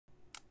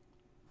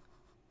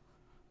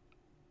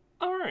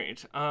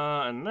Alright,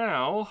 and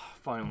now,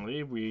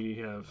 finally, we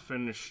have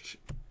finished,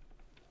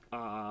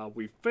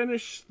 we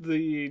finished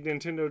the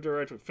Nintendo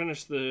Direct, we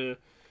finished the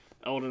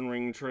Elden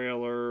Ring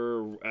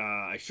trailer,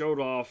 I showed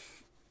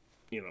off,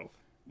 you know,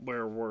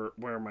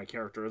 where my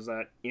character is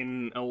at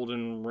in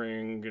Elden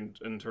Ring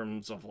in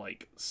terms of,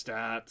 like,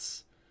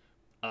 stats,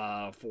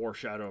 for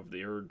Shadow of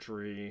the Erd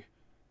Tree,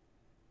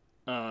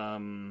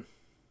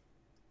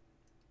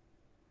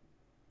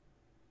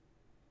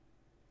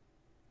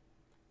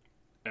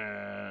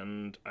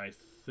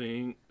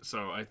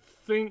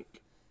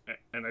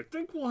 and I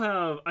think we'll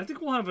have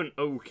an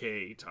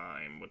okay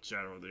time with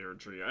Shadow of the Erd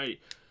Tree.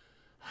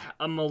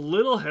 I'm a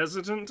little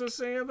hesitant to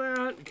say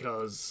that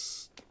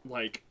because,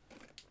 like,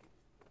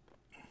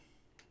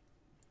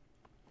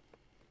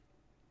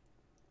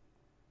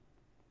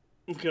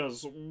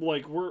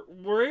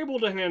 we're able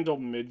to handle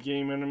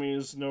mid-game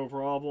enemies no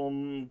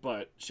problem,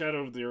 but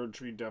Shadow of the Erd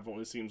Tree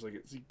definitely seems like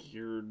it's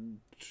geared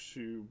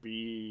to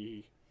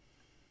be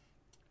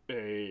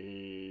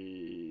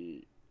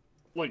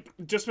like,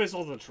 just based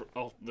off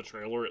the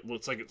trailer, it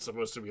looks like it's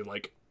supposed to be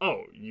like,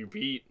 oh, you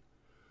beat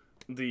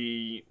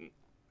the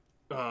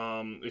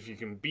if you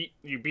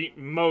beat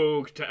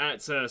Moog to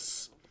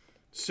access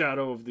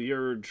Shadow of the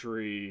Erd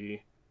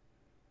Tree,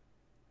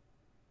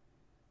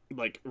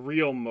 like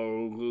real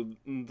Moog,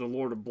 the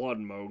Lord of Blood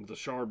Moog, the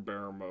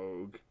Shardbearer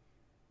Moog,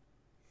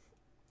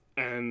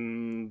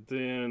 and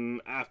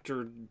then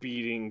after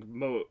beating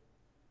Moog,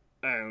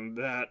 and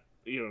that,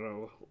 you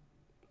know,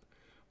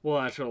 will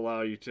actually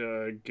allow you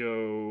to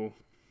go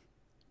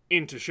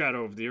into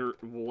Shadow of the Erd,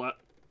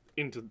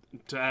 to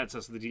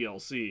access the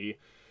DLC.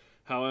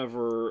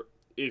 However,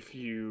 if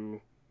you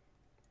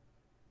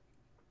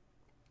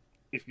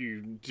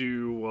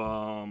do,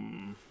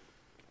 I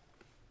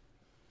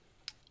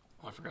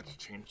forgot to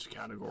change the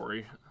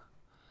category.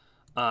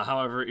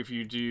 However, if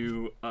you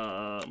do,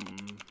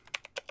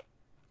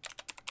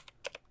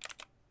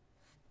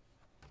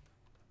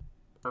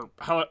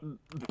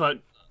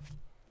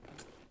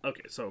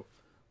 okay, so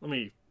let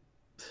me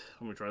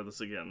try this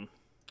again.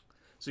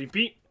 So you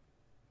beat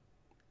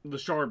the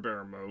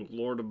Shardbearer Mode,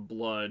 Lord of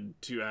Blood,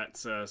 to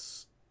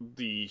access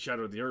the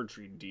Shadow of the Erd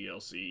Tree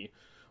DLC,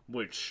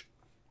 which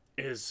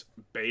is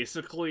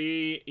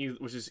basically, either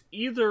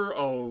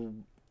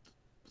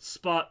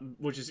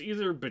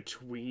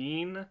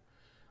between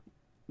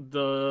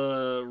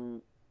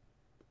the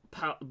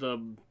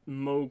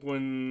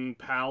Mogwin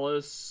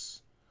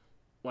Palace,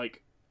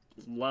 like,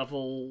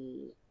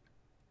 level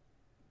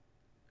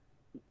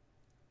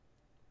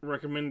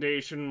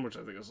recommendation, which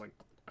I think is like,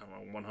 I don't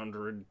know,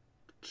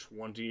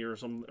 120 or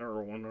something,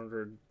 or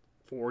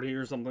 140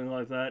 or something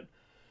like that.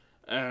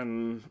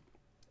 And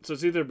so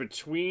it's either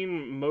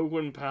between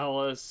Mogwin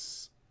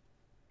Palace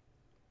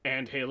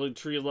and Halig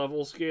Tree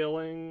level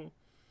scaling,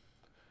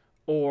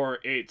 or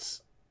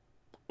it's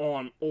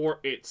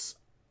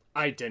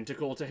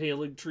identical to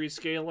Halig Tree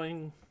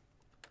scaling.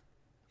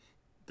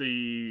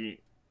 The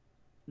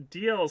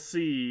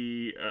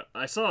DLC,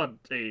 I saw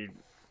a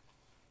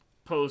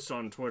post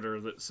on Twitter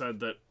that said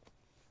that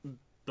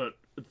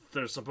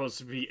there's supposed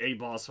to be a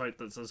boss fight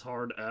that's as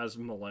hard as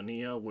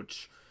Millennia,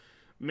 which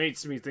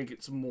makes me think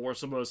it's more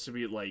supposed to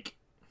be like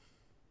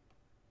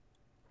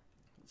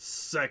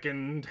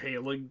second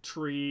Halig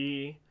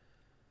Tree,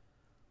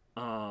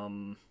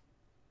 in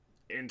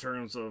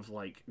terms of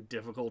like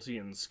difficulty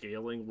and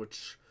scaling,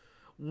 which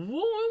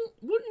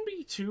wouldn't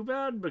be too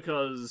bad,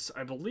 because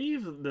I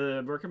believe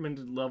the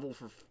recommended level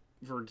for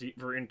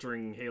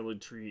entering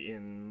Halig Tree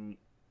in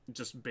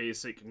just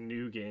basic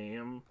new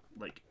game,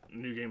 like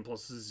new game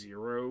plus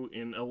 0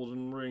 in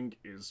Elden Ring,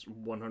 is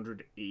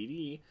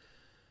 180.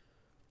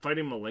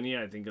 Fighting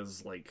Millennia, I think,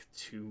 is like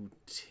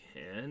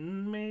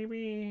 210,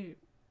 maybe?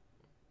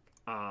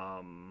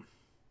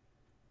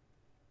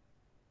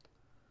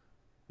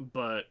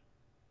 But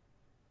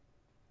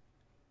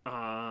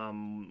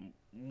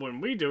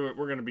when we do it,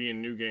 we're gonna be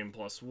in New Game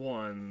Plus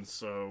 1,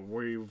 so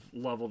we've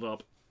leveled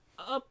up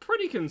I've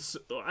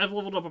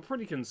leveled up a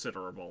pretty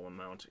considerable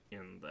amount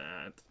in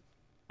that.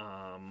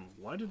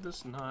 Why did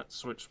this not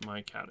switch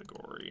my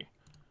category?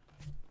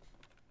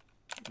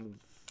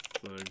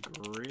 The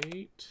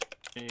Great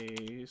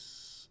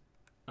Ace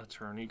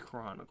Attorney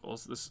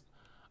Chronicles.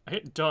 I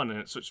hit done and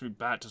it switched me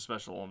back to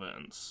special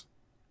events.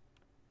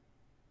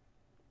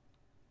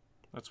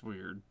 That's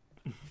weird.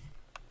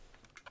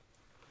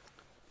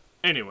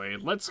 Anyway,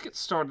 let's get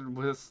started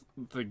with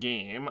the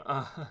game.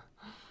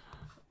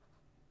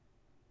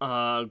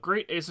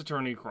 Great Ace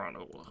Attorney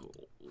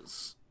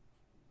Chronicles.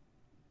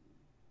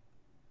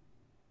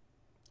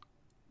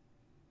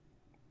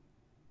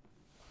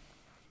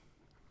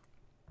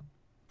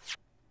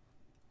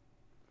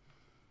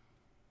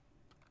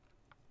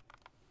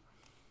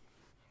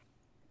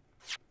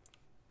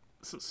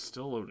 This is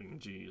still loading,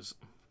 geez.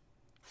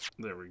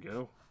 There we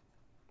go.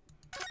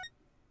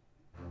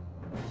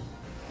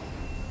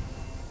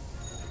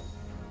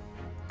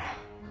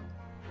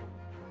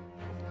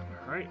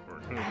 Alright,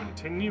 we're going to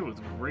continue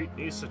with Great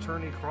Ace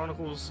Attorney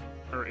Chronicles,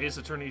 or Ace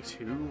Attorney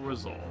 2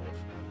 Resolve.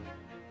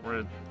 We're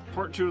at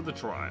part 2 of the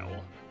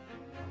trial.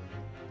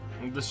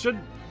 This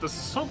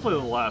is hopefully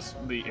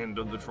the end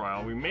of the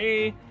trial. We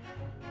may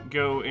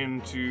go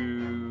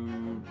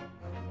into...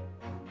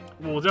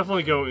 We'll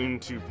definitely go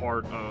into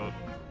part of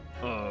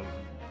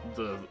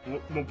the...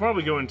 We'll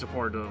probably go into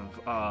part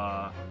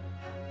of,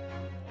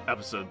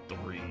 episode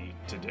 3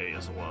 today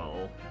as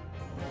well.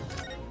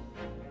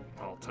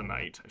 Well,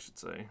 tonight, I should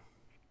say.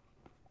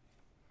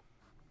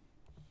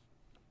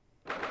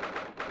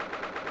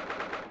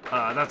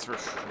 That's for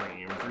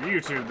stream. For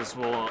YouTube, this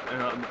will,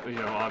 you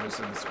know,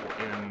 obviously this will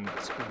end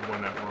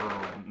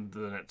whenever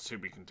the next to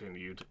be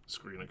continued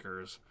screen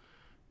occurs.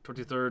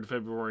 23rd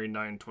February,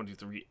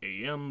 9:23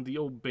 a.m., the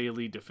Old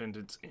Bailey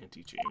Defendant's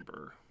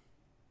Antechamber.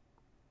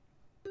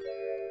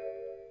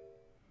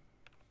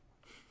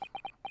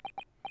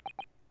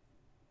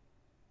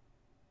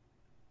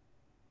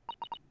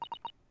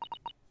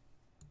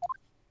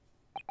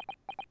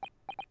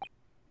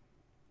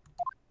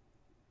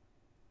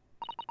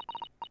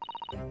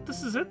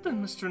 This is it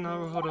then, Mr.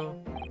 Naruhodo.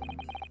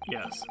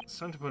 Yes, it's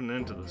time to put an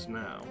end to this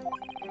now.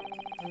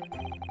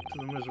 To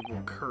the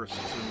miserable curse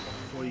that's been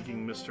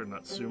plaguing Mr.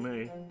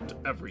 Natsume, to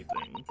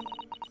everything.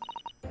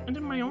 And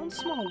in my own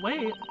small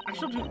way, I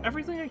shall do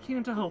everything I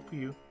can to help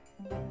you.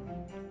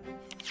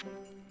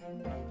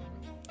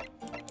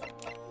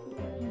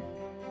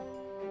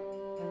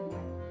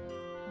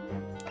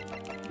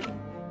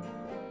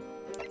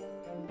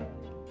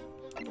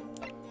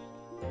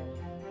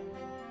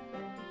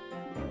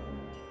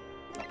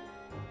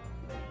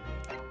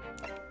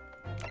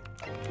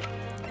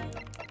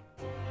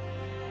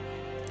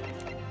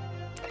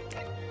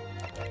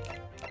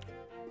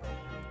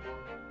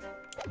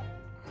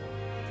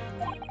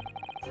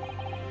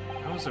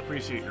 I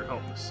appreciate your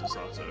help, Mrs.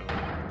 Sato.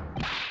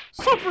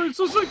 Suffering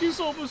Saseki's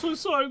obviously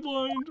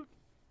sidelined.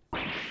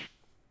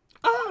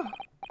 Ah!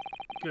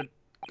 Good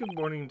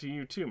morning to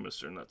you too,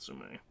 Mr.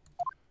 Natsume.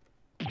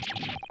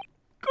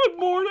 Good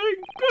morning!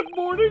 Good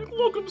morning!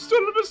 Welcome,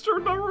 student Mr.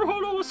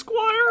 Naruhodo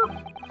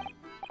Esquire!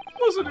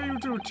 Listen to you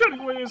two chatting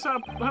away as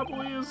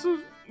happily as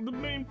the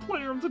main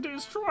player of the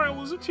day's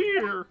trial isn't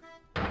here.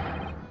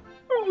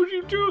 Why would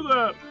you do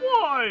that?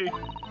 Why?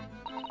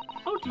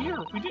 Oh dear,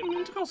 we didn't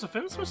mean to cause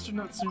offense, Mr.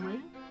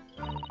 Natsume.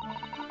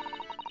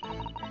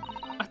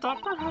 I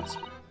thought perhaps,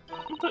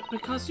 but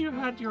because you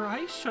had your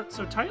eyes shut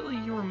so tightly,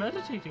 you were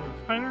meditating,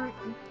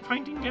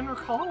 finding inner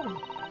calm.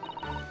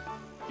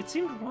 It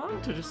seemed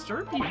wrong to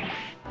disturb you.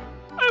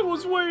 I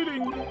was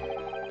waiting.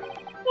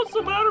 What's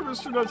the matter,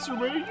 Mr.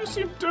 Natsume? You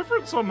seem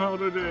different somehow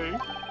today.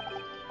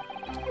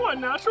 Why,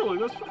 naturally,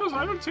 that's because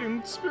I've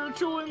attained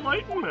spiritual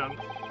enlightenment.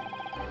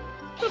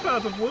 The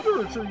path of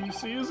literature, you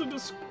see, is a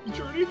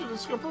journey to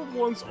discover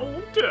one's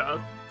own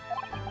death.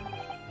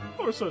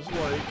 Or such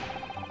like.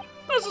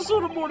 That's the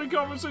sort of morning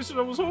conversation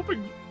I was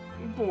hoping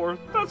for.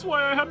 That's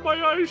why I had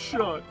my eyes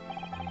shut.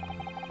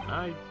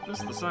 I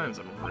missed the signs,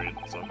 I'm afraid,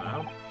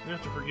 somehow. You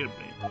have to forgive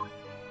me.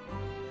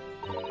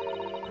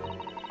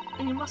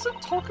 And you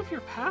mustn't talk of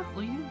your path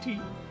leading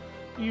to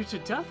you to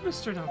death,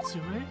 Mr.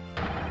 Natsume.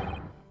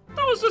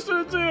 That was just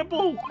an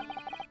example!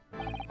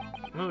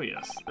 Oh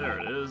yes, there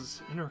it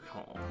is. Inner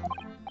calm.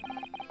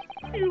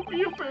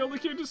 You barely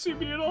came to see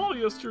me at all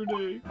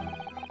yesterday.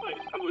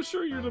 I was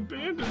sure you'd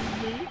abandoned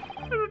me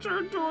and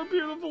returned to our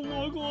beautiful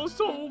long-lost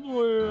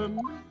homeland.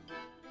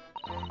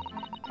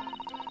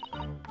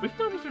 We've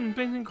not even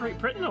been in Great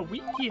Britain a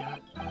week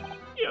yet.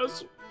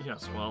 Yes,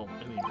 well,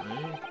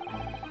 anyway.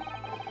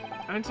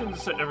 I intend to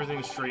set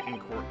everything straight in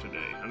court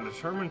today. I'm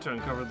determined to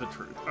uncover the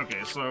truth.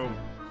 Okay, so...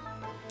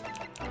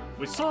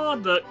 we saw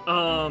that,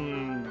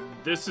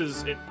 this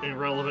is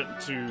irrelevant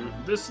to...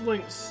 This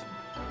links...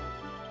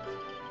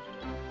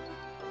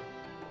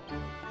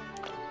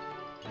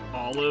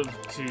 Olive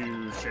to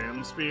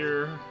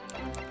Shamspear,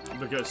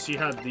 because she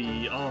had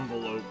the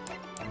envelope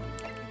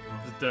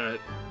that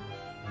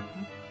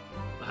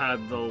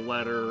had the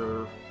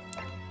letter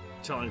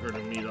telling her to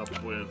meet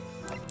up with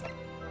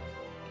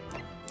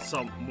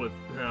with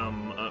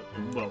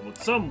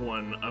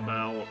someone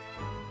about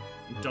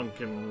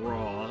Duncan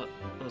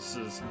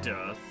Ross's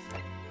death.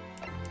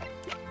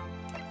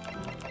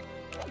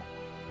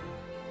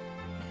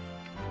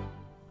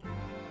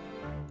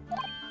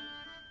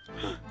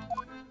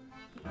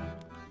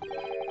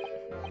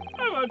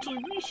 I've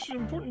actually reached an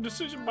important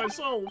decision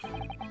myself.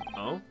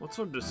 Oh? What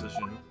sort of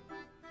decision?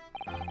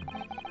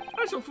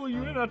 I shall fill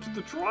you in after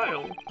the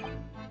trial.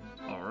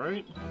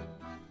 Alright.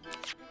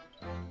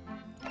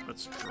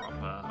 Let's drop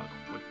a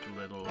quick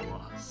little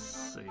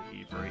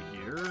save right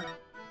here.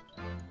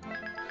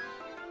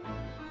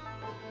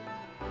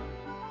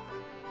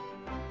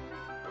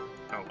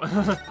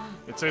 Oh,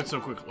 it saved so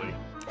quickly.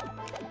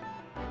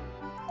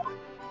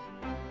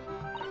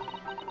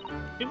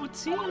 It would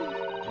seem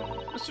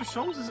Mr.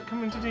 Sholmes isn't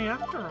coming today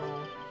after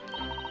all.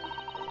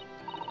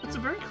 It's a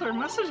very clear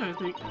message, I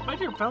think. My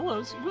dear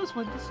fellows, you must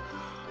win this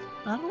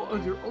battle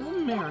of your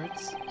own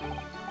merits.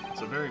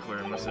 It's a very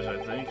clear message,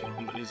 I think,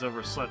 that he's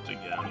overslept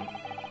again.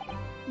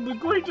 The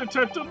great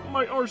detective,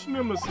 my arch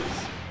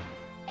nemesis.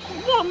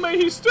 Long may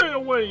he stay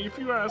away, if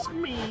you ask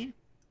me.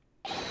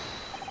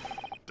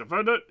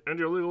 Defendant and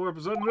your legal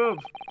representative.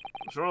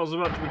 The trial is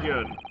about to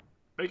begin.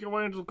 Make your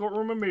way into the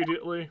courtroom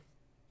immediately.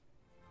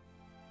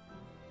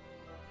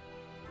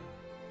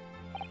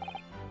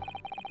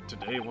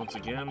 Today, once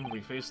again,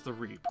 we face the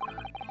Reaper.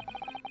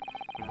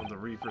 And when the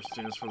Reaper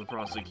stands for the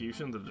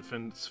prosecution, the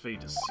defendant's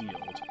fate is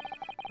sealed.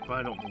 But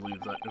I don't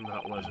believe in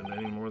that legend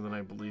any more than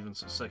I believe in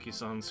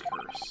Soseki-san's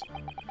curse.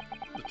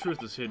 The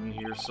truth is hidden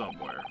here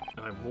somewhere,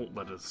 and I won't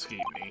let it escape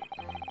me.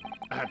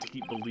 I had to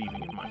keep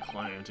believing in my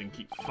client and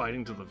keep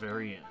fighting to the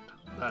very end.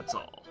 That's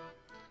all.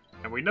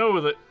 And we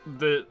know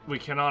that we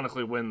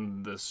canonically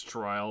win this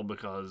trial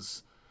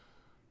because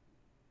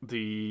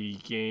this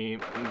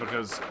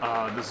is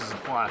a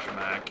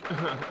flashback.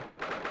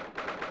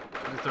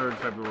 23rd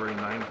February,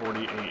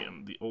 9:40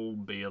 a.m., the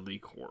Old Bailey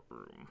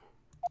courtroom.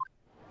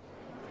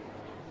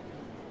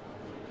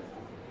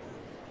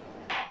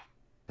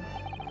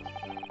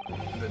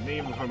 In the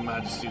name of Her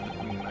Majesty the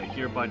Queen, I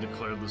hereby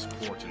declare this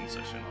court in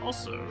session.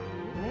 Also,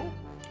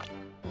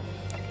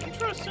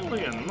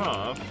 interestingly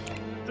enough,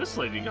 this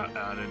lady got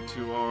added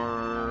to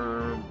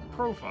our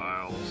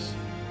profiles.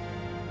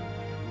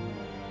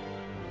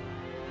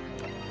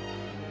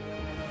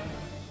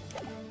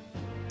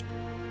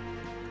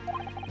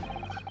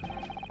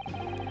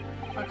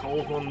 I call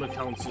upon the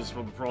counsels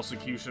for the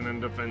prosecution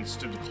and defense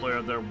to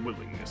declare their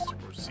willingness to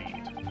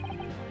proceed.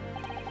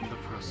 The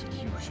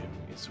prosecution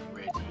is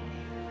ready.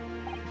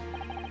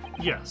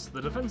 Yes,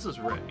 the defense is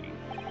ready.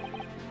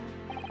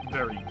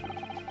 Very good.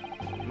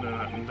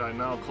 And I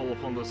now call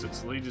upon the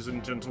 6 ladies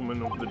and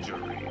gentlemen of the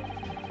jury,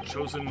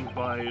 chosen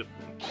by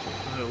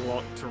the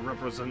lot to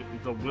represent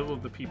the will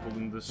of the people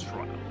in this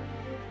trial.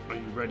 Are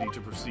you ready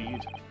to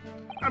proceed?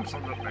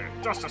 Absolutely.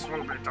 Justice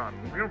will be done.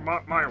 You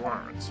mark my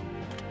words.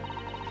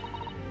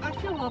 I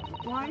feel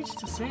obliged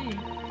to say,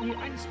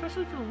 I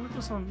especially feel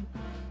ruthless on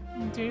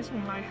days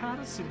when my hat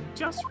is sitting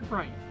just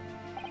right.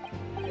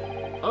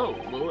 Oh,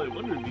 well, I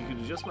wonder if you could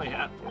adjust my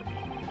hat for me.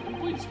 And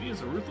please be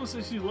as ruthless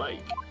as you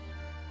like.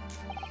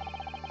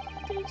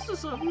 Thieves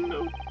deserve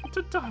no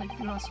to die, if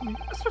you ask me.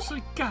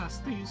 Especially gas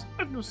thieves.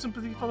 I have no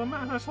sympathy for the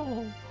man at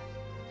all.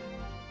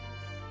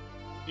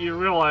 You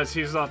realize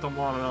he's not the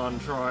one on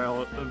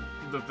trial.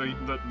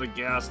 The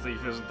gas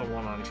thief isn't the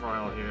one on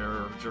trial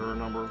here. Juror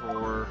number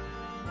 4.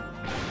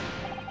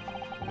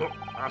 Look,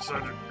 I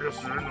said it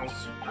yesterday, and I'll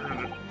say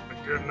it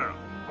again now.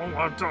 I don't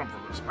have time for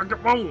this. I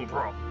got my own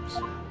problems.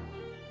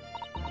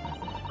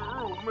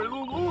 Oh, may the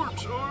Lord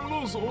child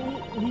us all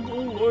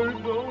lie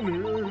down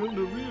here and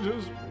defeat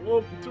his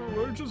love to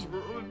righteous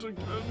verdict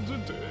again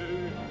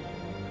today.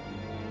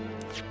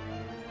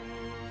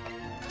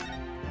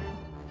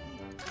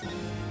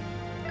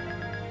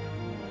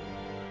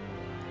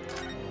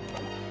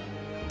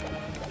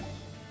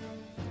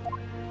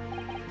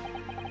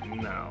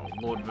 Now,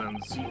 Lord Van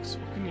Zeeks,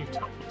 what can you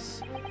tell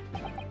us?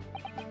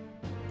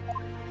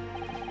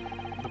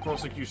 The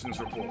prosecution's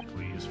report,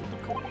 please, for the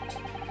court.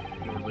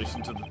 In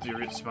relation to the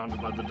theory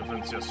expounded by the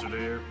defense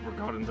yesterday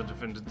regarding the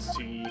defendant's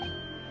tea.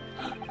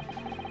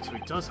 So he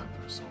does have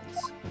the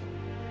results.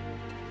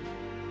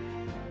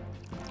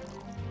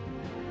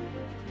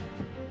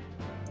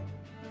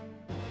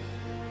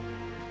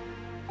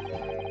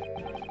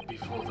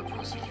 Before the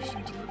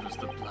prosecution delivers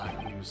the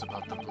black news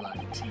about the black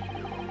tea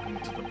belonging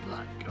to the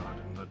blackguard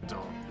in the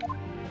dark.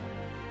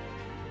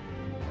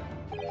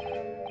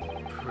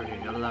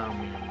 Pray allow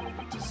me a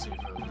moment to savor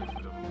a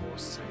liquid of a more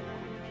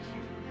sanguine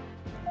hue.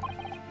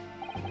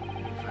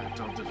 In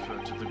fact, I'll defer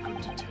to the good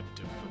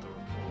detective for the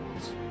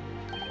report.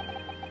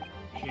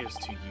 Here's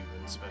to you,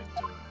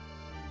 Inspector.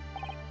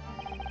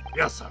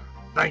 Yes, sir.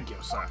 Thank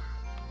you, sir.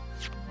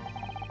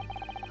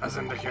 As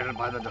indicated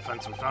by the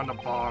defense, we found a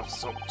bar of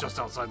soap just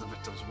outside the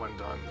victim's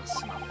window in the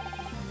snow.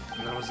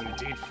 And there was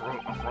indeed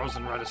a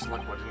frozen reddish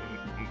liquid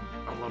and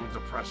a little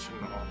depression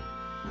on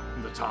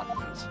the top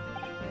of it.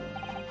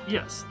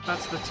 Yes,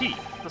 that's the tea.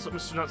 That's what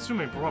Mr.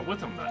 Natsume brought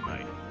with him that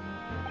night.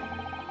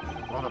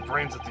 Well, the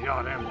brains at the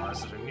yard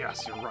analyzed it, and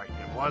yes, you're right,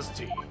 it was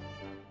tea.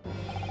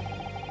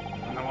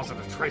 And there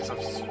wasn't a trace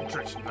of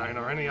strychnine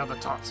or any other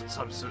toxic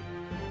substance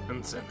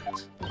in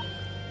it.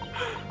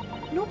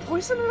 No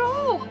poison at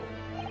all!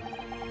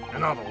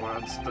 In other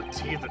words, the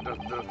tea that the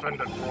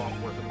defendant brought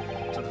with him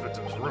to the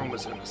victim's room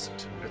is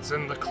innocent. It's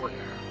in the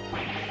clear.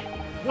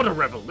 What a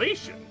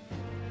revelation!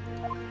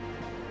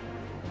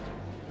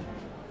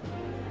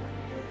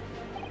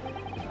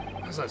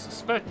 As I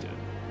suspected.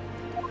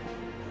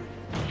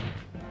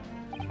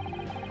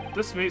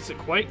 This makes it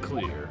quite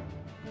clear.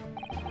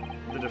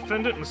 The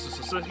defendant, Mr.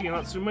 Soseki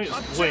Natsume, is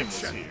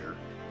blameless here.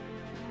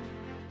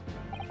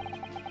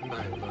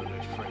 My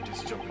learned friend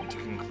is jumping to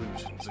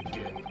conclusions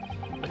again.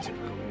 A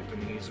typical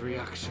Nipponese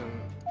reaction.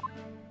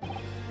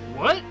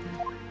 What?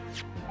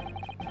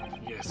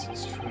 Yes,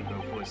 it's true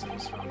no poison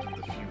was found in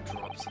the few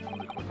drops of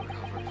liquid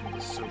recovered from the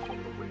soap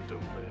on the window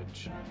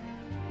ledge.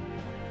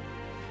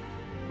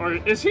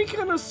 Alright, is he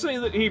gonna say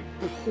that he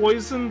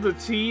poisoned the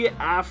tea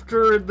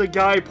after the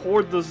guy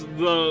poured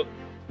the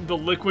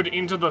liquid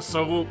into the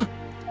soap?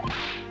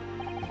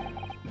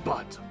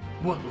 But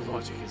what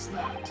logic is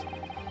that?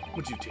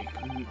 Would you take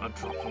a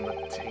drop from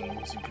the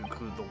Thames and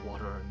conclude the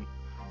water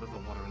that the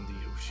water in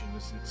the ocean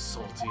isn't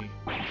salty.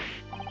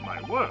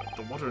 My word,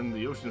 the water in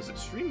the ocean is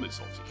extremely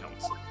salty,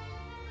 Counsel.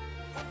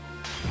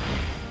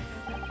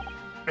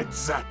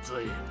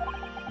 Exactly.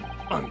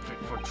 Unfit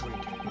for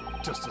drinking,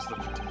 just as the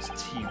victim's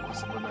tea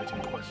was on the night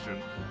in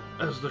question,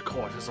 as the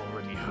court has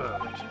already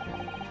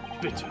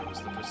heard. Bitter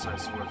was the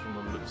precise word from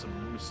the lips of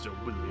Mr.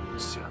 William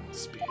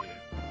Shakespeare,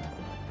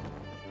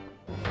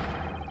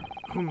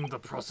 whom the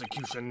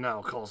prosecution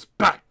now calls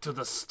back to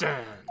the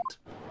stand.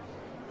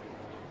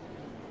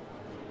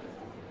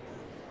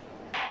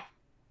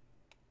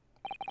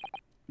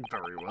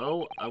 Very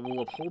well, I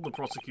will uphold the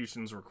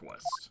prosecution's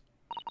request.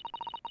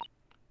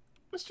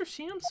 Mr.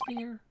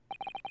 Shakespeare.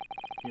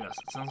 Yes,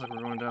 it sounds like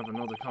we're going to have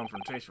another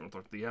confrontation with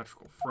our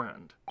theatrical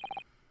friend.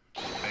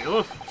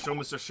 Bailiff, show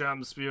Mr.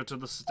 Shakespeare to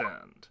the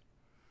stand.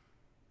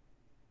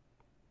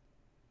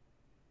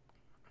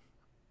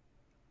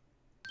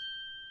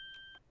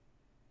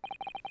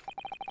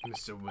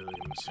 Mr.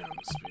 William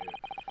Shakespeare,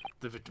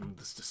 the victim of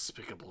this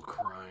despicable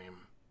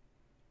crime.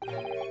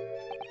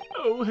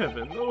 Oh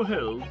heaven, oh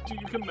hell, do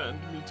you command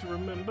me to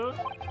remember?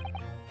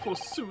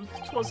 Forsooth,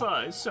 'twas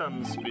I,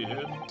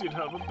 Shakespeare, did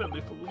have a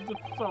bellyful of the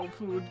foul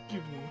fluid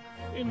given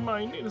in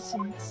mine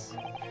innocence.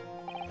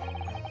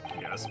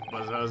 Yes,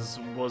 but as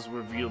was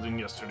revealed in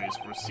yesterday's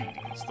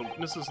proceedings, the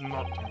witness is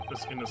not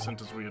as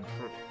innocent as we had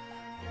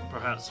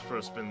perhaps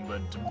first been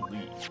led to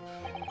believe.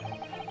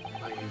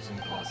 By using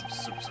bars of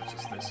soup such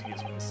as this, he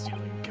has been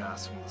stealing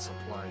gas from the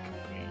supply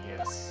company,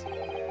 yes.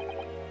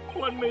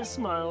 One may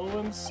smile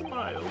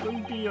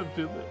and be a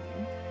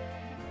villain.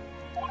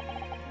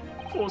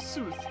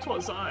 Forsooth,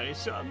 'twas I,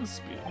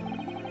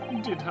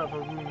 Shakespeare, did have a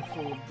room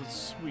full of the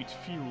sweet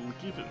fuel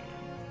given.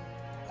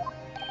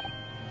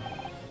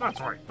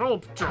 That's right,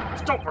 fellow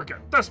jurors, don't forget,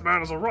 this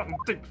man is a rotten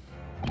thief.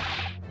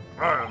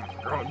 I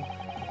have forgotten.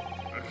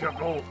 I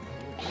kept all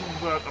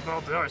that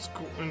about the ice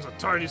cooling's a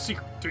tiny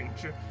secret,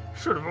 didn't you?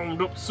 Should have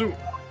owned up sooner.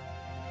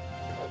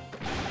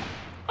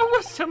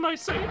 Arrest him, I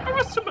say!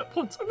 Arrest him at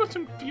once and let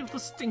him feel the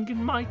sting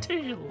in my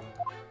tail!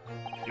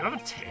 You have a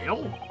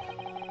tail?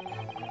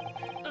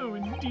 Oh,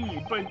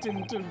 indeed, by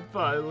dint of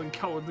vile and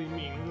cowardly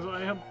means, I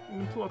have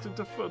plotted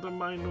to further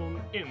mine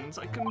own ends,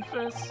 I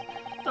confess.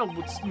 Thou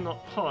wouldst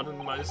not pardon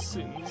my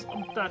sins,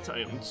 of that I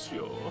am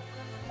sure.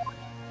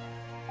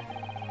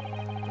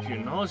 If you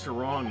acknowledge your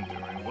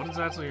wrongdoing, what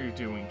exactly are you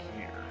doing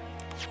here?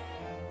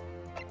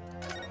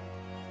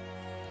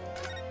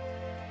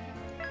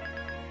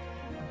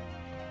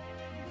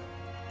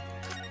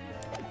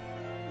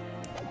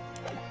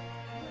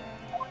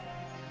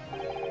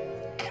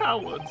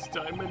 Cowards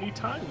die many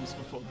times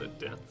before their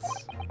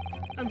deaths.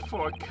 And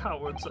for a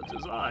coward such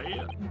as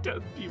I,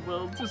 death be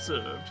well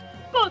deserved.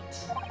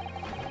 But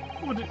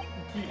would it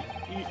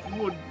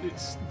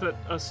that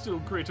a still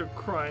greater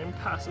crime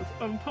passeth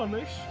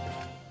unpunished?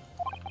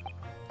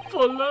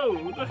 For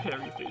lo, the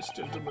hairy-faced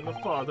gentleman of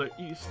farther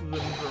east than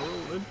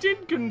Verona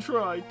did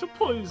contrive to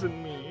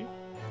poison me.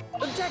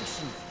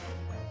 Objection!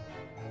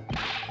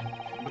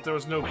 But there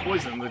was no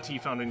poison in the tea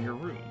found in your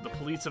room. The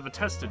police have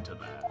attested to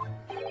that.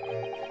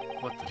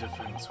 What the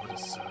defense would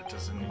assert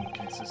as an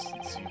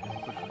inconsistency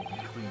will quickly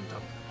be cleaned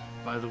up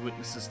by the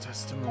witness's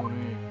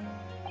testimony.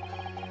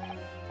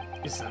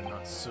 Is that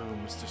not so,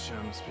 Mr.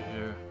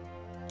 Shakespeare?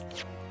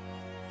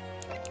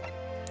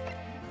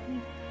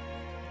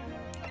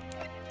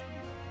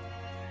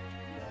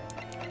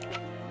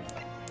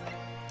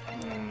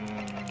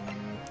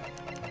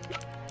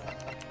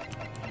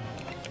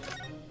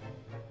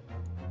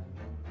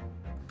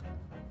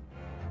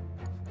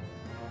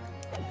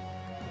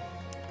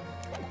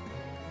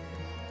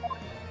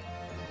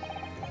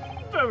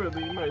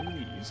 Verily, my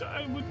liege,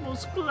 I would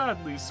most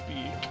gladly speak.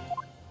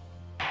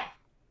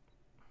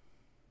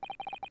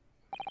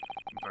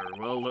 Very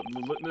well, let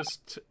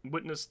the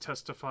witness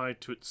testify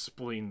to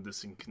explain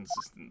this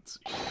inconsistency.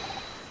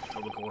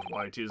 Tell the court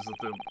why it is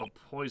that a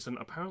poison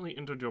apparently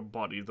entered your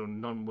body, though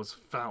none was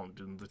found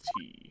in the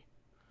tea.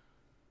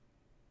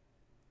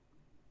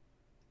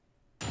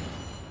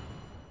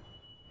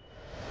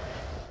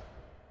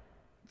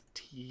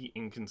 Tea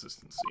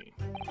inconsistency.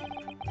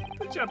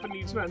 The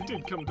Japanese man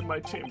did come to my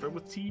chamber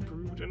with tea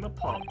brewed in a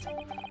pot.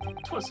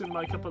 'Twas in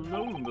my cup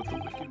alone that the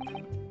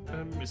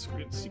wicked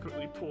miscreant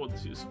secretly poured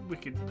his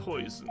wicked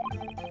poison.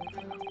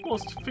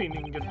 Whilst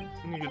feigning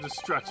a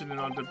distraction in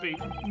our debate,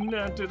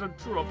 ne'er did a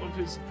drop of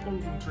his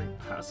own drink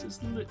pass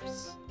his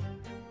lips.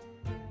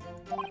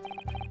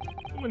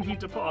 When he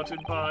departed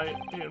by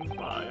and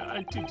by,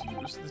 I did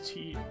use the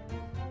tea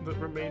that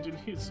remained in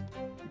his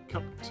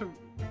cup to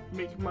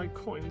make my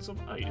coins of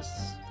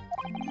ice.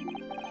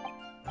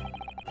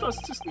 Thus,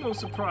 'tis no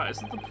surprise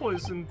that the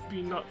poison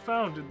be not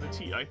found in the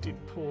tea I did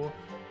pour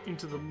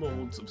into the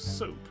molds of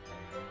soap.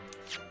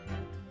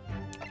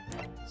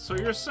 So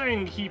you're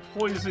saying he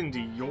poisoned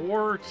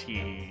your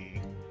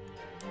tea,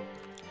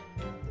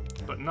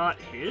 but not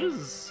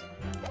his?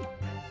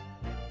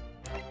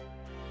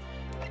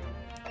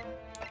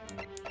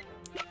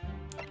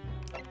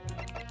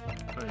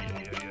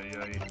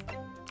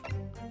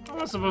 I'm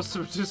not supposed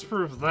to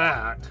disprove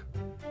that.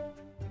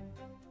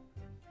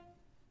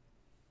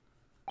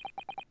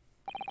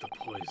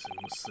 poison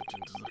was slipped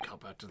into the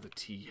cup after the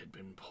tea had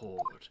been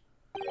poured.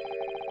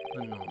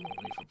 The normal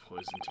way for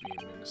poison to be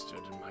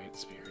administered in my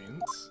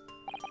experience.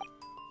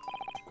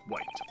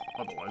 Quite.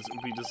 Otherwise it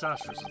would be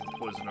disastrous if the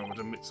poisoner were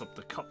to mix up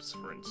the cups,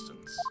 for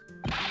instance.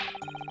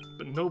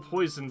 But no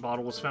poison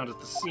bottle was found at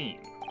the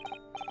scene.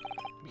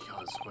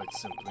 Because, quite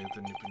simply,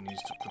 the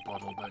Nipponese took the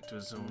bottle back to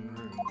his own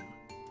room.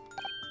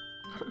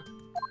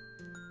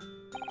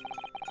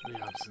 The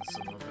absence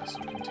of a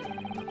vessel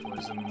containing the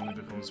poison only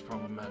becomes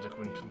problematic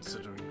when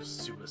considering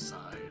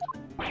suicide.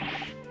 Ugh,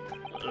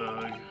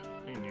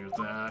 I knew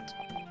that.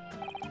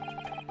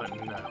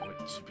 But now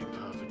it should be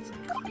perfectly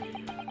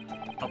clear.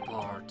 A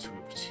bar or two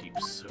of cheap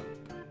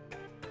soap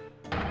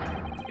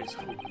is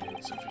wholly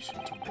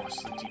insufficient to wash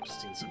the deep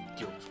stains of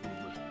guilt from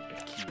the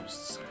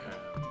accused's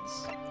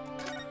hands.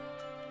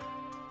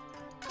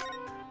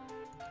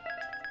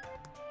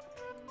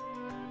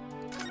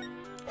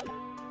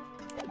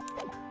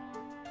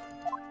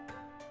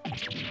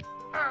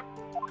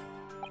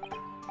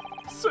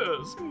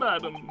 Sirs,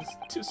 madams,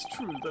 'tis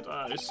true that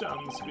I,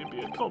 Shansby, be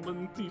a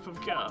common thief of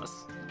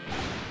gas.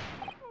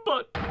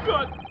 But,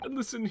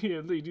 listen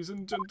here, ladies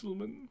and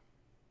gentlemen.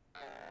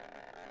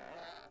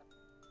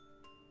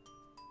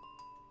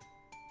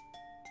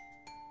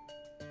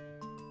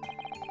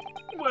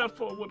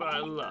 Wherefore would I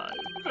lie?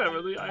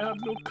 Verily, I have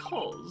no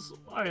cause.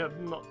 I have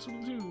naught to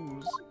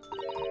lose.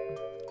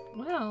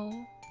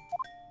 Well,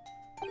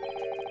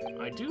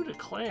 I do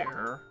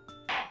declare.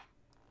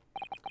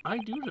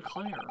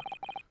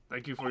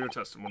 Thank you for your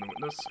testimony,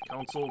 witness.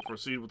 Counsel,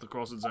 proceed with the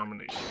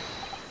cross-examination.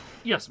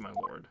 Yes, my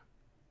lord.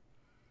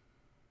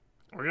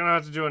 We're gonna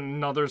have to do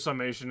another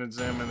summation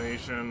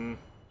examination.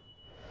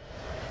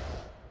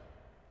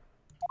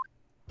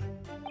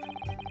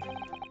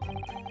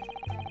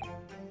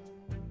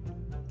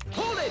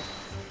 Hold it!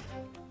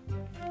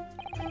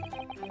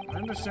 I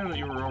understand that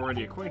you were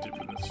already acquainted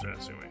with Miss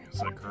Shansumi. Is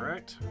that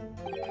correct?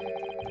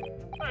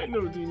 I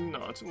know thee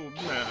not, old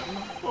man.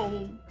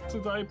 Fall to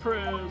thy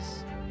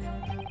prayers.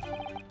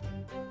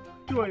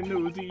 Do I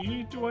know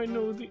thee? Do I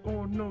know thee,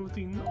 or know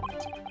thee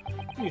not?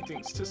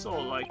 Methinks 'tis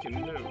all I can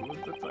know,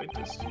 that thy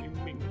destiny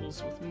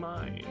mingles with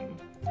mine.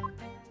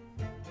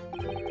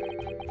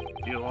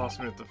 You lost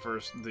me at the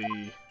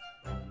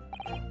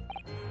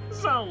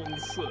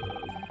Zounds, sir,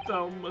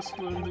 thou must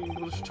learn the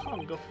English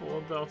tongue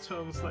afore thou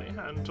turns thy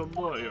hand to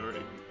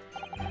lawyering.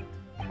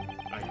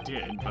 I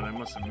did, but I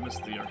must have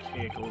missed the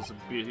archaic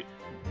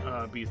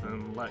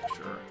Elizabethan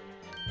lecture.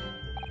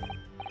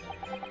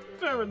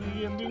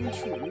 Verily and in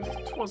truth,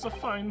 'twas a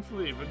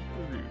fine-flavoured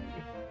brew.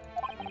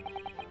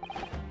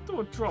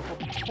 Though a drop of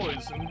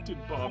poison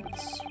did barb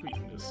its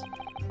sweetness,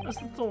 as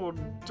the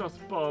thorn doth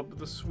barb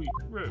the sweet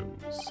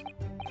rose.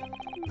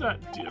 That,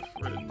 dear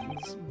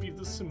friends, be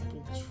the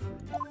simple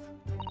truth.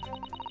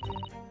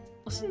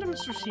 Listen to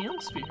Mr.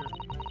 Shanspeare.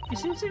 He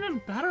seems even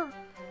better,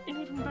 in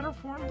even better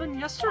form than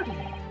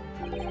yesterday.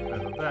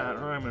 Either that,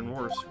 or I'm in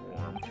worse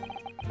form.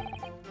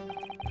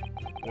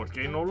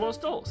 Porque no los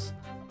dos?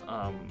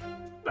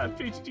 That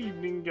fated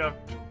evening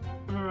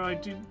after I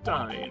did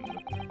dine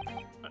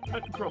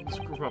at Grubb's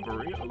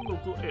Grubbery, a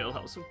local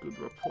alehouse of good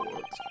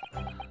report.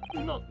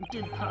 Naught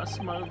did pass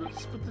my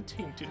lips but the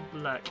tainted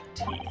black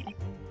tea.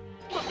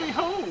 But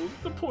behold,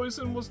 the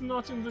poison was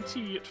not in the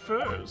tea at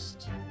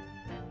first.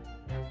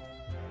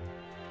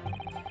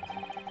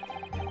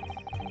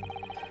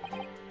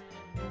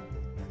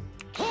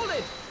 Hold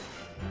it!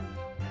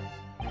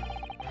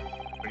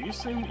 Are you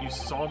saying that you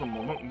saw the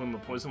moment when the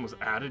poison was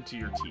added to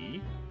your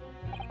tea?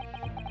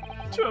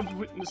 To have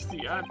witnessed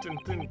the act and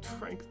then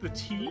drank the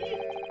tea?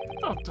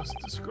 Thou dost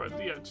describe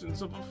the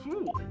actions of a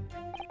fool.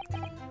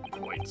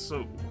 Quite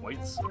so,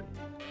 quite so.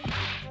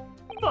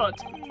 But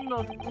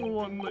not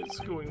one likes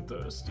going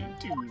thirsty,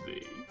 do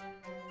they?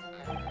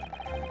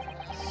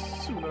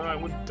 Sooner I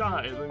would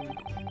die than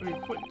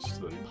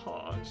quenched than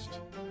parched.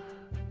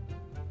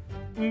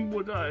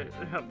 Would I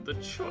have the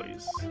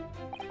choice?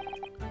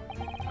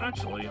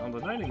 Actually, on the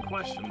night in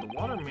question, the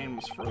water main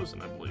was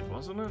frozen, I believe,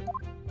 wasn't it?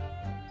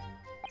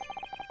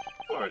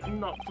 Were it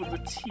not for the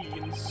tea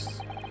and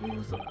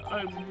smooth,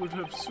 I would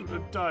have sooner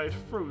died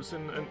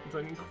frozen and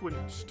than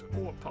quenched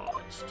or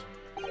parched.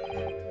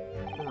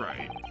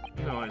 Right.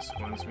 No ice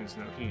cleanse means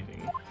no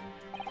heating.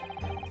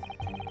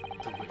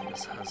 The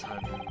witness has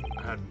had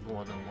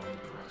more than one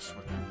brush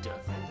with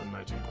death on the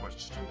night in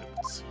question, it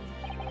would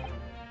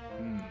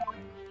seem.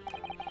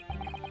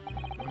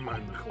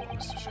 Remind the court,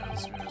 Mr.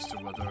 Shanspeare, as to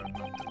whether or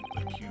not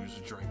the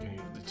accused drank any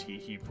of the tea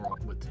he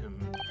brought with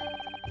him.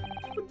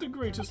 With the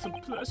greatest of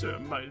pleasure,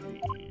 my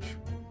liege.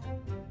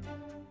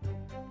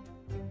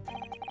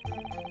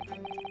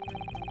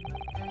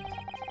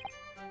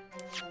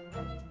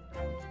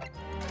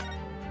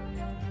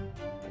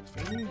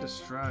 Feigning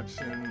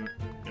distraction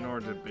in our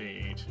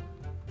debate.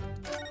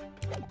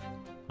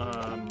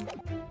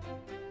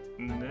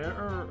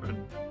 Ne'er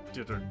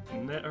did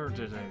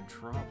a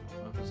drop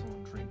of his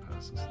own drink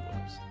pass his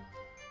lips.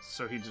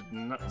 So he did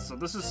not. So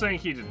this is saying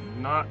he did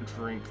not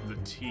drink the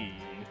tea.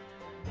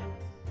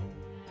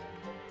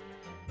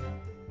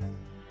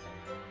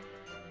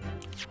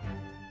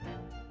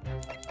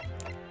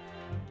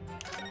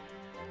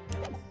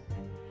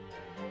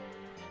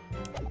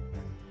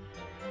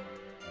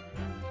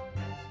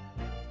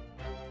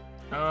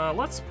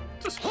 Let's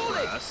just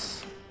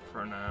press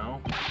for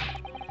now.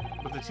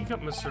 But the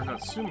teacup Mr.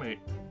 Natsume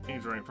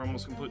drank from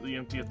was completely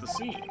empty at the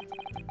scene.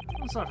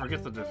 Let's not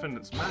forget the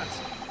defendant's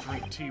Matson.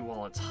 Drink tea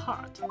while it's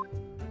hot.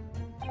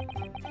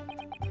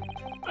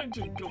 I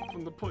did go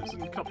from the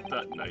poison cup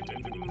that night,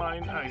 and in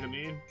mine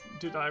agony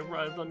did I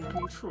writhe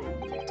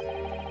uncontrolled.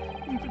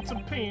 In fits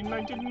of pain,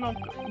 I did knock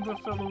the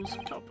fellow's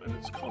cup, and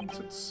its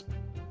contents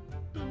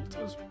spilt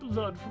as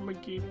blood from a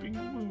gaping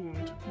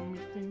wound,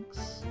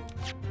 methinks.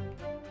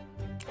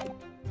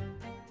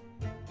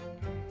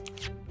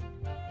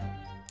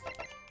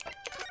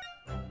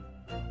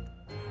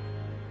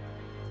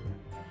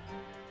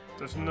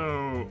 There's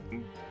no...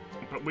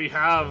 But we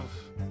have...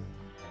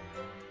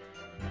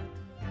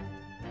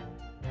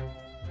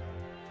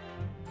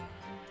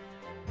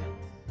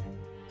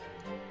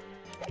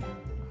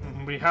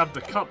 We have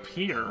the cup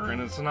here,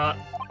 and it's not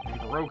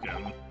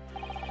broken.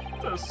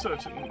 Though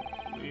certainly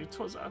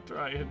 'twas after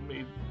I had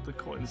made the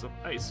coins of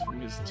ice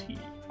from his tea.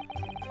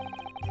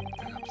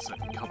 An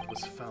upset cup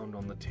was found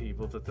on the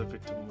table that the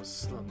victim was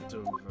slumped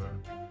over.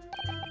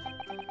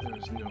 There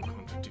is no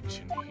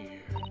contradiction here.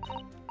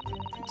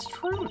 It's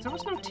true, there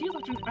was no tea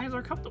left in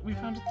either cup that we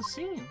found at the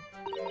scene.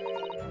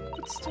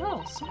 But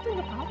still, something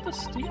about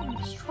this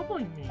statement is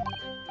troubling me.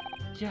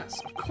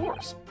 Yes, of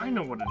course, I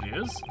know what it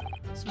is.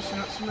 It's Mr.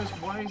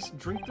 Natsume's wise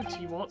drink the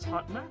tea while it's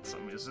hot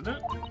maxim, isn't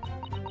it?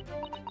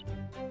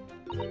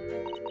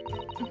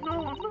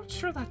 No, I'm not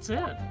sure that's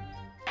it.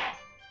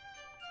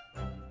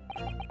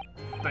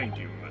 Thank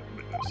you,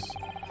 witness.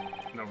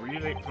 Now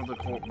reiterate for the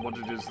court what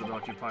it is that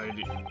occupied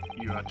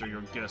you after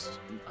your guest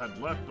had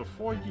left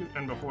before you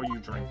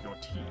drank your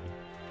tea.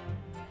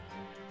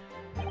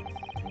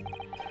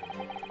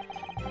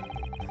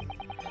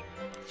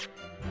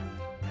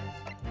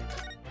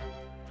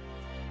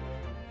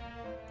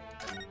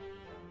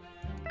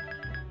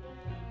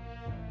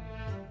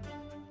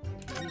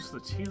 Use the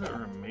tea that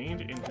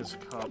remained in his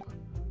cup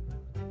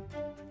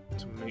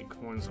to make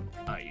coins of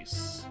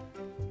ice.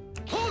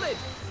 Hold it!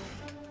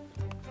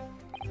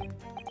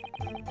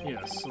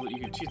 Yes, so that you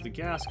can cheat the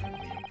gas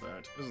company with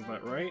that. Isn't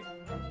that right?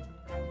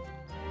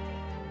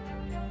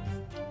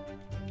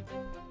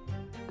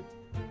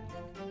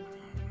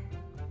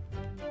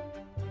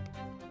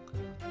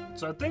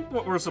 So I think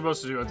what we're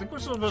supposed to do, I think we're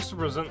supposed to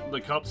present the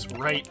cups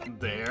right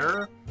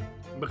there,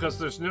 because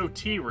there's no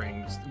tea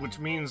rings, which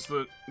means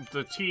that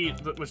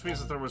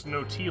there was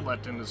no tea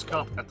left in his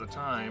cup at the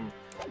time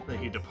that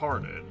he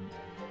departed.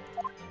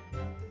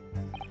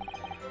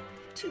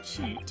 To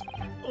cheat,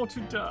 or to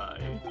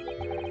die.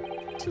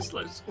 'Tis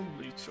life's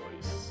only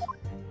choice.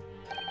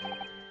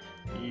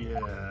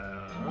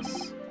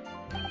 Yes.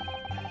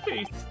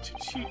 Faith, to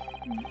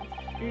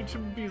cheat to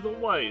be the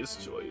wise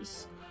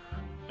choice,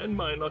 and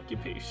mine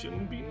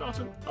occupation be not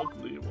an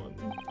ugly one.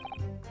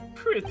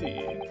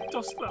 Prithee,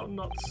 dost thou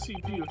not see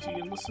beauty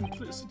in the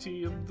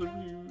simplicity of the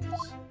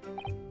ruse?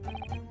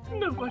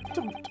 No, I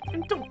don't,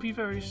 and don't be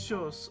very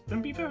sure, sir.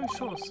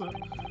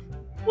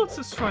 Once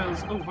this trial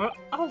is over,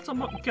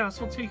 Altamont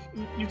Gas will take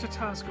you to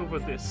task over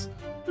this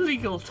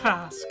legal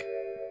task.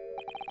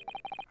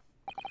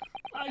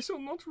 I shall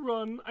not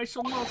run, I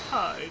shall not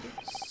hide.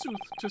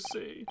 Sooth to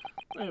say,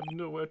 I have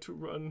nowhere to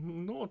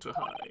run nor to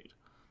hide.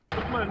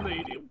 But my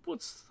lady,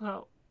 what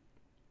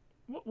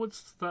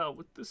wouldst thou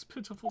with this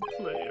pitiful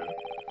player?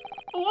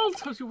 Oh, I'll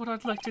tell you what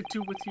I'd like to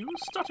do with you,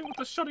 starting with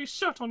the shoddy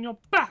shirt on your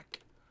back.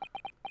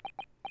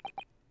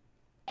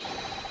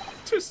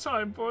 'Tis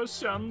time for a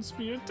sham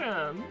spear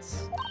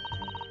dance.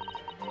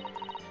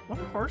 What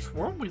a harsh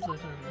world we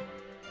live in.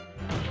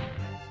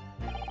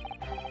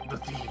 The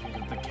thieving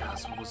of the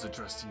gas was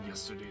addressed in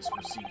yesterday's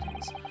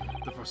proceedings.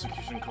 The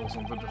prosecution calls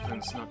on the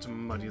defense not to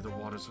muddy the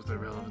waters with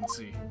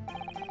irrelevancy.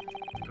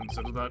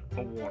 Consider that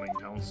a warning,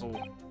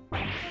 counsel.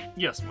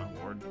 Yes, my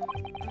lord.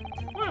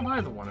 Why am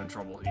I the one in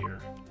trouble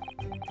here?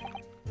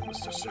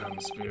 Mr.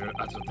 Shamspeare,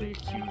 after the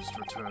accused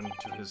returned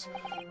to his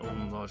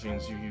own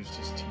lodgings, you used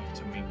his tea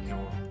to make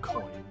your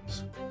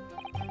coins.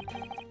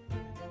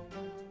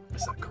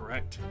 Is that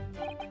correct?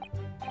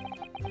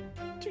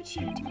 To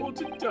cheat or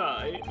to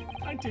die,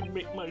 I did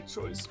make my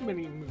choice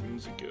many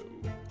moons ago.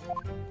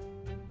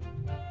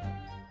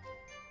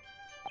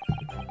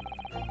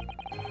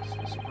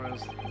 So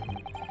surprised.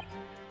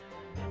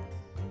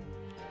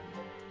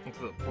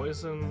 The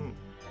poison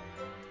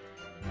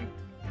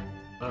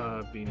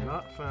be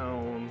not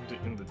found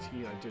in the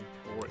tea I did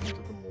pour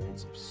into the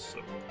molds of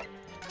soap.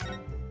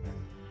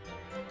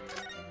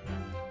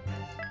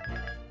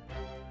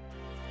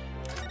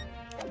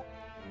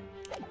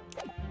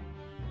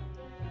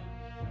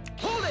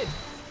 Hold it!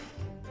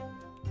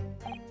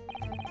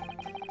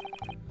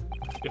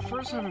 If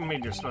first having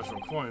made your special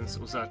coins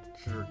was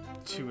after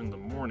 2 in the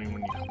morning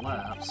when you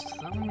collapsed,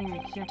 that would mean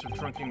you can't have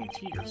drunk any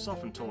tea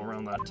yourself until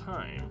around that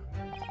time.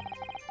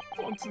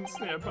 Once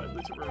ensnared by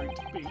literary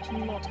debate,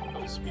 naught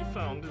else be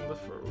found in the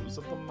furrows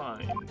of the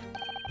mind.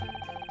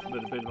 The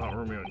debate about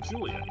Romeo and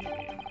Juliet, you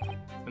mean?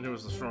 And who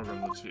was the stronger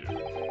of the two?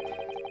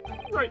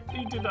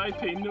 Rightly did I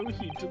pay no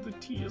heed to the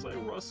tea as I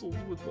wrestled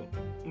with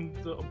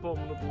the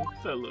abominable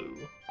fellow.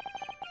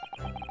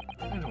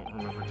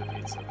 don't remember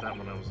debates like that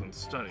when I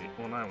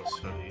was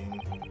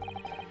studying.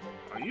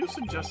 Are you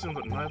suggesting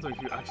that neither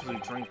of you actually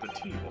drank the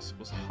tea whilst it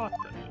was hot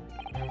that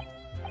evening?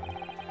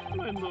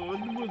 My lord,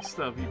 wouldst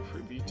thou be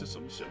privy to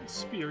some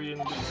Shakespearean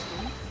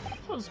wisdom?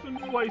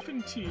 Husband, wife,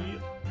 and tea,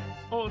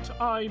 ought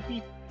I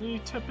be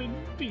tepid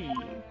be?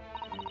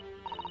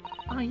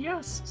 Ah,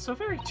 yes, so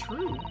very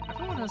true.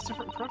 Everyone has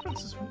different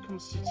preferences when it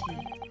comes to tea.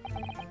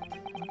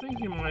 I think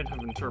you might have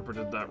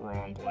interpreted that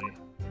wrongly.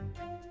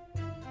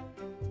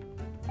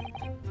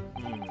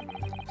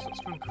 So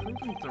it's been proven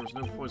that there was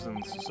no poison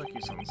in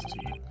Saseki-san's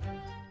tea.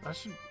 That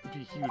should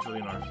be hugely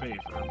in our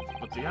favor,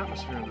 but the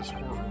atmosphere in this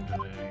courtroom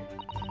today...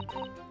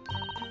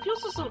 It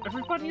feels as though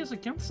everybody is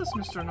against us,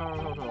 Mr.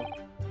 Naruhodo.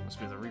 Must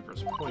be the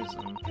Reaper's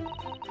poison.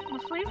 I'm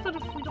afraid that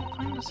if we don't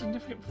find a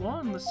significant flaw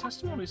in this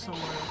testimony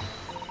somewhere,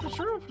 the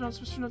jury will pronounce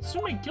Mr.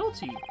 Natsume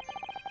guilty.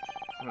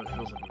 Well, it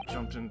feels like we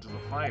jumped into the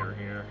fire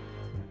here.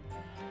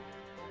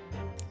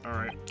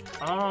 Alright,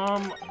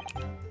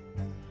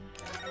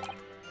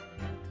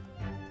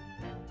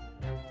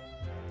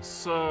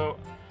 so,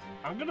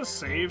 I'm gonna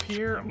save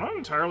here. I'm not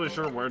entirely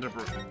sure where to...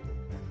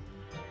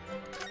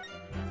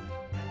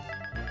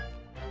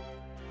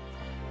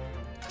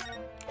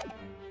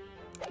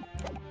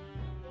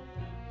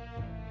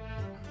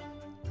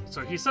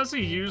 So he says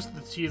he used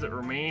the tea that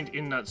remained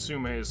in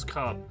Natsume's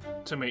cup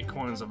to make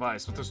coins of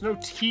ice, but there's no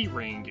tea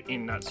ring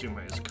in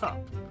Natsume's cup.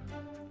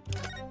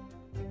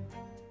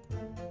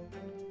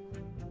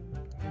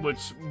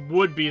 Which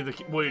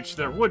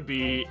there would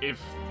be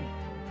if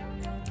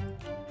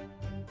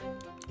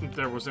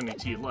there was any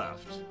tea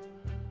left.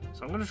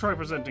 So I'm gonna try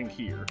presenting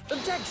here.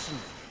 Objection!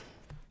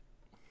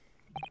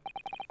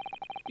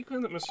 You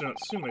claim that Mr.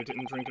 Natsume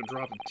didn't drink a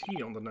drop of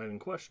tea on the night in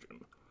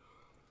question.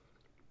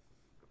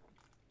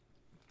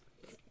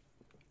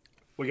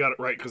 We got it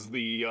right because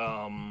the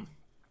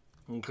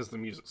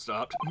music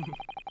stopped.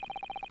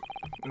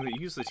 And they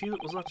used the tea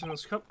that was left in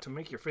his cup to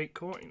make your fake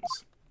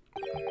coins.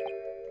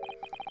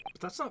 But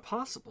that's not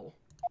possible.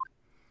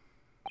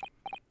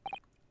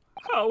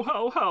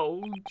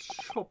 How,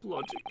 chop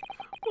logic.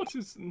 What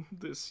is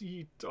this,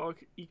 ye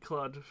dark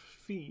eclad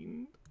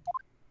fiend?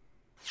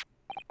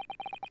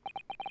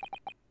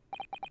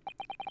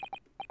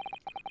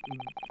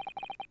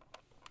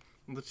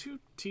 The two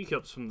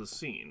teacups from the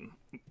scene,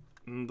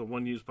 the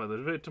one used by the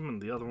victim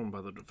and the other one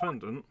by the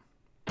defendant,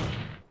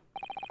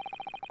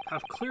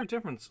 have a clear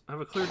difference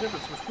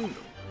between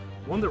them.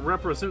 One that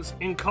represents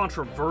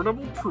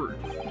incontrovertible proof.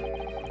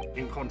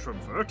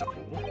 Incontrovertible?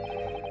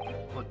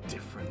 What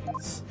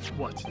difference?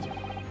 What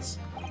difference?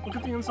 Look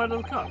at the inside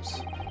of the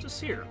cups.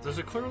 Just here, there's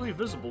a clearly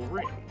visible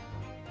ring.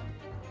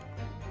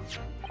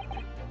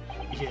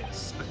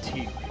 Yes, a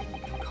tea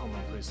ring.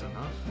 Commonplace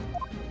enough.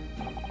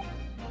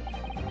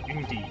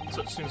 Indeed,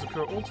 such things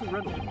occur all too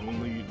readily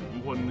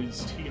when one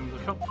leaves tea in the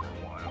cup for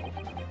a while.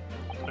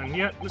 And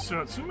yet, Mr.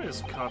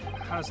 Natsume's cup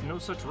has no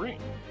such ring.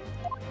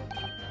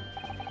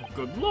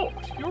 Good lord,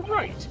 you're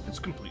right. It's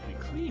completely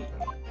clean.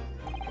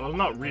 Well,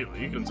 not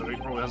really, considering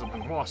it probably hasn't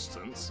been washed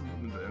since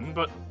then,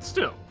 but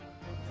still.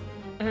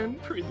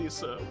 And prithee,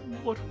 sir,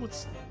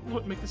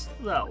 what makest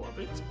thou of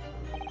it?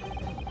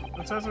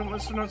 That's as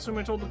Mr.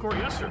 Natsume told the court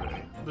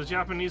yesterday. The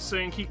Japanese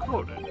saying he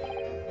quoted,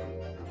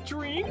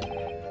 "Drink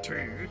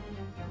tea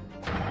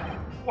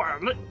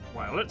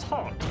while it's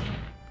hot.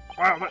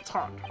 While it's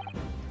hot."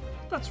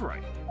 That's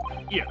right.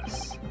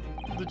 Yes.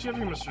 The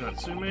jittery Mr.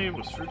 Natsume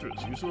was true to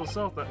his usual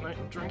self that night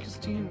and drank his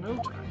tea in no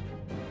time.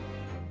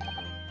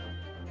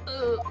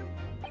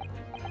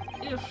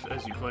 If,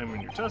 as you claim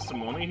in your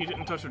testimony, he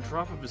didn't touch a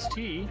drop of his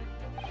tea,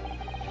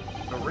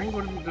 a ring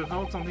would have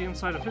developed on the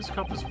inside of his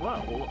cup as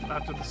well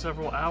after the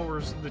several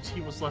hours the tea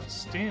was left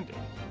standing.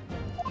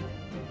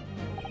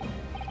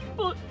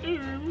 But,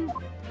 in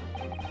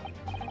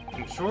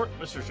short,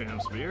 Mr.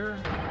 Shamspeare,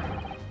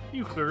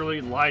 you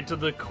clearly lied to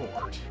the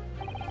court.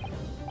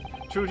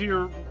 True to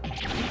your...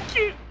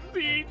 Get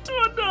thee to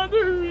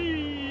another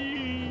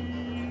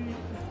ring!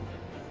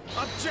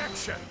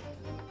 Objection!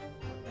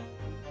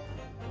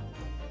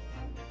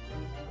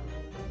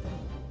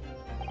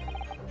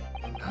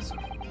 As a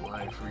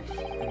life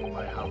refill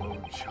my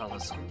hallowed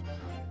chalice up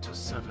to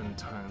 7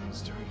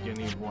 times during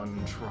any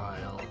one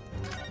trial.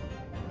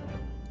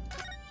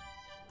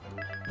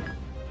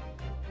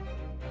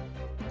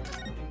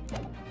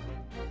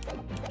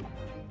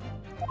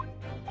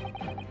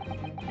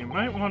 You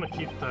might want to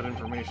keep that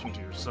information to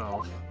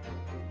yourself.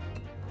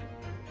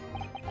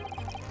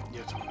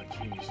 Yet on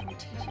occasion,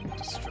 teaching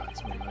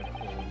distracts me like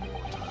 4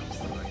 more times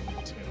than I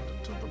intend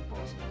until the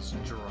bottle is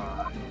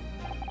dry.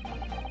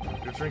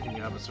 Your drinking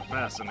habits are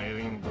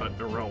fascinating, but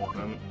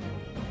irrelevant.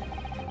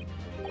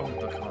 On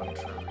the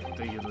contrary,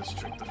 they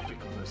illustrate the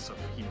fickleness of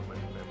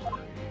human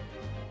memory.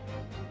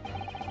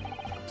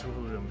 To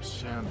William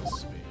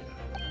Shamspeare.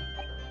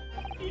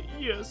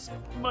 Yes,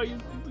 my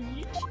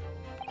liege.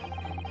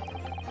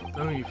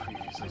 Though you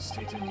previously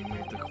stated you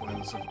made the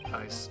coins of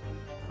ice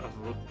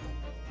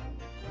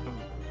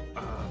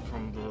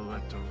from the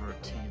leftover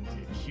tea in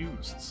the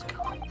accused's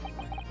cup.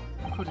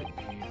 Could it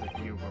be that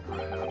you were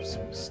perhaps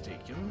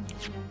mistaken?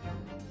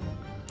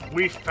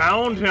 We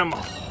found him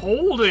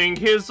holding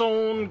his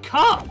own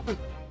cup!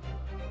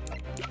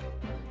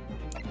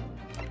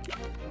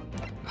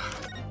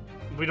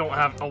 We don't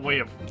have a way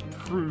of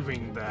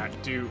proving that,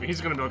 dude.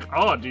 He's gonna be like,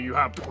 oh, do you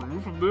have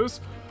proof of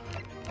this?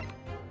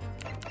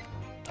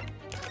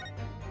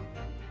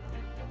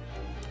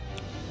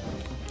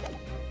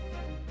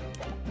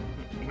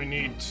 We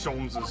need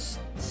Sholmes's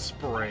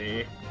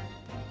spray.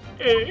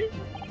 Eh?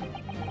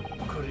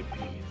 Could it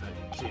be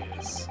that,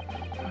 yes,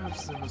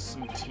 perhaps there was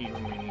some tea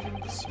remaining in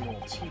the small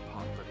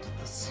teapot that did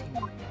the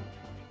scene?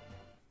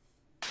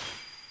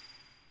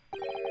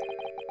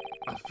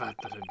 A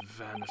fact that had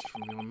vanished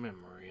from your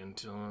memory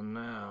until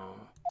now.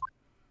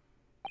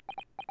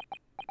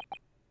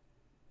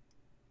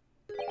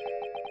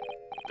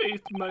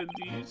 Faith, my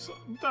liege,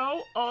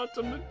 thou art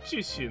a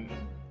magician.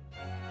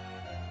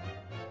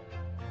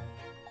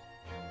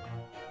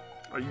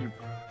 Are you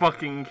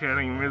fucking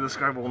kidding me? This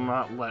guy will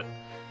not let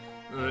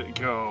it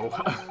go.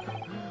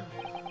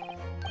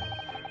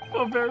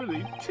 For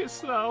verily,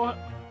 'tis thou,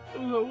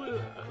 though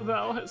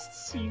thou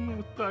hast seen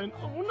with thine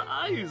own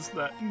eyes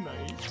that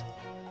night.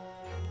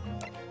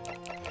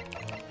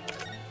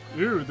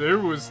 Ew, there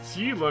was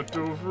tea left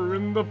over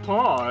in the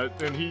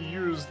pot, and he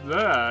used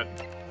that.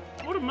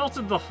 Would have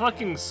melted the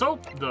fucking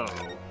soap, though.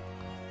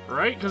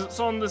 Right? Because it's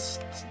on this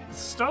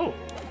stove.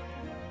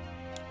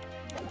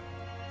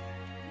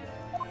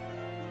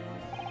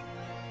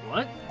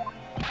 What?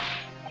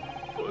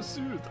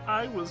 Forsooth,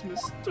 I was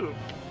mistook.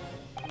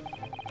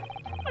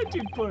 I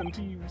did plan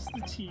to use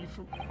the tea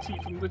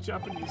from the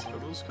Japanese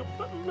fellow's cup,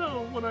 but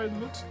lo, when I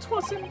looked,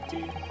 'twas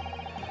empty.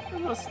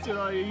 And thus did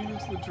I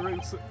use the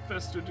dregs that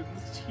festered in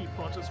the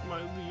teapot as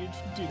my liege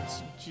did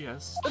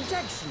suggest.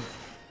 Objection!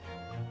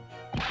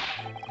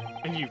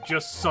 And you've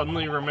just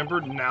suddenly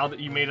remembered now that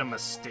you made a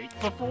mistake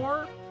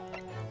before?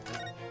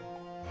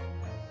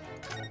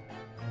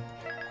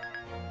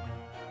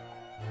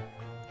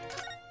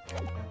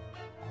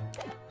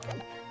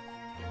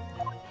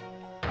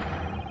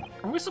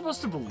 Are we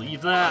supposed to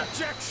believe that?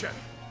 Objection!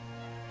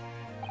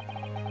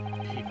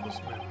 People's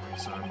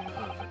memories are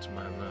imperfect,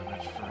 my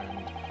learned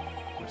friend,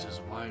 which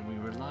is why we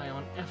rely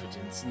on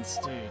evidence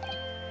instead.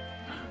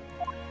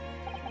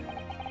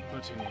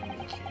 But in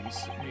any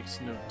case, it makes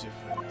no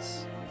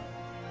difference.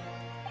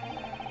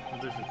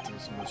 The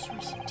victim's most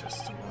recent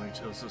testimony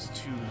tells us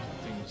two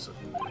things of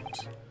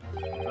note.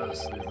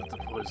 Firstly, that the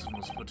poison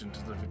was put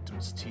into the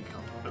victim's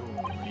teacup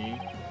only,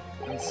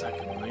 and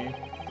secondly,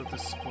 that the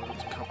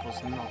spoiled cup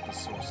was not the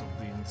source of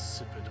the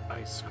insipid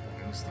ice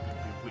creams that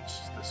had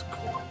bewitched this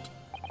court.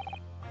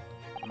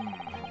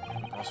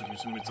 The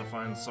prosecution needs a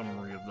fine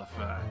summary of the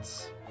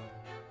facts.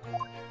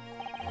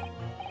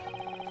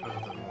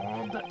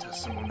 Furthermore, that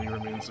testimony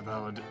remains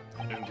valid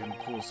and in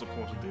full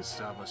support of the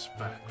established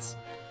facts.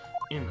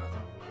 In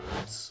other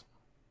words,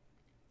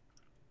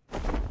 the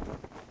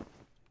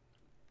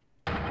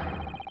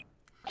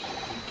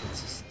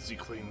inconsistency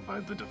claimed by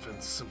the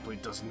defense simply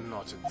does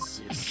not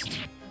exist.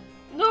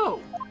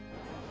 No!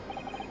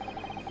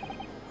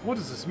 What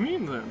does this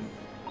mean, then?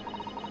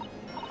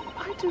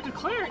 I do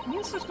declare it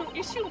means there's no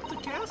issue with the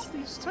gas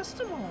thief's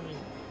testimony.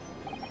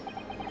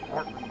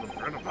 Partly the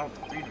bit about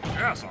the thieving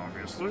gas,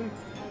 obviously.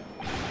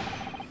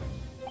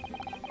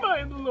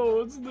 My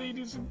lords,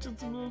 ladies, and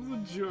gentlemen of the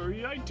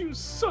jury, I do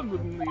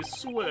solemnly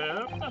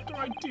swear, after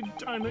I did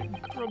dine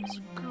at Grubb's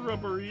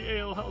Grubbery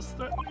Alehouse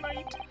that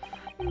night,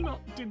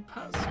 naught did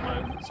pass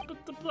my lips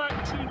but the black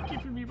tea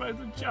given me by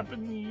the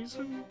Japanese,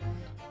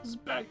 whose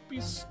back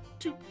be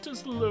stooped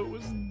as low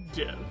as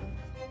death.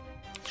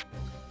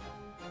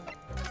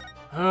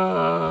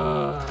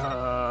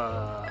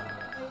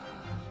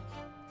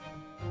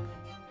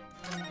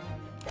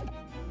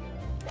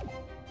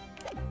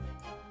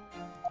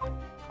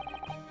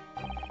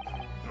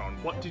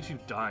 What did you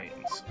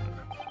dine, sir?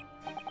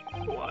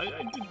 Why,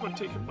 I did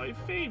partake of my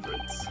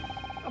favorites.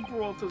 A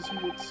broth as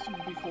what's to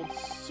be called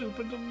soup,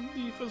 and a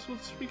leaf as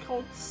what's to be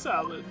called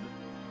salad.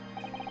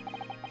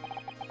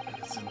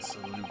 As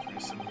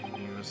insalubrious so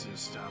many years the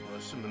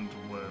establishment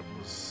where it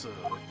was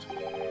served.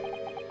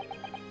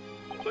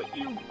 But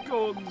you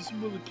gods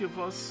will give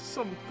us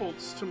some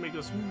faults to make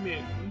us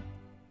men.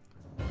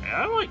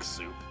 I like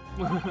soup.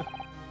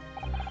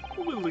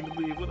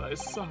 Willingly would I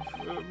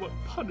suffer what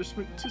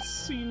punishment 'tis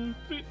seen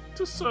fit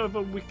to serve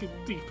a wicked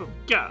thief of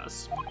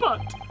gas,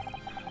 but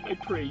I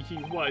pray ye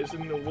wise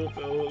and noble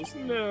fellows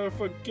ne'er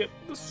forget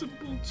the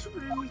simple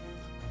truth.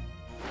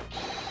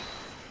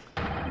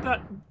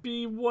 That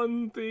be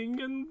one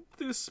thing, and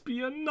this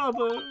be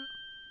another.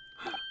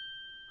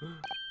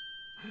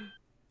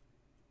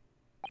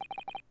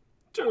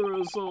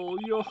 Terrazol,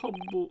 your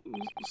humble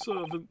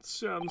servant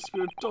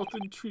Shamspear doth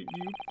entreat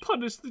you,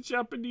 punish the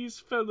Japanese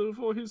fellow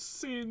for his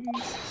sins.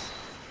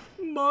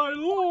 My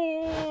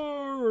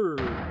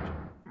lord!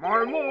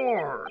 My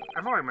lord!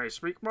 If I may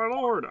speak, my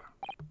lord!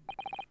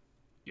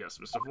 Yes,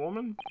 Mr.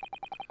 Foreman?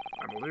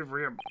 I believe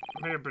we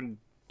may have been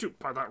duped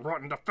by that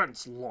rotten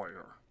defense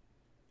lawyer.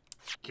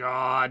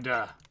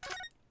 God.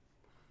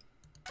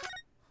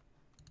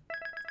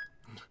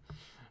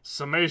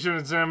 Summation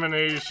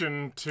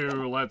examination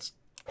 2, let's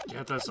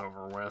Get this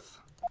over with.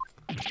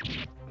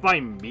 By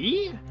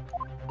me?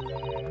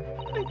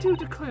 I do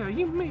declare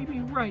you may be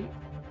right.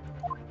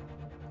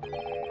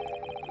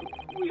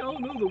 We all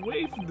know the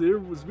waif there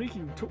was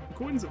making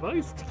coins of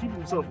ice to keep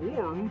himself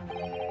warm.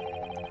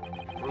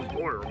 His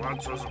lawyer, man,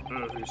 says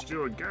if he's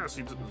stealing gas,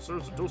 he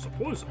deserves a dose of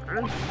poison,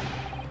 eh?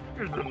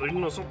 He's been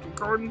leading us up the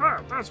garden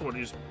path. That's what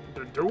he's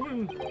been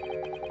doing.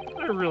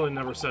 I really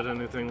never said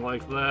anything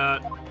like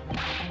that.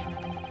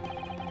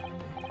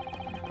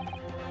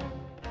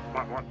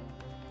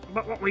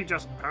 But what we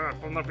just heard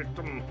from the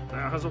victim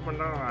has opened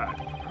our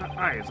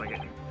eyes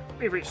again.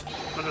 We reached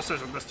the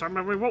decision this time,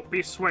 and we won't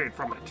be swayed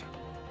from it.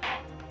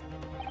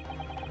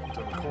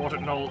 So the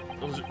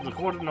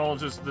court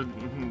acknowledges the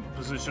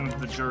position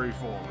of the jury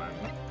foreman.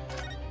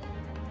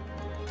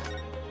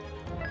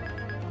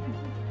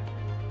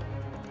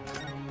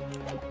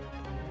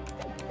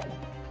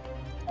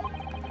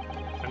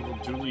 And will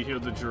duly hear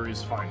the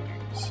jury's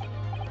findings.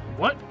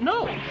 What?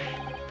 No!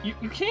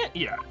 You can't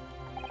yet!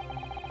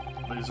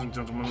 Ladies and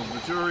gentlemen of the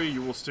jury,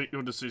 you will state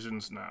your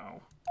decisions now.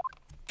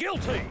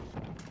 Guilty!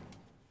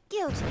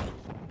 Guilty.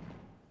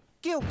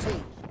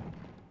 Guilty.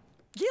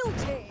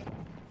 Guilty.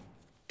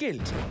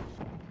 Guilty.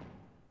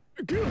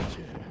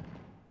 Guilty.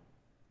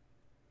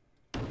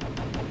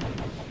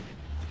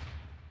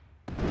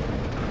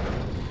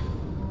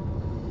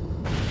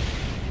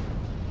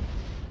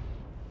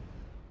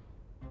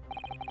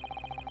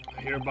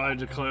 I hereby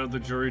declare the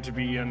jury to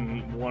be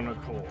in one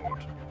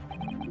accord.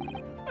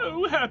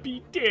 Oh,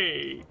 happy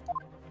day!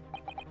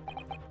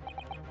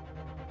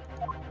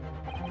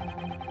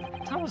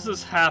 How is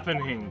this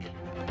happening?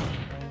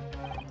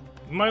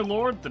 My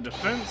lord, the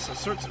defense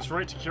asserts its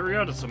right to carry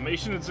out a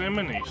summation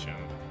examination.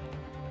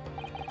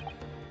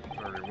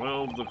 Very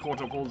well, the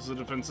court upholds the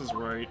defense's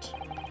right.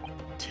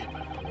 Typical.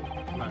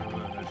 My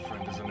learned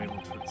friend is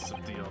unable to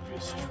accept the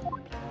obvious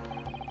truth.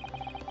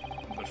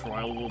 The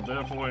trial will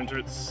therefore enter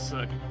its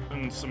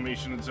second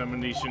summation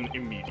examination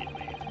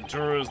immediately.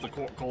 Jurors, the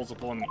court calls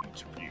upon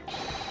each of you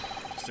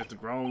to state the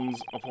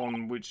grounds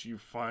upon which you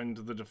find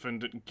the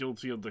defendant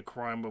guilty of the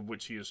crime of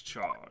which he is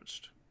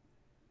charged.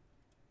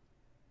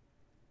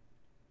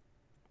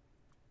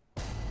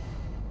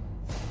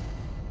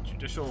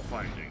 Judicial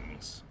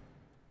findings.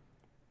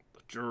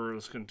 The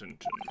jurors'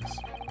 contentions.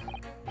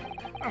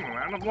 I'm a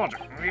man of logic,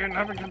 and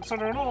having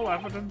considered all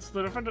evidence,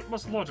 the defendant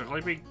must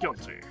logically be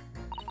guilty.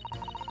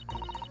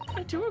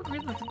 I do agree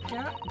that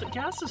the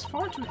gas is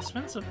far too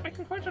expensive. I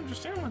can quite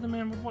understand why the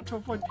man would want to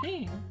avoid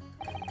paying.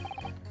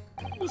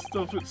 This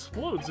stuff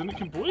explodes and it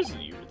can poison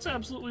you. It's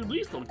absolutely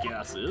lethal,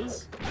 gas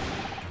is.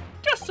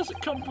 Gas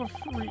doesn't come for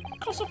free. It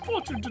costs a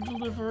fortune to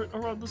deliver it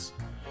around this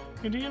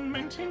city and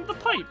maintain the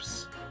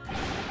pipes.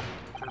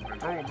 Truth be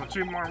told, the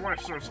team my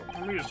wife serves up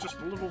for me is just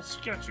a little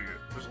sketchy.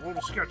 It's a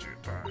little sketchy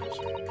at times.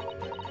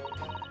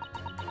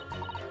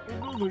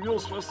 Nothing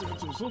else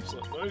festivals themselves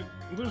that night.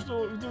 There's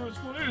no other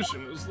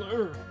explanation, is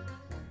there?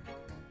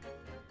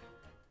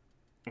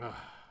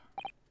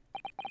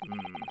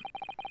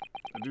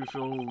 I do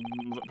feel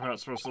that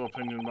perhaps personal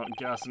opinion about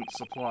gas and its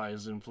supply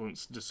has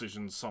influenced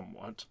decisions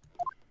somewhat.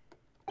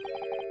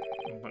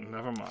 But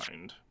never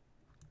mind.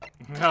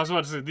 I was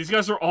about to say, these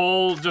guys are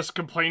all just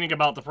complaining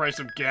about the price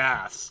of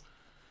gas.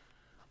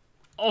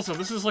 Also,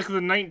 this is like the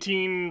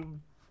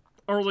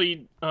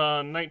early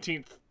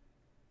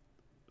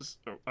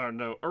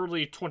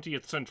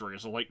 20th century,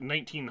 so like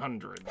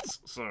 1900s,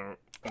 so,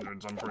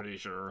 I'm pretty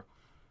sure.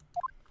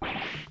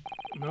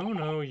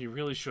 No, you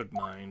really should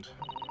mind.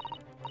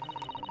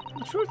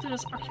 The truth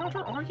is, our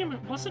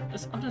counter-argument wasn't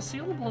as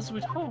unassailable as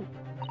we'd hoped.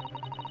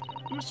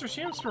 Mr.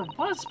 Shamster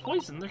was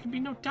poisoned, there can be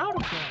no doubt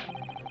of that.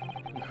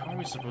 And how are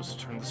we supposed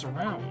to turn this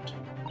around?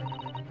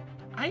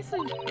 I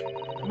think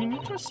we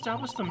need to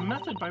establish the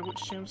method by which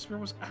Shamster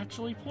was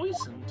actually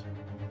poisoned.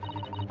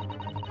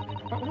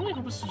 Our only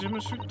hope is to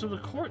demonstrate to the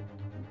court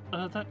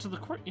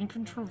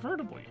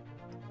incontrovertibly.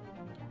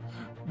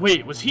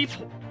 Wait, was he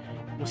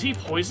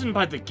poisoned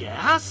by the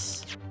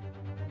gas?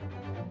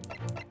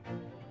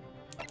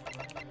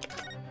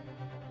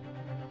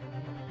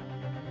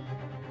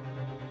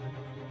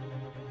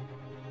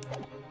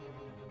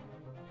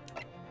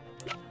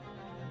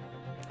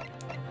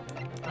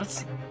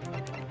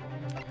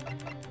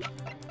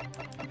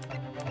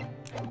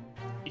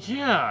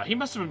 Yeah, he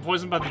must have been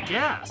poisoned by the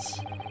gas.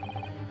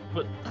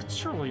 But that's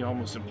surely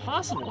almost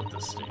impossible at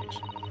this stage.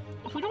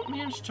 If we don't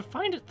manage to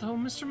find it, though,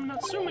 Mr.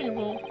 Natsume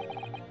will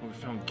be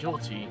found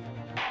guilty.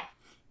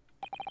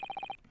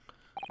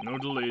 No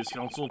delays,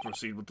 counsel.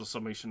 Proceed with the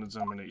summation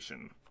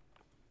examination.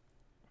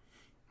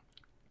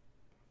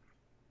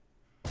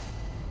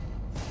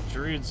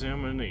 Jury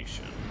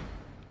examination.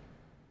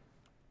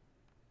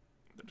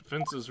 The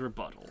defense's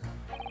rebuttal.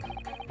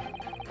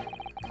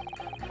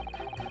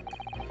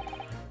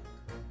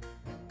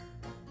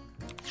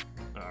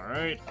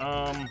 Alright,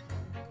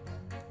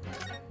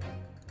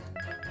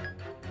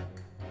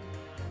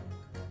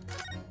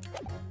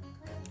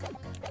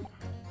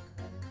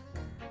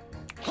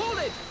 Hold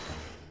it!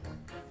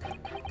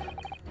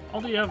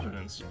 All the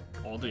evidence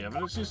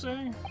you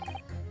say?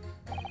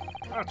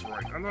 That's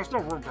right, and there's no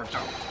room for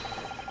doubt.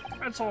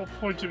 It's all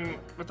pointing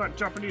at that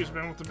Japanese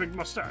man with the big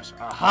mustache.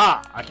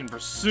 Aha! I can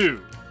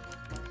pursue!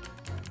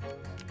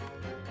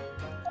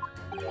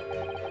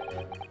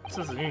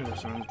 Says the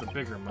Englishman with the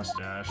bigger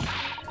mustache.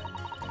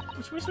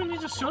 Which means we need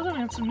to show the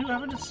man some new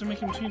evidence to make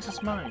him change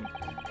his mind.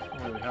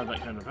 Only we have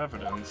that kind of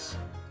evidence.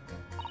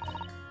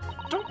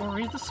 Don't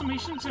worry, the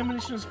summation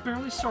examination has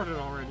barely started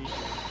already.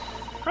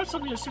 Perhaps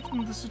there'll be a shift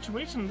in the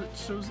situation that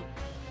shows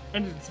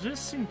an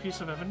existing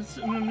piece of evidence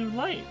in a new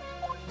light.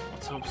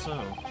 Let's hope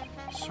so.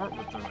 To start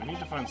with, though, I need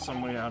to find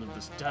some way out of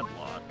this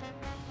deadlock.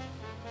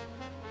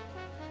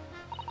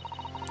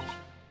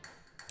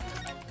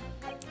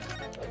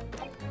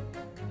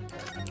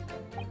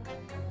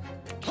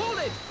 Hold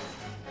it!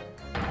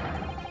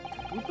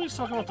 Can we please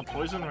talk about the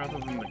poison rather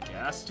than the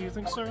gas, do you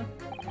think, sir?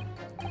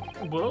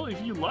 Well,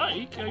 if you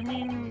like. I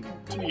mean,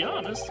 to be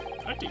honest,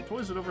 I take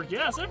poison over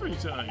gas every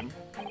time.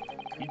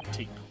 You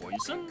take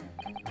poison?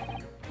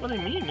 What I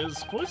mean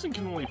is, poison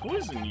can only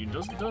poison you,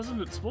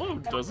 doesn't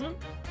explode, does it?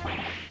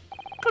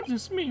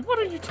 Goodness me, what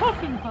are you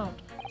talking about?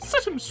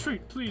 Set him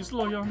straight, please,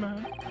 lawyer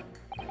man.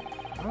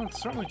 Well,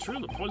 it's certainly true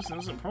that poison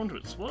isn't prone to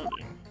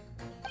exploding.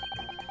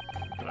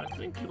 But I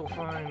think you'll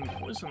find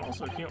poison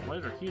also can't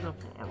light or heat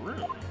up a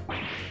room.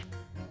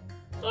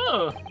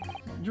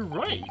 You're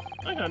right.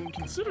 I hadn't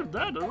considered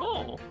that at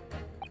all.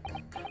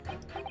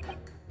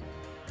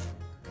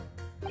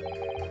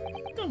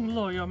 Young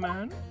lawyer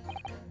man.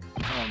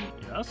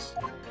 Yes?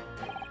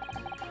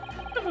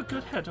 You have a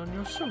good head on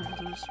your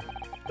shoulders.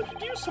 We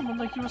could use someone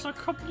like you as our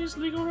company's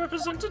legal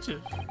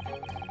representative.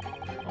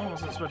 I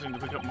wasn't expecting to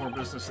pick up more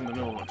business in the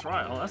middle of a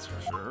trial, that's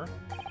for sure.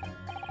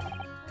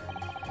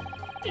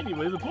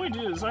 Anyway, the point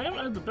is, I haven't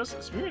had the best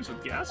experience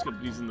with gas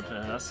companies in the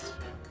past.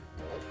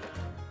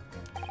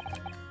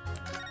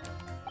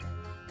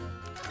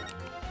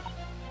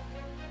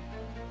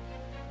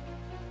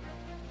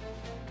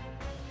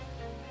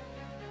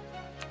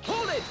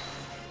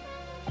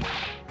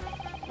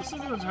 This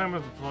isn't the time or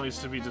the place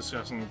to be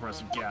discussing the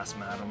price of gas,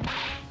 madam.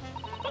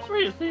 But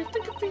really,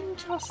 think of the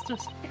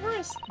injustice. Air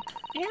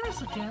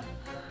is a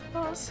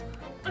gas,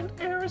 and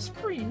air is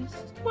free.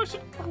 Why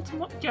should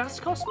ultimate gas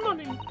cost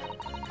money?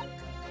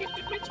 It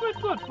makes my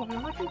blood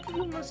boil. I can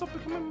feel myself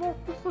becoming more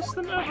ruthless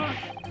than ever.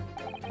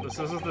 This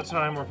isn't the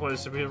time or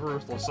place to be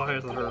ruthless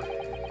either.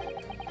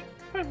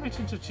 I might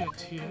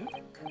interject here.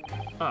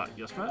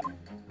 Yes, Matt?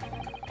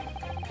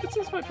 It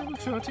seems my fellow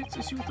charge takes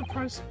issue with the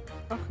price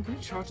our company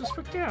charges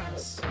for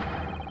gas.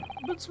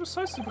 But it's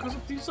precisely because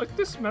of thieves like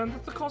this man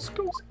that the cost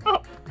goes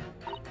up.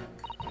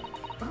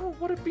 Oh,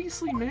 what a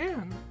beastly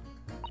man.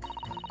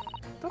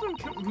 That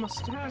unkempt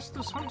mustache,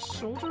 those hunched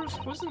shoulders,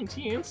 poisoning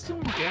tea and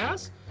stealing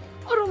gas?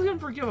 Utterly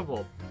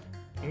unforgivable.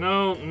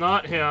 No,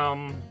 not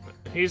him.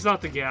 He's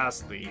not the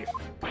gas thief.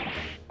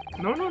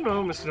 No,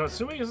 Mr.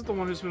 Natsume isn't the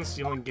one who's been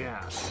stealing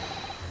gas.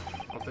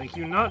 I'll thank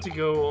you not to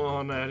go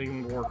on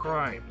adding more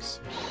crimes.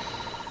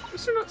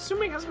 Mr.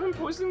 Natsume hasn't been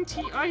poisoning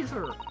tea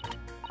either.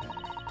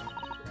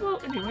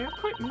 Well, anyway, I've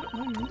quite made up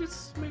my mind.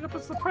 It's made up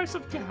as the price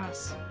of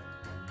gas.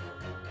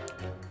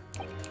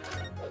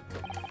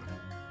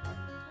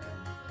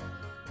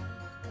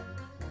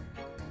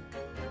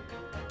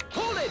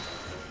 Hold it!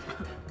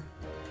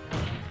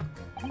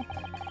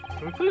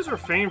 Can we please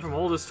refrain from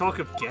all this talk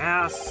of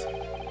gas?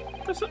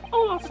 There's an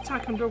all-out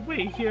attack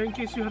underway here, in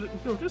case you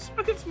hadn't noticed,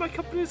 against my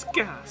company's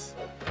gas.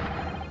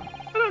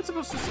 And I'm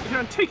supposed to sit here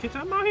and take it,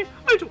 am I?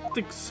 I don't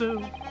think so.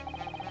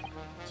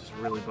 Just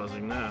really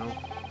buzzing now.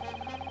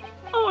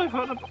 All I've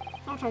heard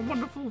about our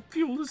wonderful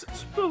fuel is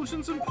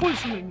explosions and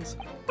poisonings.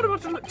 What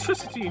about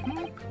electricity,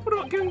 What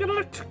about getting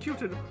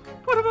electrocuted?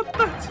 What about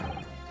that?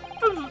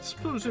 A little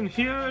explosion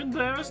here and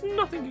there is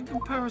nothing in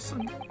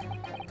comparison.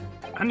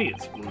 Any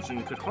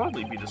explosion could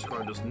hardly be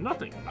described as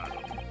nothing, madam.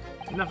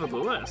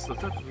 Nevertheless, the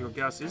theft of your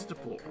gas is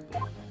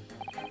deplorable.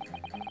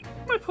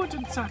 My point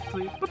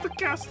exactly, but the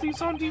gas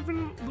thieves aren't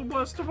even the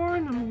worst of our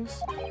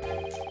enemies.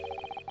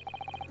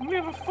 We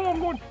have far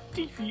more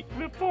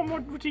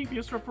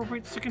devious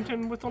reprobates to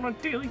contend with on a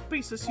daily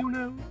basis, you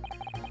know.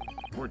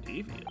 More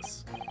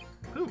devious?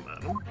 Who,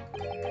 madam?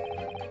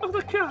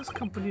 Other gas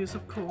companies,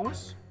 of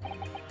course.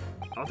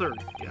 Other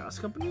gas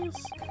companies?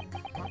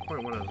 Not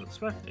quite what I was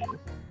expecting.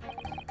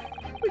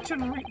 We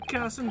generate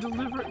gas and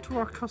deliver it to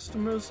our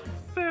customers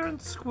fair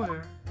and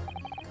square.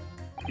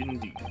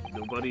 Indeed,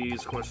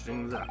 nobody's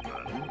questioning that,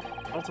 madam.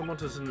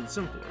 Altamont is an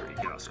exemplary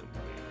gas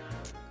company.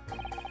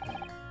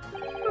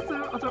 But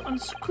there are other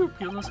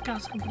unscrupulous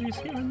gas companies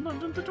here in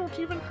London that don't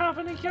even have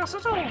any gas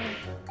at all.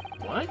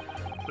 What?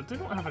 But they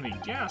don't have any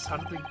gas, how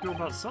do they go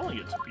about selling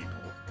it to people?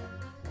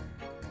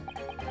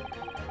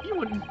 You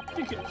wouldn't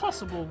think it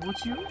possible,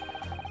 would you?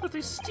 That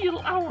they steal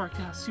our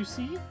gas, you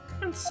see,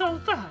 and sell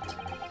that.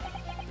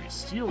 They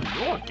steal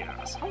your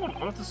gas? How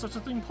on earth is such a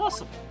thing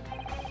possible?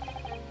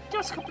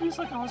 Gas companies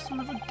like ours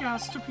deliver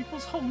gas to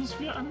people's homes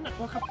via a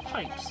network of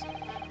pipes.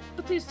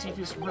 But these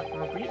devious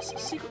reprobates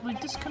secretly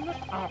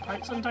disconnect our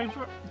pipes and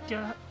divert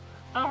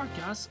our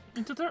gas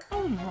into their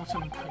own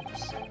rotten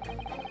pipes.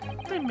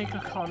 Then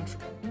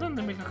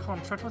they make a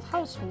contract with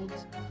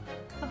households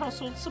the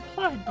household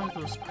supplied by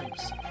those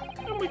pipes.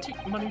 And we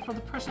take money for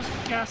the precious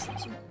gas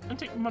that's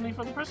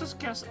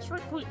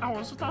rightfully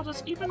ours without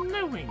us even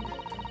knowing.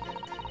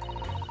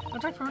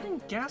 And diverting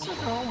gas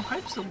into our own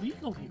pipes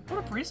illegally.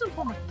 What a brazen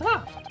form of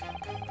theft!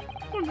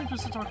 When we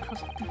visit our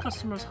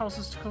customers'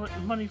 houses to collect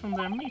money from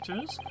their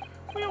meters,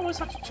 we always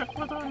have to check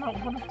whether or not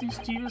one of these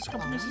devious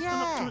companies has been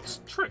up to its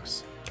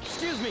tricks.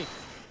 Excuse me.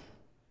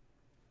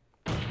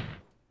 Do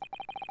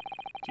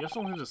you have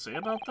something to say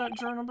about that,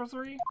 juror number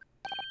 3?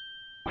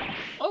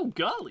 Oh,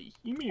 golly,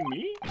 you mean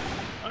me?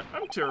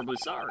 I'm terribly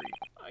sorry.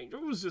 I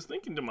was just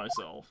thinking to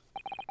myself.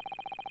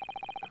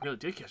 I really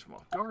did catch him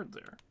off guard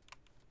there.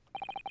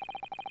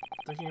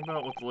 Thinking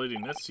about what the lady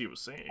next to you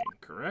was saying,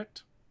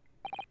 correct?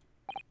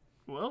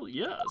 Well,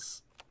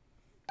 yes.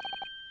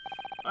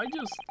 I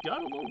just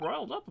got a little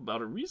riled up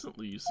about it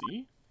recently, you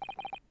see.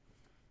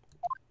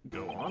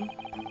 Go on.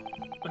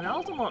 An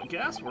Altamont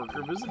gas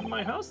worker visited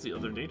my house the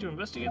other day to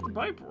investigate the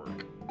pipe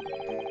work.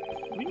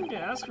 We need to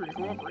ask for your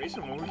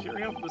cooperation when we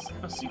carry out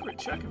a secret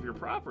check of your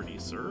property,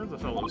 sir, the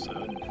fellow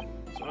said.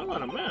 So I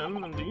let him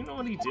in, and do you know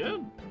what he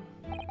did?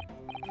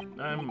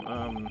 I'm,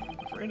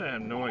 afraid I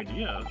have no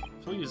idea.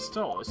 Please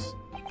tell us.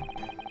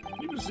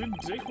 He proceeded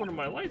to take one of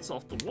my lights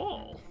off the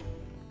wall.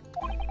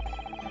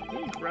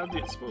 Then he grabbed the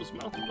exposed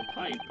mouth of the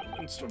pipe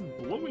and started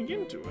blowing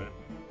into it.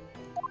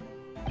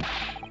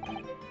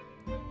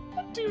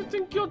 What do you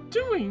think you're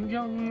doing,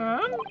 young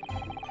man?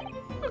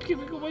 You're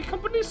giving away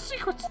company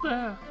secrets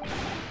there.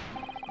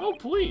 Oh,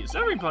 please,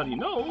 everybody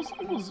knows.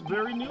 It was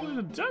very nearly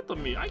the death of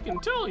me, I can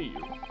tell you.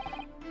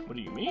 What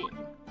do you mean?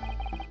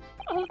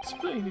 I'll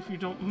explain if you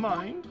don't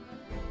mind.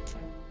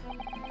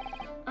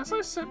 As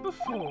I said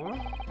before,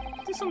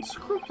 these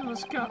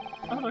unscrupulous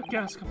other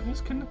gas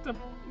companies connect their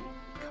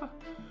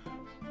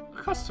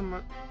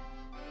customers'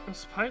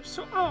 pipes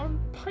to our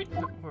pipe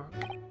network.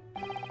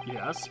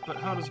 Yes, but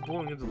how does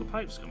blowing into the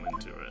pipes come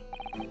into it?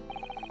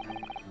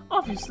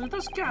 Obviously,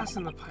 there's gas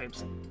in the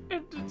pipes,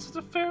 and it's at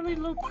a fairly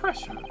low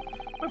pressure.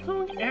 By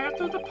blowing air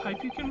through the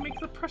pipe, you can make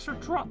the pressure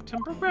drop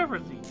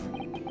temporarily.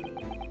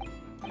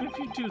 And if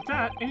you do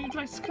that, any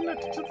lights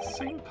connected to the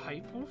same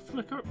pipe will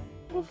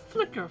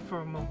flicker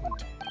for a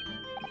moment.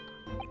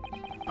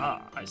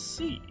 Ah, I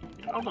see.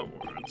 In other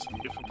words,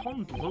 if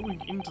upon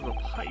blowing into the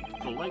pipe,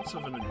 the lights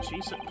of an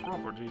adjacent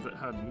property that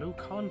had no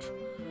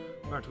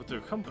contract with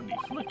their company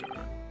flicker,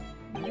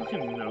 then you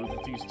can know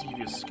that these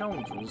devious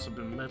scoundrels have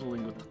been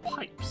meddling with the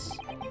pipes.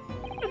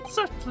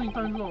 Exactly,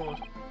 my lord.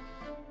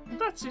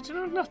 That's it in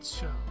a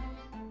nutshell.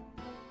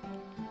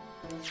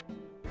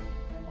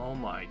 Oh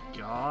my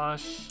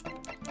gosh.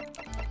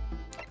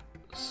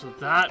 So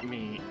that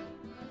means...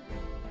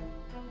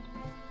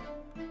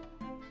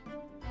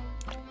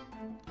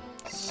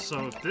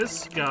 So if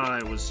this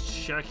guy was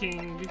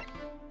checking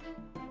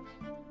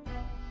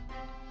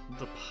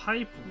the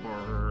pipe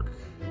work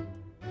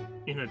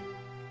in an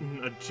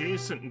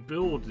adjacent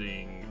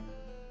building,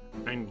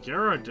 and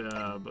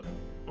Garadeb...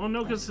 Well,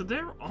 no, because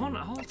they're on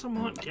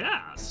Altamont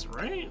gas,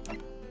 right?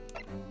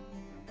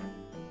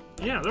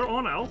 Yeah, they're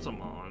on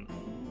Altamont.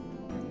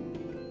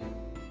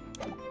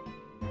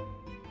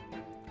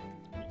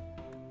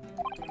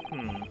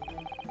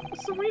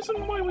 It's the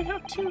reason why we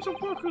have teams of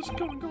workers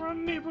going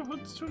around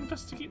neighborhoods to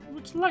investigate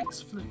which lights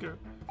flicker.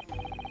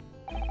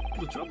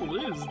 The trouble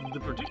is, the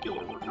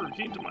particular worker who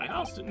came to my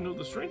house didn't know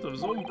the strength of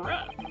his own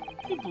breath.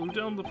 He blew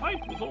down the pipe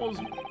with all his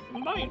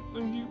might,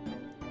 and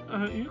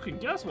you can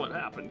guess what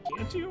happened,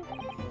 can't you?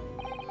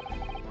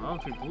 Well,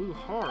 if he blew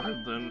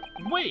hard, then...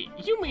 Wait,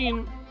 you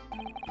mean...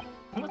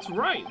 That's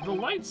right, the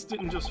lights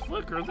didn't just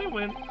flicker, they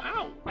went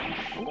out.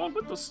 Along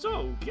with the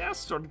stove, gas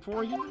started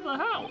pouring into the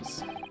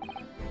house.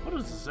 What a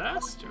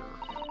disaster.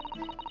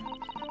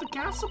 The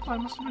gas supply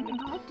must have been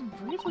interrupted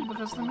briefly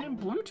because the man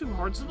blew too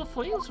hard so the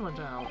flames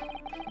went out.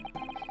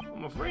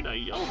 I'm afraid I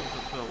yelled at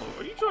the fellow.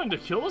 Are you trying to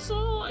kill us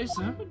all? I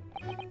said.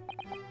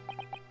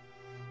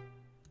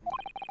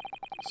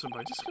 So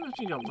by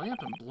disconnecting a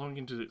lamp and blowing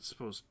into the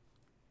exposed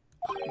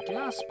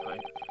gas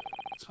pipe,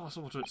 it's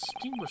possible to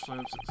extinguish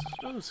lamps and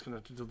stoves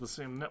connected to the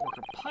same network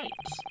of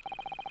pipes.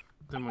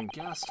 Then when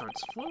gas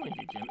starts flowing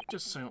again, it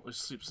just silently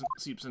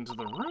seeps into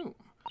the room.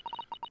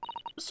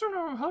 Mr.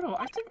 Naruhodo,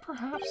 I think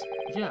perhaps...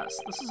 Yes,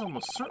 this is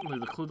almost certainly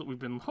the clue that we've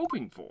been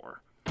hoping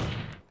for.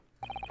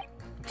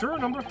 Juror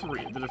number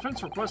 3, the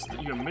defense requests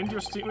that you amend your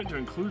statement to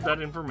include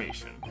that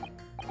information.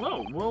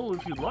 Oh, well,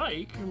 if you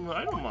like,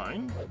 I don't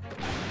mind.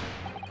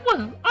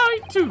 Well, I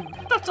do!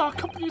 That's our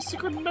company's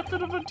secret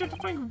method of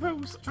identifying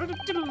rogues that try to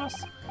diddle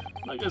us.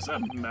 Like I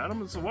said,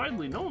 madam, it's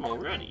widely known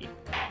already.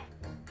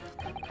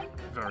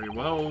 Very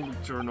well,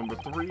 juror number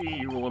 3,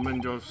 you will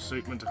amend your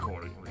statement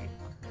accordingly.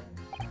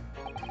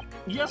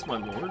 Yes, my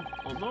lord,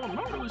 although I'm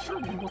not really sure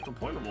what the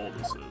point of all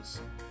this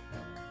is.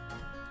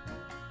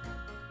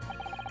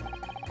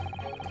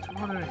 Turn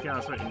on a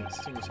gas right and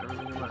extinguish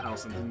everything in the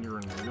house, and then you're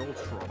in real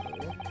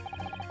trouble.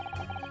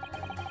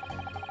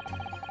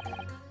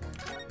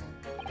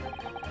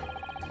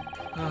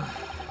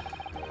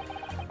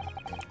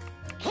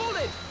 Hold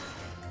it!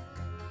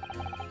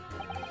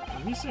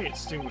 When you say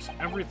extinguish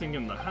everything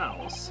in the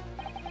house,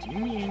 Do you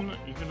mean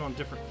even on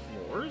different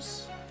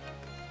floors?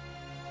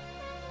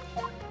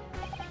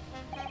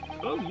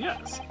 Oh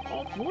yes,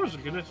 all floors are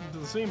connected to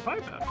the same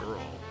pipe after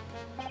all.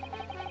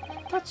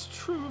 That's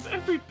true of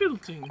every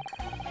building.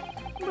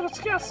 But its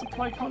gas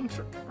supply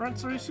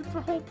contracts are issued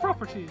for whole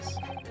properties.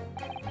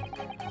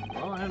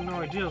 Well, I had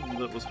no idea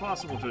that it was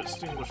possible to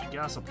extinguish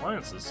gas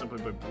appliances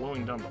simply by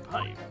blowing down the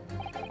pipe.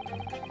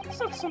 It's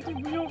not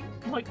something we don't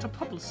like to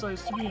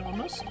publicize, to be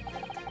honest.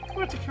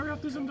 We have to carry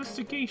out these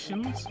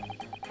investigations,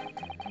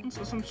 and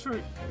so I'm sure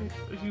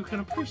you can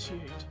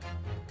appreciate.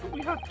 But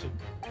we have to.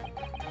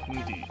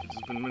 Indeed, it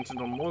has been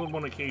mentioned on more than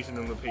one occasion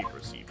in the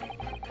papers, even.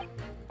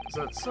 Is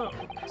that so?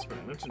 It's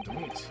been mentioned to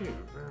me, too,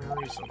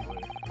 very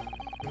recently.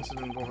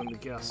 Incident involving the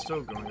gas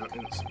stove going out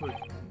in its split,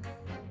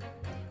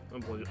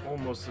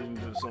 almost leading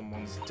to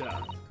someone's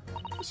death.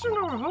 Mr.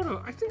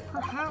 Naruhodo, I think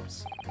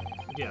perhaps...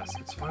 Yes,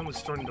 it's finally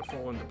starting to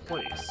fall into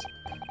place.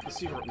 The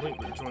secret link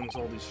that joins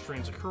all these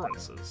strange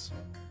occurrences.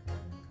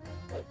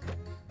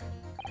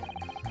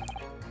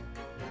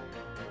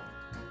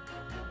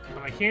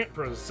 But I can't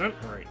present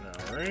right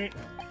now, right?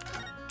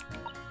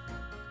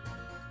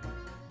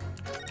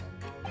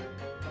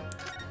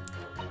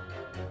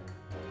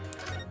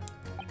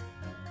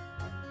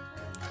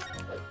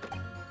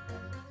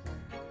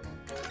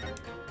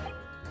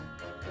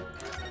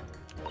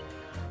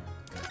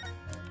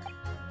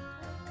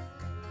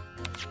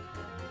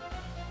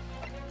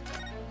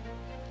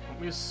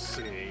 Let me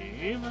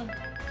save.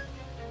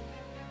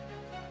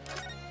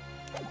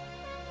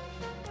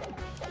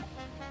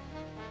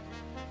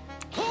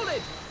 Hold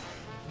it!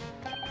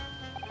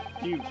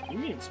 You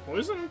mean it's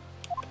poison?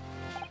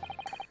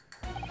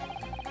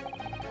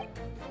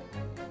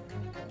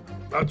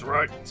 That's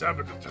right, it's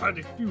happened a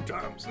tiny few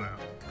times now.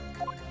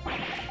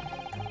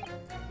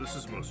 This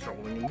is most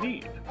troubling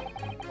indeed.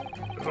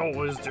 There's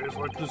always days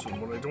like this one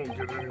when I don't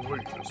get any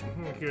wages.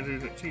 I can't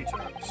eat at tea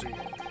time, see?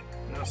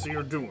 And I see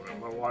her doing it,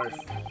 my wife.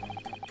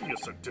 She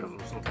gets a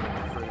devil's look on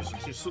her face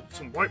and she slipped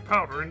some white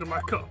powder into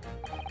my cup.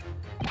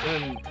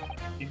 And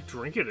you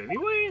drink it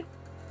anyway?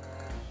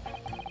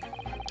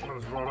 I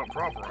was brought up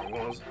proper, I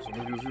was.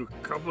 Someone gives you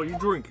a cup while you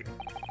drink it.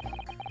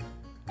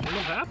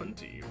 What happened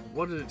to you?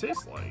 What did it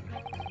taste like?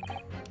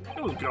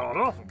 It was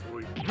god-awful,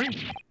 believe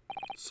me.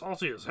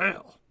 Salty as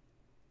hell.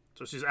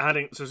 So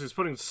she's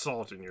putting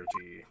salt in your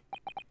tea.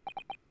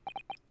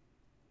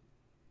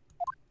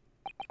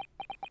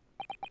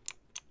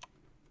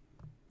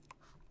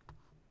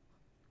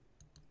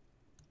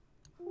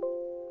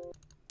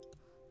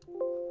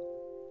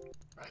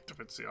 I have to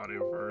fix the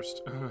audio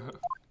first. I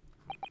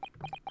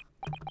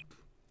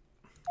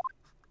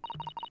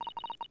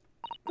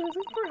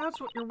think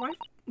perhaps what your wife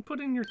put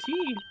in your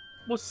tea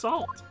was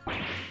salt.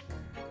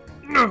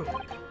 No!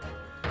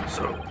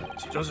 So,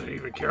 she doesn't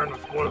even care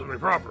enough to poison me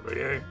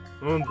properly, eh?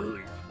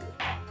 Unbelievable.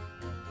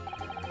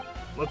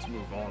 Let's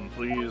move on,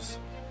 please.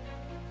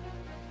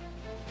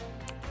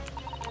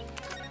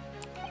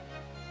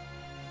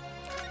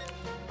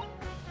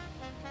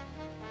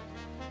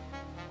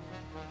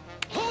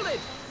 Hold it!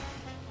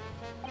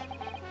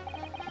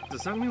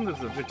 Does that mean that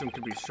the victim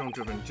could be shown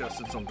to have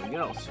ingested something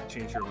else to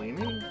change your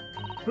leaning?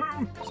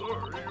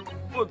 Sorry,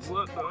 what's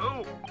that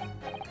now?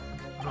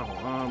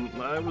 Oh,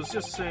 I was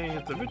just saying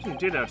if the victim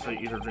did actually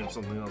eat or drink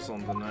something else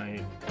on the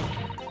night.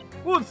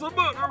 What's the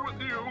matter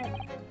with you?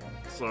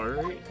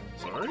 Sorry?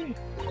 Sorry?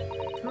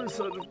 You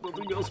said if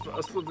nothing else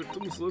passed the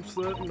victim's lips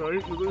that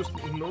night,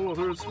 there's no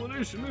other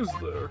explanation, is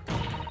there?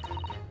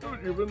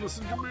 Haven't you been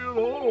listening to me at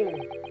all?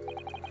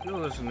 I feel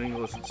there's an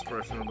English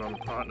expression about a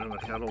pot and a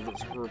kettle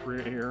that's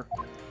appropriate here.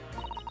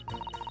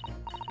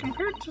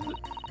 Compared to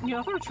the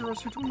other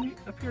jurors who don't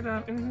appear to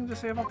have anything to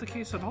say about the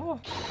case at all,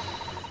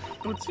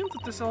 it would seem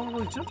that this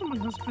elderly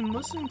gentleman has been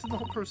listening to the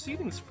whole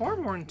proceedings far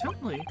more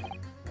intently.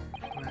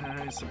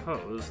 I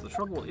suppose. The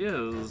trouble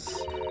is...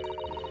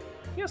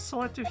 He has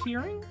selective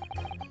hearing?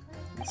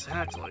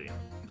 Exactly.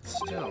 But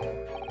still,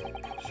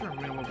 sure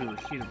may well be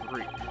the key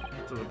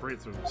to the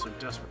breakthrough we so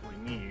desperately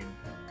need.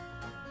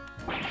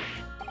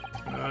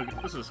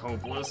 This is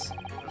hopeless.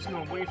 There's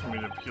no way for me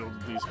to appeal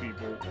to these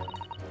people.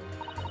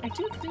 I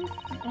do think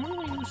the only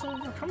way we shall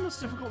overcome this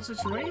difficult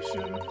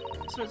situation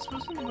is by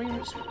exposing the way in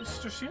which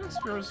Mr.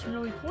 Shakespeare is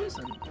really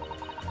poisoned.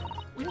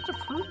 We have to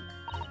prove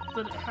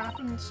that it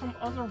happened some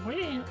other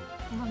way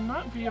and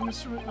not via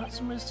Mr.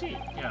 Natsume's tea.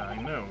 Yeah,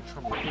 I know.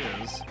 Trouble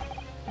is,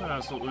 I have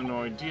absolutely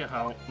no idea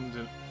how it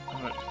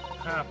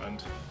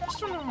happened.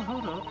 Mr.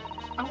 Naruhodo,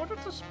 I wonder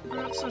if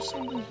there's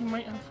something he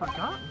might have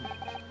forgotten.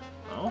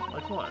 Oh,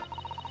 like what?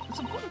 It's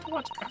important to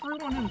watch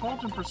everyone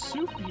involved and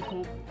pursue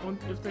people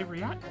if they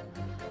react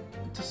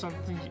to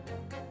something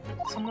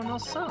someone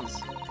else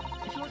says.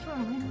 If you'd like to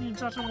remind me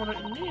exactly what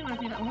I mean, I'd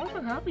be more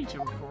than happy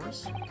to, of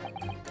course.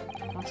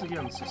 Once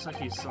again,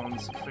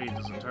 Soseki-san's fate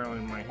is entirely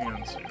in my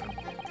hands here.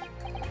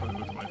 If I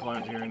go to my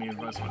client here, any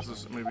advice my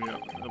assistant may be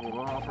able to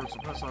offer,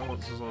 suppress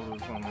silence is also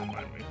fun to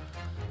remind me.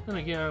 Then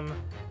again,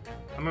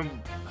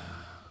 I'm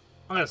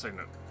gonna say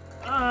no.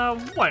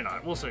 Why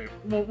not? We'll say,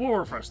 we'll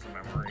refresh the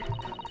memory.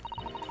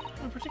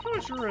 When a particular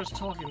juror is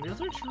talking, the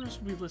other jurors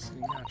will be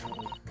listening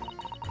naturally.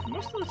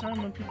 Most of the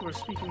time when people are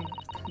speaking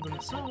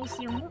themselves,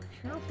 they're more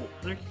careful.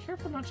 They're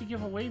careful not to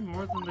give away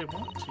more than they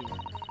want to.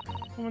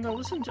 And when they're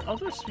listening to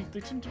others speak, they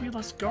tend to be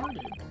less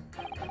guarded.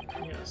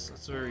 Yes,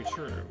 that's very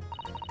true.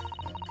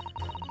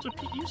 So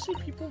if you see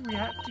people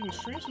reacting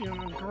strangely in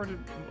an unguarded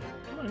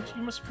moment,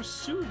 you must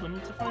pursue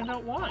them to find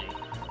out why.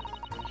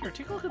 Here,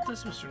 take a look at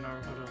this, Mr.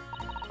 Naruhodo.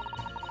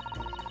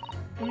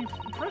 When you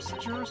press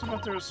jurors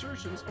about their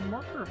assertions, a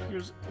marker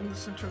appears in the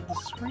center of the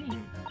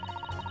screen.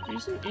 By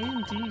using A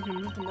and D, you can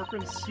move the marker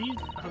and see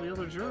how the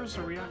other jurors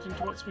are reacting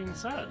to what's being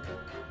said.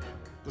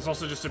 There's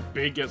also just a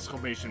big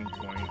exclamation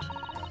point.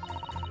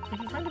 If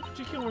you find a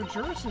particular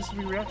juror seems to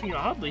be reacting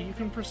oddly, you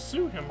can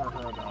pursue him or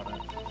her about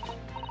it.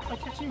 By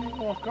catching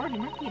people off guard, you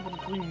might be able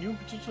to glean new and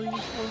potentially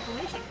useful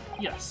information.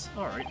 Yes,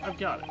 alright, I've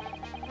got it.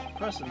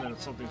 Press and then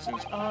if something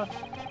seems odd,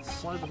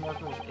 slide the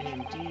marker with A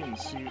and D and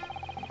see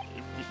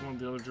if one of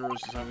the other jurors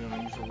is having an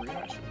unusual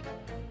reaction.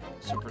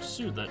 So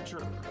pursue that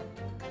juror.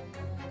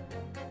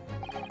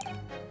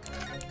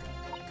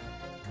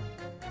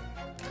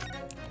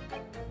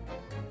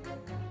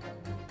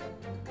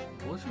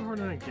 What if you hard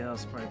in a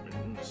gas pipe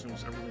and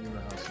assumes everything in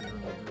the house is in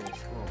real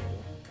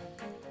trouble?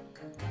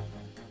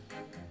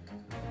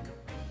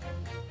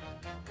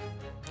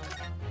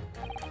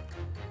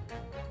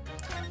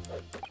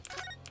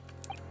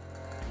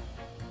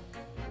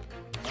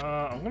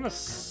 I'm gonna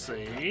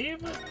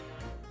save.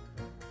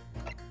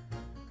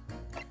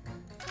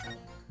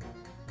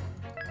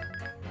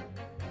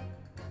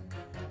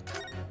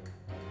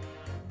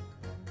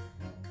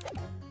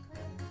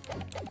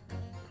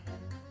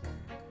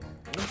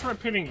 I'm gonna try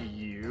pinning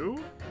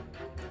you.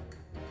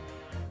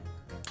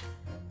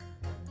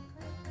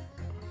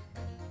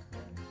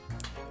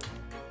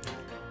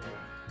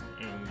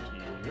 And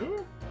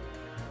you.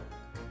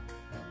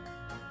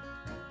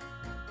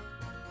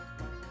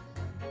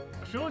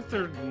 I feel like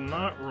they're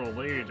not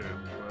related,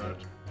 but...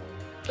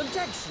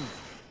 Objection!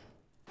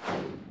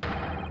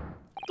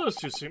 Those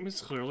two statements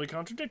clearly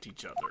contradict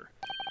each other.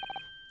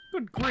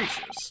 Good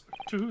gracious.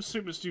 To whose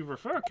statements do you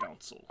refer,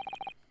 counsel?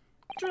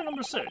 Juror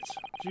number 6.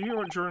 Did you hear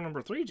what juror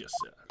number 3 just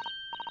said?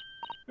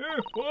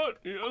 What?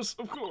 Yes,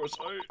 of course.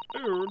 I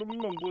heard him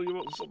mumbling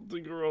about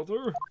something or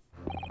other.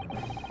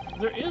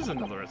 There is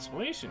another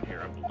explanation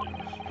here, I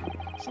believe.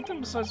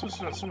 Something besides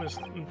what Natsume's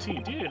T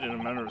did, in a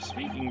manner of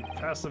speaking,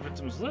 passed the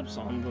victim's lips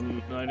on the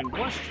night in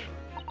question.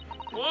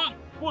 What?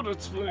 What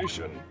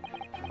explanation?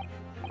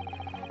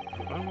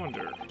 I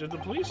wonder, did the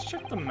police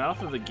check the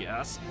mouth of the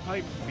gas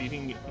pipe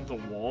feeding the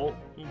wall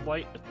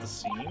light at the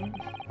scene?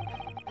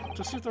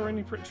 To see if there were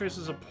any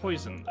traces of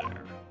poison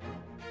there.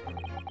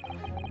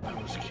 I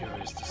was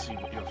curious to see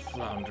what your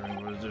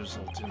floundering would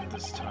result in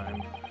this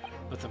time,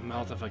 but the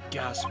mouth of a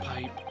gas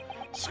pipe?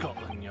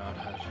 Scotland Yard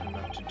had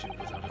enough to do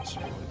without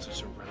exploring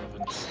such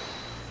irrelevance.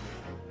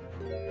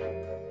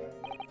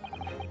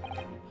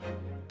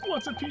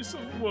 What a piece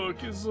of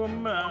work is a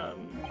man!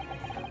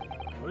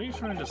 What are you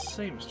trying to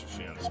say, Mr.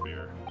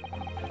 Shanspeare?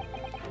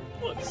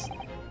 What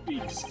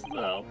speakst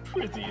thou,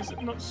 prithee? Is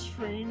it not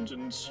strange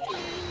and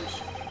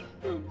strange?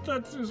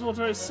 That is what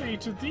I say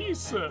to thee,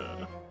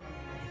 sir.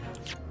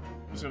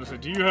 I was gonna say,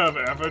 do you have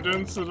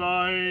evidence that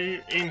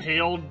I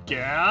inhaled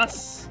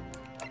gas?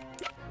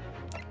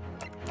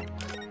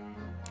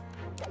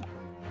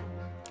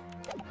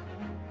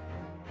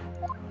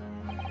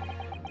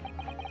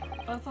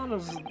 I thought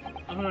it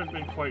had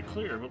been quite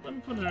clear, but let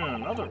me put it in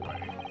another way.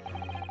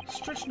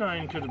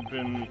 Strychnine could have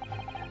been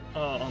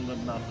on the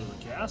mouth of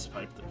the gas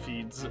pipe that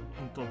feeds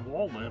the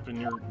wall lamp in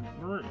your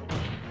room.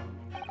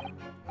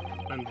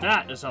 And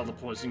that is how the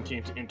poison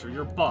came to enter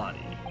your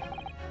body.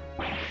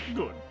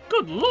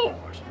 Good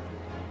lord!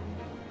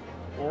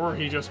 Or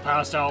he just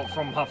passed out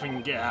from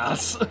huffing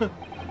gas. Are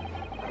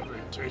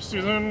they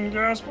tastier than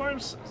gas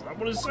pipes? Is that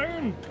what it's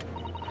saying?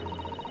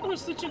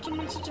 Was the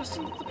gentleman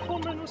suggesting that the poor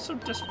man was so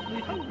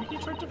desperately hungry he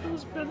tried to fill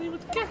his belly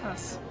with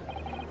gas?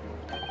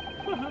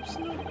 Perhaps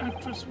no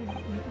actress would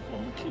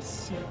perform a kiss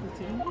scene with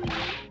him.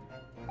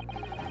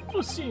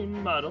 Proceed,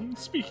 madam,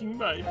 speaking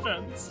my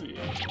fancy.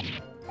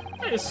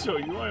 I assure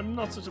you I am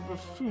not such a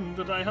buffoon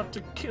that I have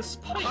to kiss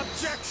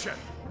pipes. Objection!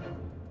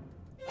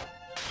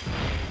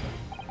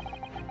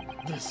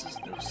 This is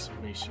no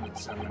summation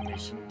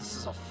examination. This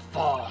is a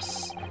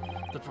farce.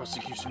 The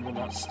prosecution will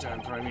not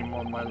stand for any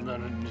more my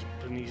learned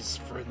Japanese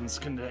friends'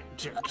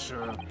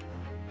 conjecture.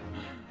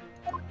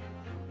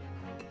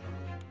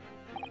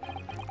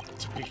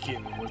 To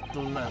begin with, the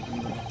lamp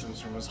in the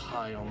victim's room is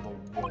high on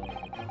the wall.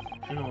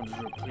 In order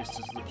to replace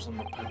his lips on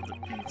the pipe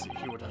that feeds it,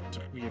 he would have to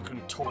be a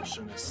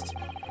contortionist.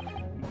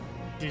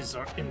 These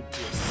are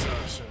empty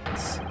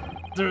assertions.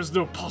 There is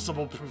no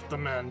possible proof the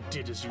man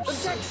did as you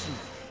say.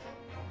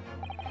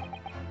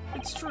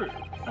 It's true.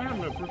 I have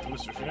no proof that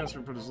Mr.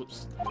 Shanspeare put his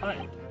lips to the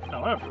pipe.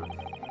 However,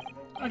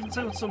 I can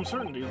say with some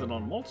certainty that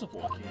on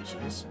multiple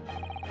occasions,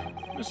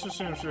 Mr.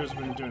 Shanspeare has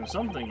been doing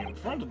something in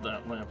front of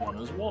that lamp on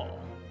his wall.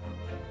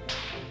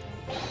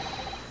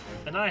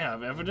 And I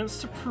have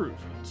evidence to prove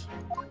it.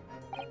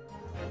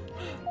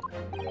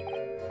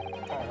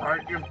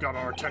 Alright, you've got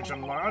our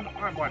attention, lad.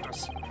 I'd like to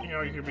see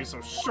how you can be so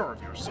sure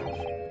of yourself.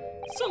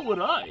 So would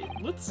I.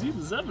 Let's see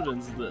this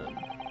evidence then.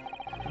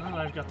 Now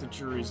that I've got the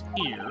jury's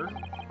ear,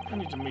 I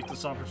need to make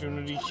this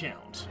opportunity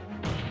count.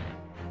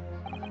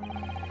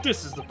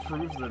 This is the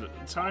proof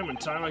that time and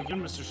time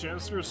again Mr.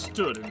 Chancellor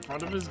stood in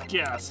front of his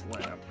gas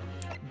lamp,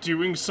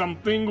 doing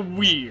something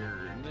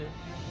weird.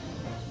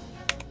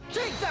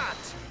 Take that!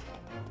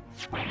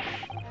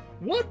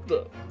 What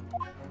the?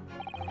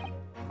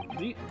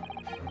 These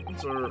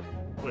are...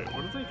 Wait,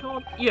 what are they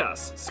called?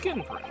 Yes,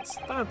 skin prints.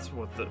 That's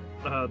what that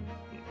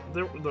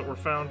were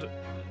found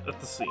at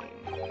the scene.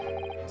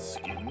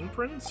 Skin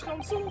Prints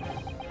Council?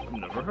 I've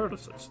never heard of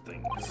such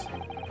things.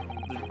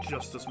 The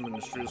Justice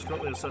Ministry is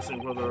currently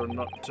assessing whether or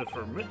not to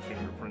permit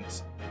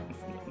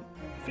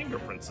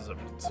fingerprints as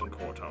evidence in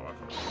court, however.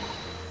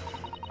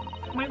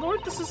 My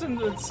lord, this is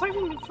an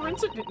exciting new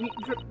forensic technique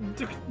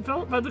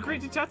developed by the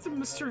great detective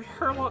Mr.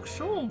 Herlock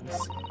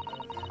Sholmes.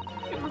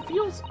 It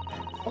reveals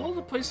all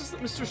the places that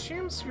Mr.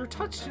 Shamsphere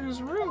touched in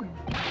his room.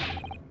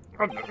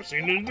 I've never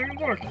seen anything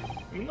like it.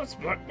 I mean, that's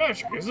black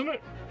magic, isn't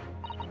it?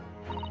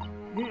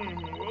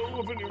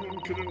 Well, if anyone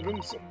could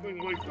invent something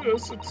like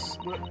this, it's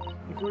that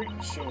great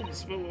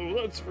Sholmes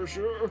fellow, that's for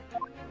sure.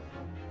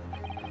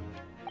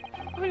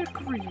 I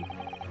agree.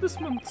 This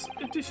month's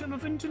edition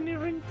of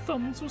Engineering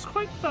Thumbs was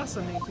quite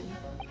fascinating.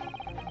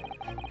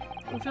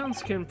 We found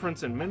skin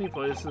prints in many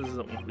places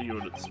that you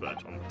would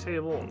expect, on the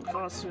table, on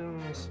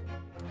costumes.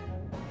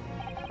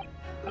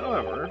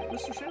 However,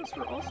 Mr.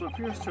 Chancellor also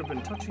appears to have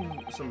been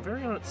touching some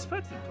very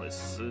unexpected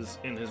places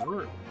in his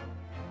room.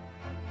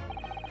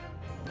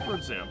 For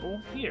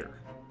example,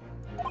 here.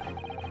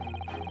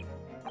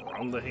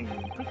 Around the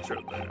hanging picture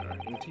there,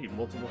 indeed,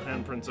 multiple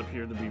handprints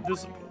appear to be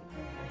visible.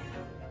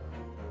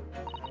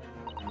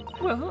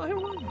 Well, I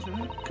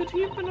wonder, could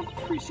he have been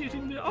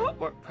appreciating the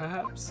artwork,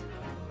 perhaps?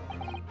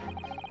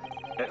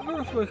 At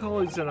first, my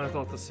colleagues and I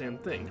thought the same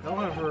thing.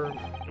 However,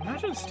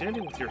 imagine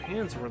standing with your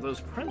hands where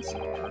those prints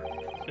are,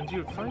 and you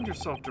would find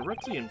yourself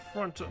directly in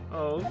front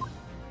of...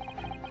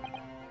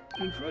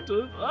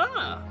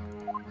 Ah!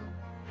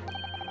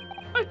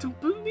 I don't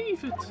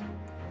believe it!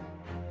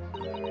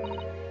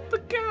 The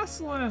gas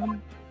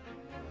lamp!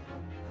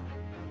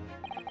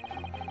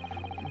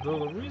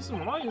 Though the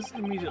reason why isn't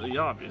immediately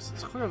obvious,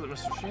 it's clear that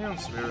Mr.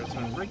 Shamsphere has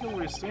been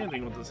regularly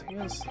standing with his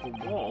hands to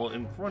the wall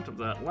in front of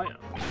that lamp.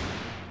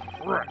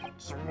 Right,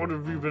 so what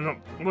have you been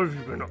up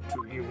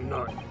to, you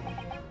nut?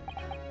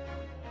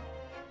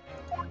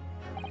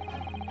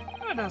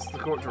 I'd ask the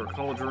court to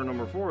recall juror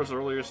number 4's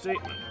earlier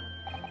statement.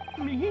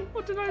 Me?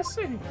 What did I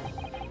say?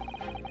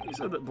 He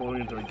said that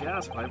blowing into a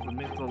gas pipe would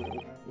make the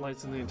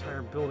lights in the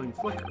entire building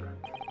flicker.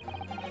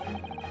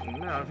 And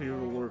now, if you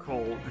will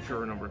recall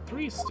juror number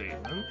 3's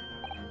statement...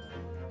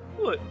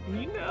 What,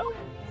 me now?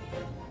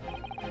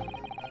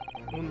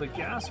 When the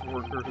gas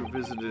worker who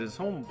visited his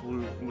home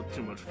blew with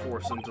too much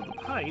force into the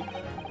pipe,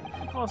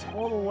 it caused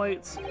all the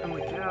lights and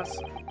the gas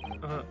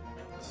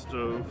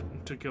stove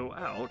to go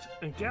out,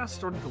 and gas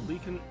started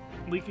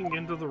leaking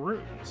into the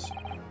rooms.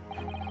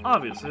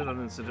 Obviously, that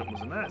incident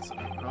was an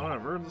accident.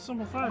 However, the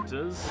simple fact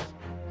is,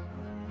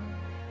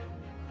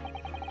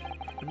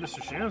 if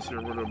Mr.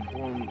 Shamsphere were to have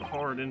blown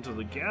hard into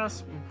the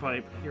gas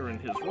pipe here in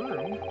his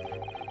room,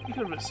 he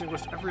could have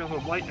extinguished every other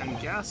light and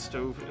gas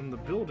stove in the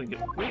building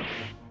at will.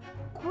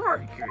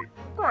 Crikey!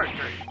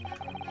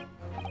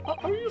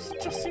 Are you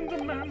suggesting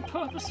the man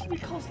purposefully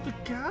caused the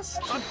gas?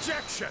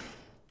 Objection!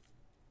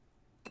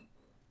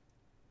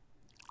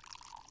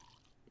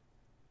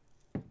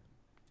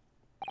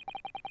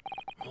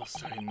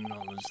 Whilst I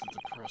acknowledge that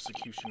the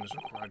prosecution is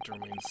required to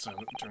remain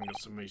silent during a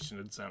summation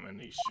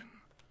examination,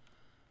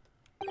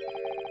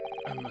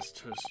 I must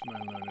toast my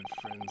learned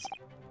friend's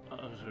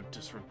utter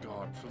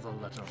disregard for the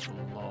letter of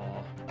the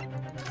law.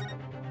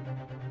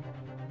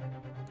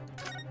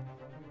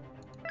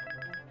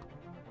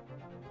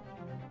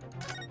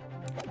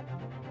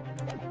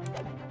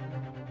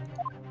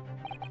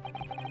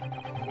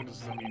 What is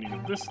the meaning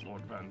of this,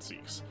 Lord Van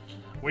Zieks?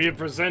 We have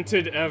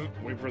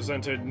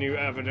presented new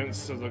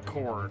evidence to the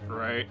court,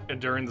 right? And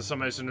during the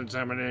summation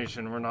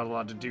examination, we're not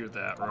allowed to do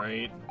that,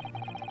 right?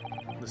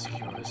 This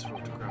curious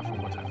photograph or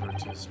whatever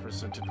it is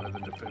presented by the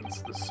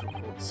defense, the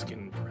so-called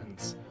skin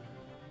prints.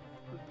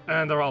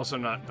 And they're also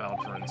not valid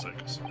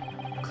forensics.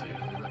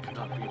 Clearly, that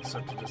cannot be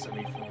accepted as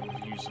any form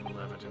of usable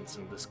evidence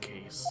in this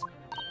case.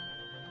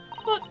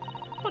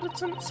 But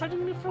it's an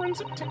exciting new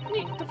forensic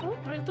technique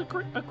developed by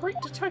a great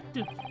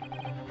detective.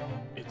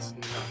 It's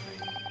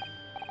nothing.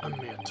 A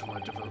mere toy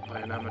developed by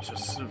an amateur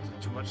sleuth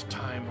with too much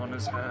time on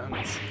his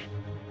hands.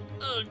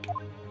 Ugh.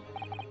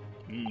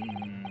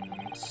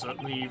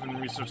 Certainly even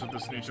research of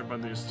this nature by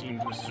the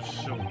esteemed Mr.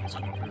 Sholmes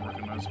cannot be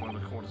recognized by the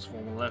court as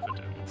formal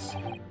evidence.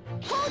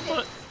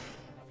 But...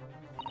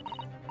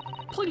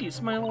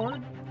 Please, my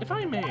lord, if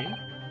I may...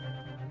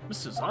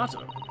 Mr.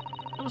 Zato,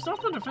 it was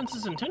not the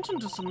defense's intention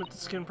to submit the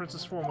skin prints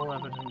as formal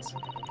evidence.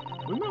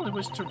 We merely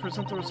wished to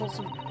present the results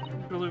of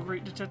the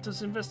great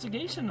detective's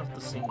investigation of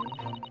the scene,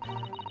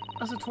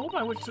 as a tool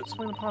by which to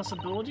explain the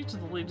possibility to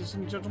the ladies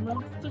and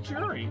gentlemen of the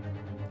jury.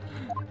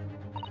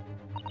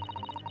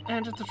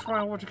 And if the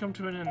trial were to come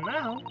to an end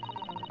now,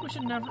 we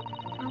should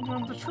I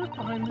learned the truth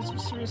behind these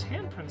mysterious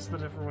handprints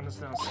that everyone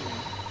is now seeing.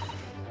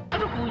 I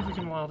don't believe we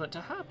can allow that to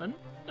happen,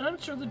 and I'm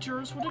sure the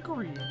jurors would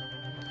agree.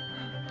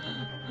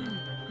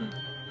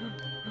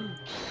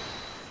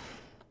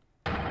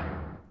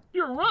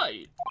 You're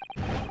right!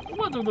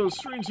 Whether those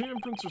strange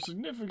handprints are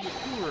significant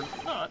or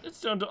not,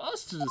 it's down to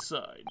us to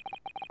decide.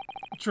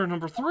 Juror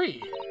number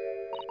 3.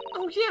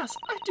 Oh yes,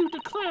 I do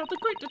declare the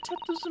great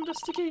detective's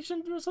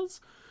investigation results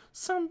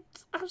sound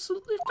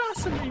absolutely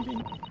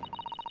fascinating.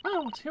 I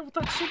want to hear what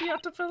that shady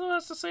actor fellow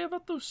has to say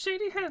about those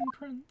shady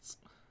handprints.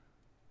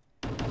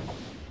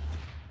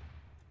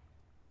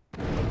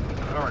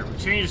 Alright, we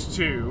changed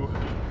to...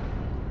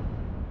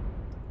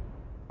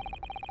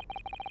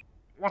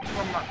 What's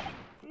the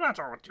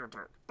matter with you two?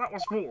 That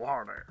was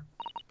foolhardy.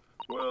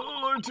 Well,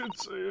 I did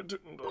say it,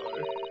 didn't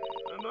I?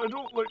 And I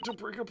don't like to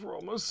break a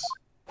promise.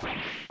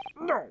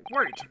 No,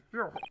 wait!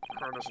 You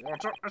heard us,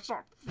 Walter. It's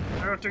not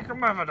fair to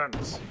come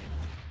evidence.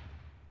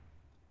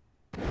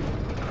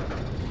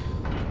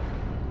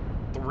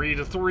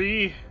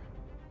 3-3.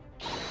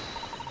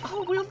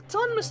 Oh, well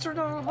done, Mr.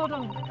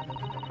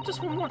 Naruhodo.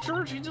 Just one more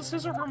juror changes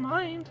his or her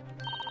mind.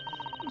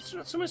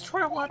 So Miss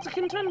trial will have to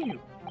continue.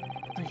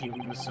 Thank you,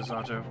 Mr.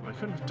 Zato. I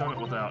couldn't have done it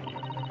without you.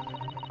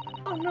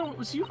 Oh no, it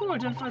was you who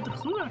identified the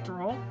clue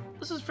after all.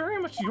 This is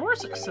very much your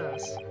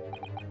success.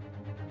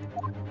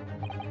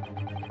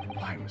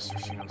 Why, Mr.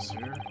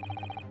 Shansphere?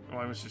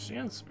 Why, Mr.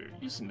 Shansphere?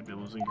 You seem to be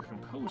losing your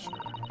composure.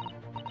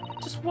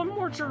 Just one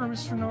more juror,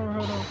 Mr.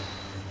 Naruhodo.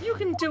 You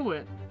can do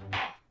it.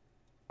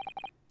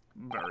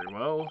 Very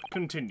well.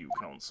 Continue,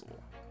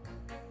 counsel.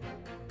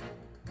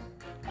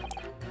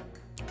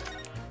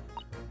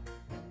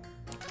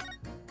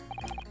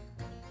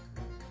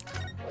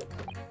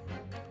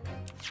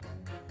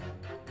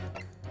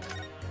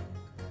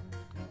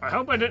 I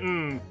hope I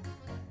didn't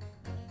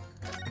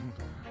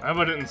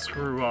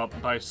screw up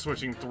by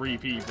switching 3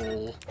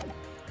 people,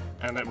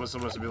 and it was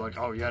supposed to be like,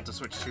 oh, you had to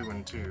switch 2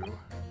 and 2.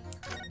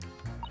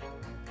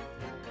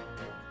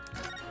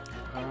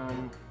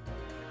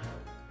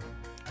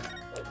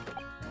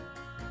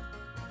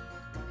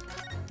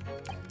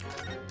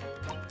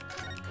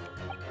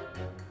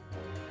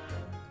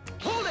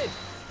 Hold it!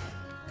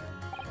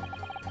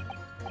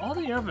 All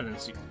the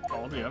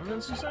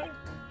evidence you say?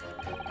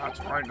 That's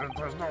right,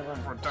 there's no room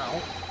for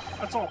doubt.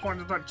 That's all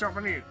pointed to that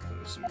Japanese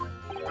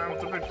man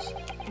with the big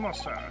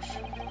mustache.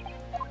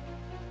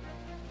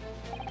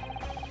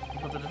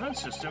 But the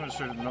defense just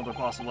demonstrated another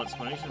possible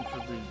explanation for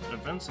the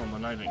events on the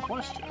night in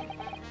question.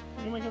 What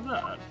do you make of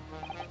that?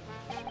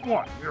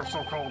 What? Your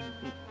so-called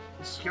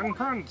skin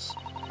prints?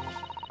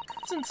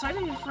 It's an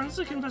exciting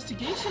forensic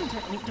investigation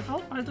technique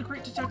developed by the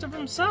great detective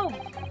himself.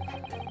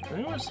 The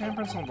numerous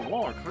handprints on the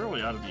wall are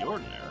clearly out of the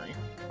ordinary.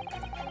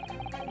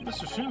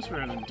 Mr.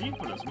 Shansphere had indeed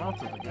put his mouth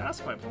to the gas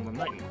pipe on the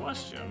night in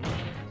question.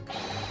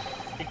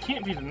 It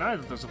can't be denied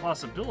that there's a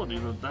possibility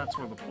that that's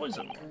where the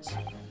poison was.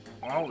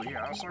 Well,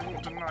 yes, I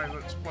won't deny that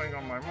it's playing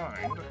on my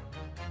mind.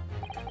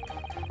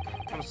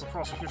 But as the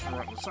prosecution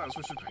rightly says,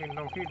 we should pay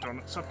no heed to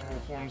unacceptable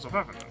forms of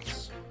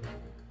evidence.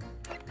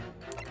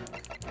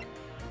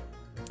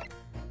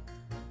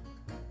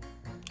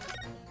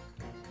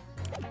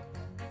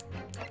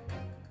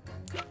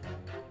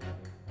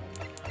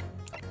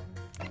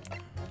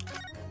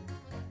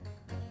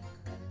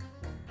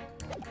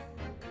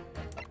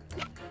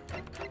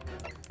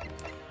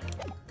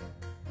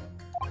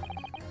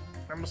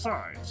 And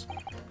besides,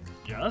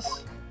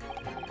 Yes?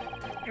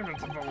 even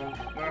though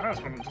there has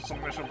been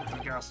some issue with the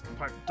gas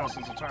pipe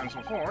dozens of times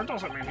before, it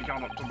doesn't mean he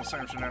got up to the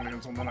same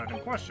shenanigans on the night in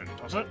question,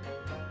 does it?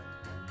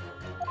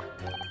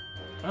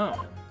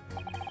 Oh.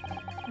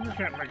 You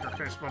can't make your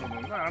case better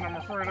than that. I'm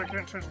afraid I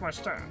can't change my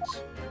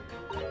stance.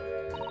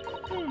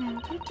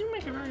 You do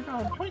make a very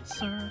valid point,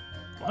 sir.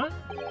 What?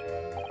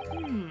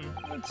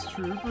 That's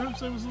true.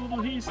 Perhaps I was a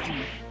little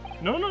hasty.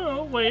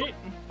 No, wait.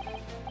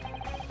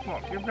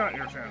 Look, you've got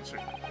your chance here,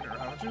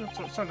 haven't you?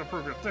 So it's time to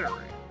prove your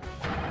theory.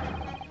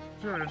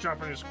 If you and your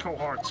Japanese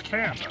cohorts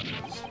can, that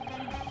is.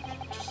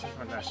 Just leave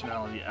our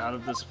nationality out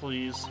of this,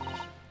 please.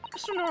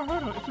 Mr.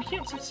 Naruhodo, if we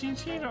can't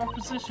substantiate our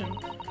position,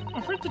 I'm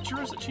afraid the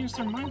jurors that changed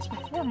their minds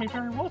before may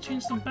very well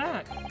change them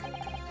back. What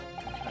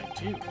can I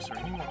do? Is there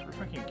any more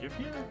proof I can give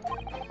here?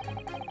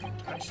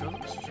 Can I show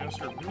that Mr.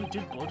 Shansphere really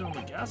did blow down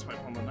the gas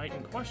pipe on the night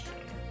in question?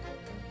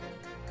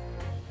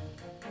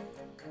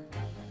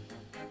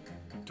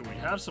 Do we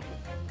have support?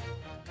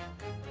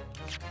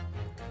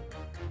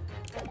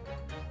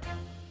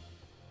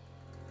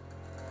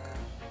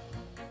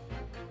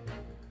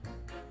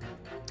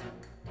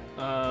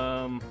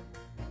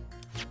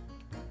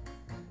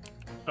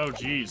 Oh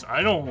geez,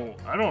 I don't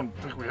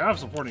think we have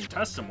supporting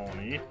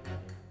testimony.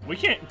 We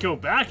can't go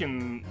back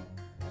and...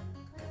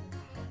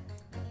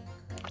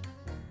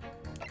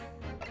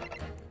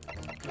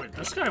 Wait,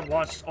 this guy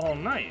watched all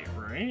night,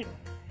 right?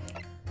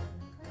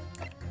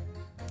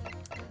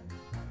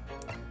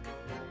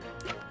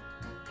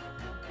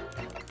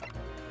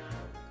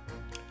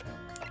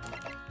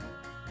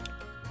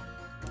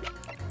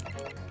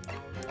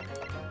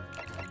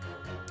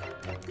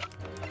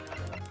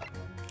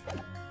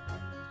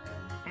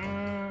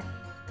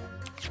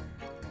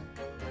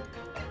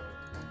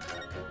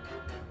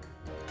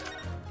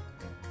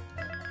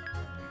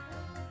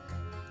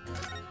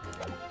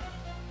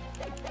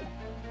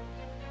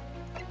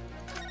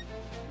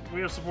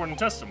 we have supporting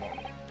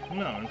testimony.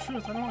 No, in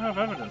truth, I don't have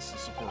evidence to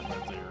support my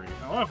theory.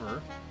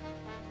 However,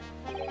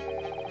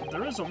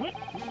 there is a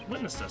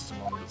witness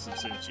testimony that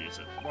substantiates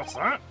it. What's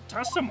that?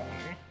 Testimony?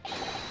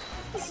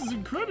 This is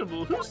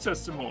incredible. Whose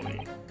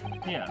testimony?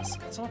 Yes,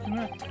 it's all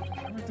connected.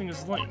 Everything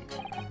is linked.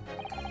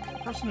 The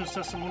person whose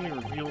testimony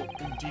revealed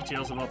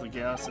details about the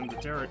gas and the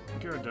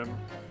Garadeb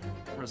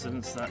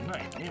residence that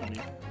night,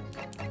 namely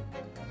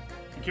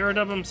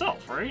Garadeb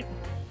himself, right?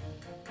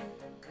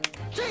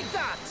 Take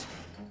that!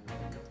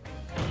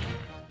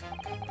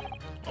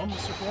 Oh,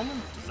 Mr.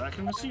 Foreman, does that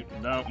convince you?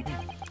 No.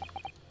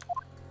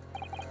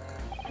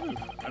 Ooh,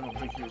 I don't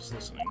think he was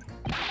listening.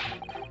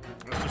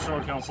 Mr.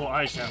 Shore Counsel,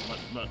 I shan't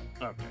let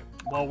okay.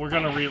 Well, we're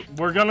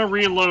gonna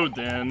reload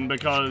then,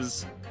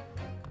 because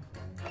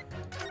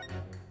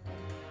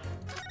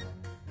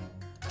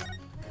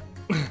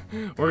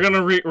we're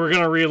gonna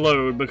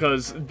reload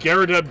because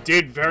Garadeb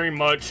did very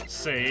much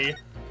say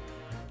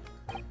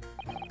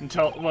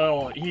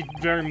he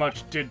very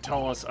much did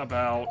tell us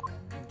about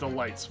the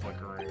lights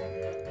flickering.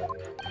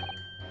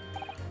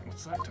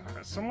 What's that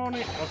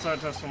testimony? What's that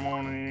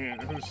testimony?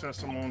 Whose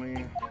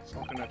testimony? It's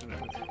all connected to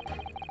everything.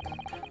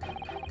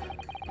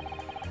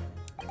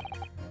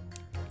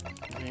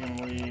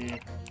 Namely...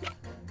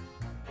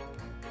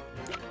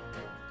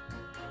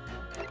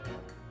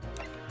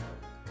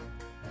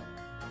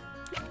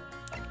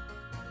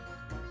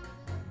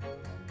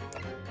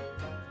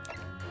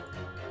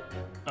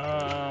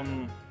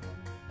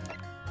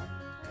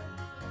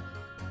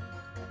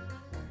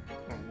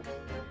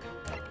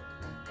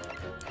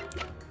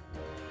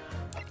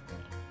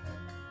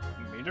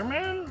 Meter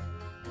Man?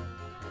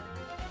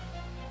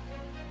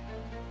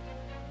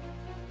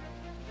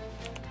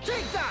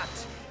 Take that!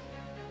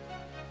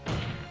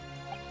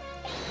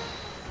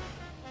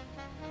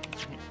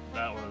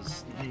 That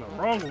was the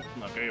wrong...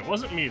 Okay, it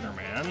wasn't Meter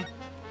Man.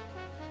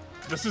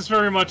 This is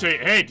very much a...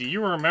 Hey, do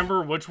you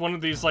remember which one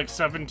of these, like,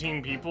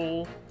 17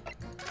 people...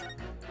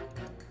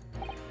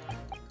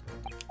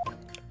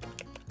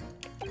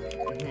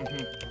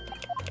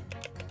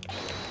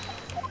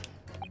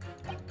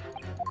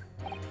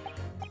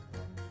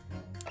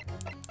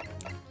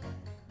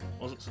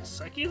 Was it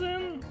Saseki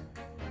then?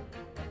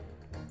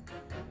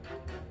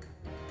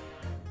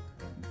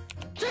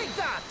 Take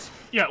that!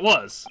 Yeah, it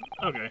was.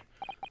 Okay.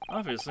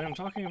 Obviously, I'm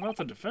talking about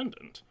the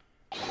defendant.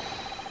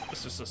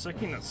 Mr.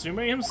 Saseki Natsume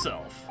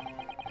himself.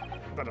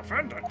 The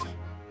defendant?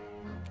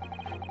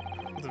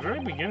 At the very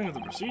beginning of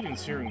the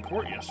proceedings here in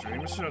court yesterday,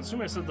 Mr.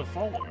 Natsume said the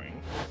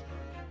following.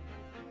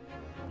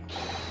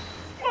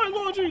 My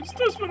lodgings!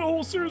 There's been a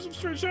whole series of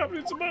strange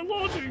happenings in my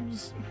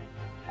lodgings!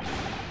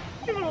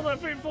 Even on that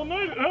fateful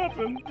night it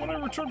happened, when I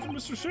returned from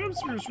Mr.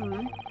 Shamspeare's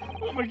room,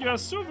 I lit my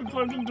gas stove and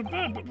climbed into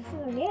bed, but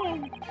before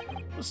long,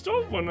 the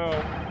stove went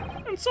out,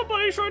 and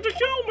somebody tried to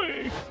kill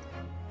me!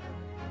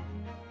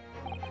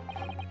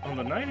 On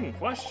the night in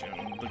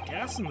question, the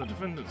gas in the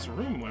defendant's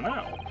room went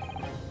out.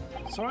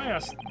 So I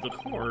asked the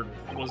court,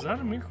 was that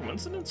a mere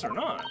coincidence or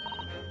not?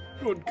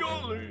 Good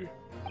golly!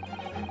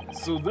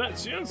 So that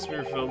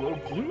Shamspeare fellow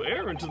blew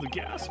air into the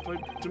gas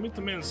pipe to make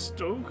the man's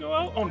stove go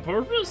out on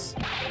purpose?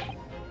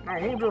 Now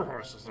hold your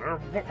horses there.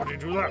 What would he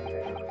do that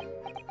for?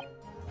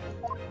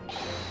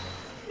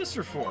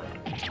 Mr. Foreman.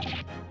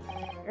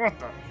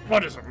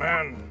 What is it,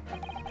 man?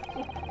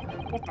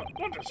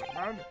 What is it,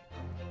 man?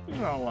 We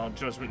cannot allow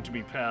judgment to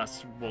be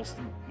passed whilst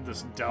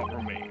this doubt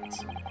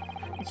remains.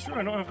 It's true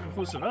I don't have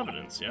conclusive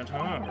evidence yet,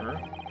 however,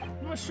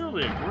 you must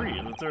surely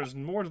agree that there's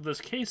more to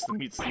this case than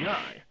meets the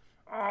eye.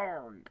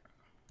 Arg!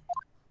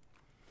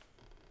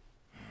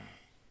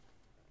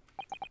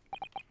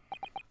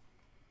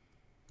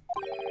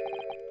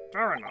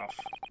 Fair enough.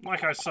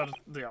 Like I said at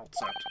the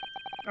outset,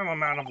 I'm a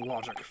man of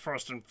logic,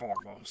 first and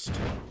foremost.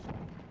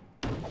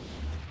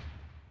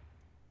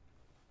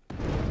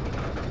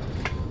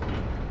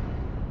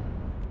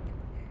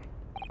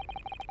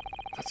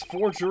 That's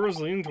 4 jurors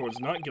leaning towards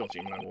not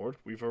guilty, my lord.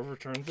 We've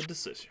overturned the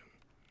decision.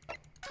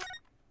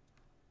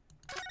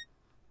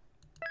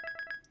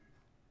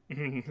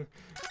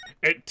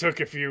 It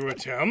took a few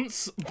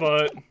attempts,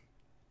 but...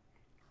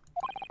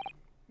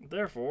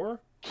 Therefore,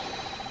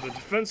 the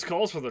defense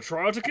calls for the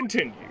trial to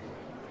continue.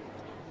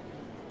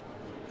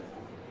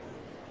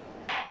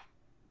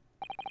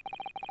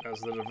 As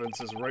the defense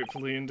has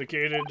rightfully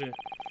indicated,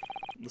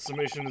 the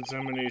summation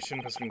examination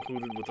has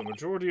concluded with a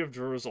majority of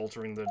jurors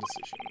altering their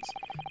decisions.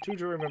 2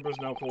 jury members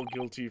now called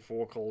guilty,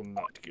 4 called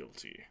not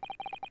guilty.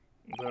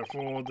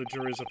 Therefore, the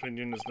jury's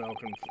opinion is now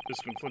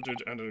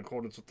conflicted, and in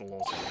accordance with the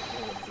laws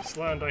of this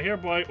land, I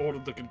hereby order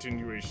the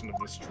continuation of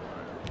this trial.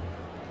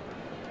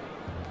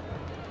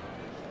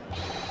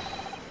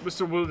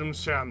 Mr. William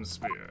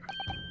Shamspeare.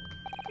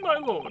 My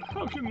lord,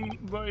 how can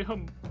my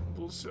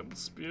humble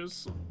Shamspeare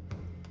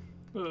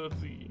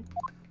serve thee?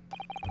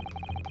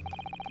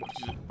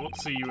 What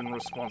say you in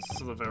response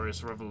to the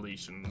various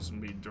revelations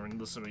made during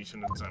the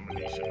summation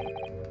examination?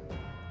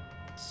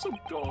 So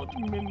God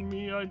mend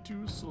me, I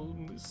do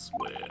solemnly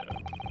swear.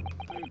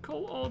 I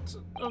recall aught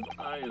of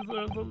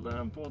either the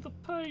lamp or the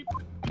pipe.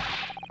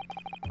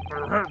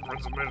 Your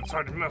handprints have made a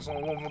tiny mess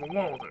all over the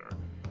wall there.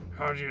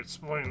 How do you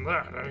explain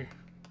that, eh?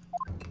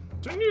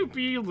 Shouldn't you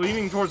be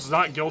leaning towards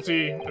not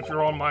guilty if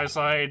you're on my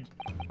side?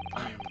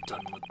 I am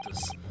done with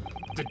this.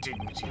 The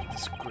dignity of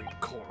this great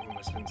courtroom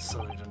has been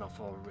sullied enough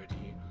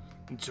already.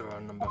 Juror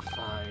number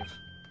 5.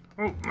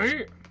 Oh,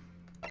 me?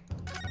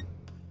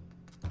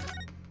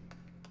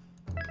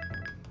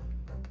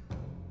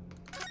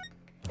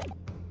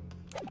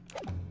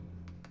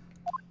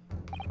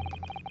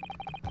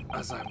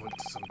 As I went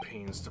to some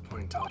pains to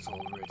point out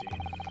already,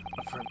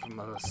 a friend from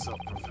a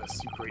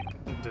self-professed great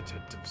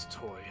detective's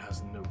toy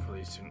has no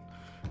place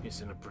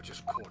in a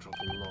British court of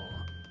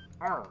law.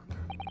 Arg.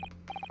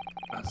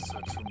 As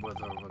such,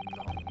 whether or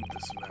not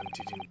this man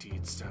did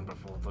indeed stand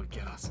before the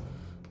gas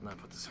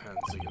lamp with his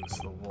hands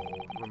against the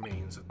wall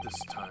remains at this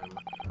time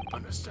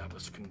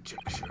unestablished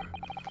conjecture.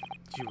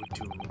 You would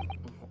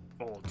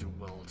all do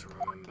well to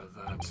remember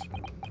that.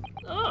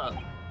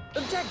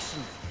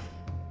 Objection!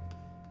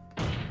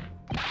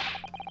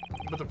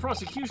 But the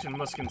prosecution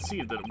must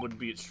concede that it would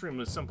be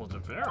extremely simple to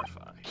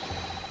verify.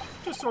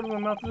 Just order the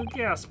mouth of the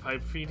gas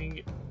pipe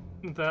feeding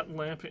that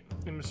lamp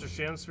in Mr.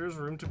 Shanspeare's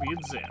room to be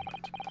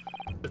examined.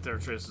 If there are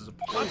traces of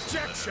poison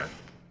Objection!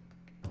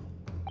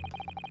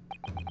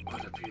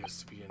 What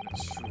appears to be an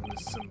extremely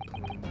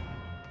simple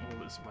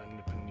is my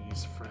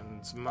Nipponese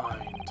friend's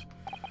mind.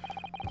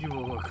 You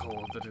will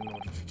recall that in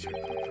order to check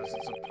for the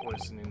presence of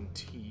poison in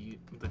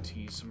the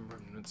tea, some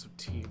remnants of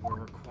tea were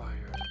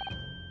required.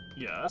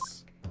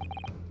 Yes?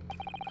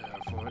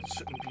 Therefore, it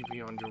shouldn't be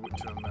beyond your wit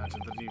to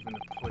imagine that even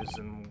if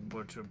poison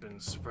were to have been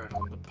spread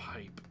on the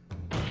pipe,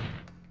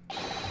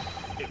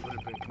 it would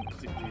have been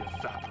completely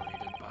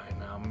evaporated by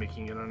now,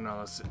 making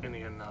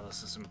any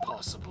analysis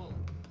impossible.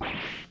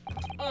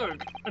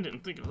 Ugh, I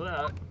didn't think of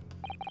that.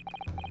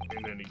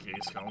 In any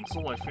case,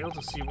 counsel, I fail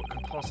to see what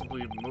could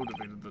possibly have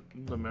motivated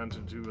the man to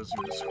do as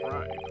you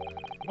describe.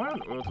 Why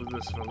on earth would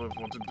this fellow have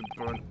wanted to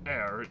burn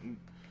air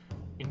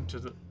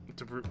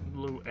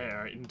blow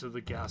air into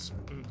the gas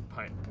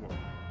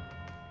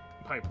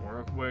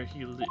pipework where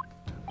he lived?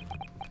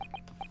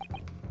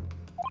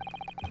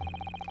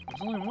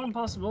 There's only one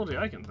possibility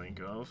I can think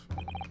of,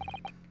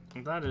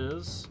 and that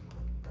is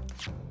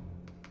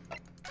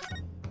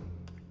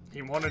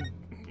he wanted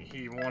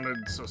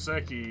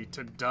Soseki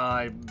to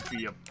die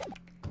via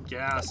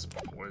gas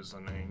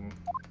poisoning,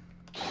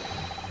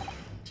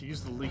 to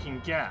use the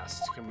leaking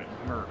gas to commit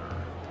murder.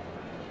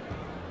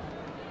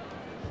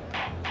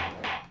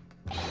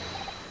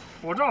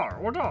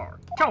 Wadar,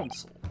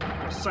 counsel!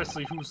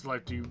 Precisely whose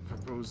life do you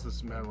propose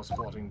this man was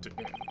plotting to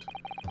end?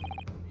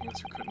 The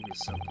answer couldn't be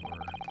simpler.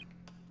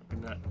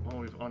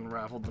 We've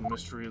unraveled the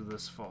mystery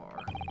this far.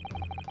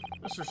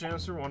 Mr.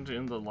 Chancellor wanted to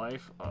end the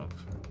life of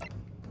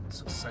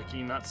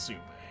Soseki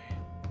Natsume.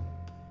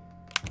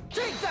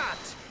 Take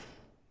that!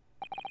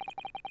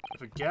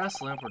 If a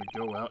gas lamp were to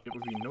go out, it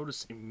would be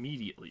noticed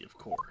immediately, of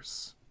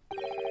course.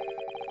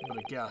 But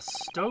a gas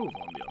stove,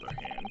 on the other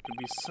hand, could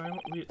be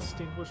silently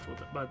extinguished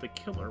by the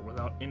killer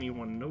without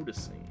anyone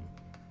noticing.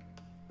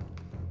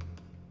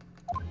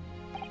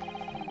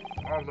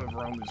 I live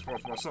around these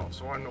parts myself,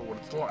 so I know what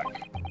it's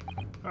like.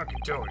 I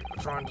can tell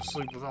you, trying to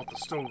sleep without the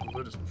stove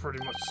lit is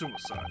pretty much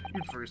suicide.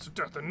 You'd freeze to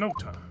death in no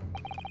time.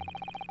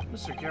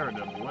 Mr. Garrett,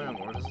 the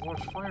landlord, has a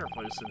large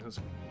fireplace in his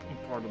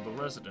part of the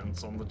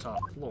residence on the top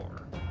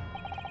floor.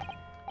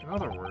 In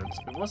other words,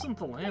 it wasn't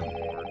the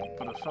landlord,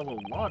 but a fellow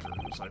lodger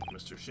whose life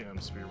Mr.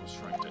 Shanspeare was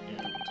trying to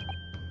end.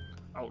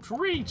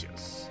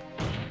 Outrageous!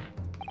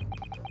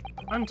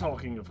 I'm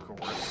talking, of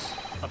course,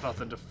 about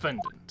the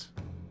defendant.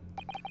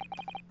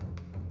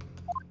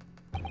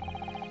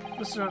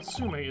 Mr.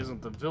 Natsume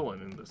isn't the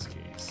villain in this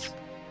case.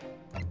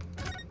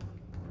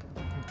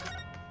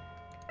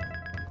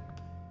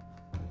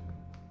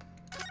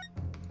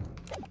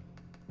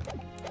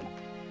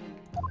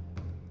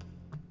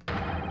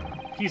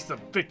 He's the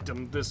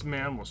victim this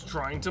man was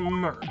trying to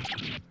murder.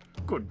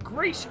 Good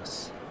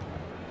gracious!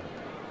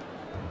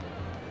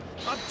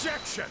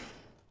 Objection!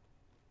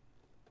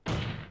 The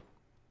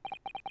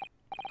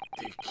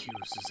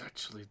accused is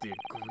actually the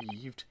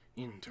aggrieved.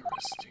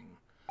 Interesting.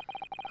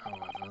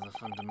 However, the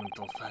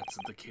fundamental facts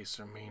of the case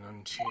remain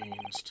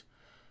unchanged.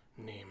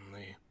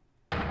 Namely,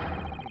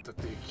 that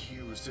the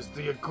accused is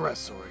the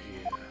aggressor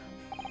here.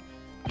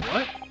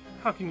 What?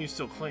 How can you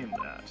still claim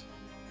that?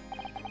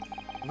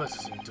 Let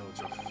us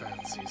indulge our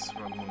fancies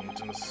for a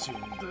moment and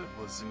assume there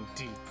was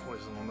indeed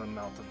poison on the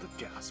mouth of the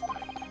gas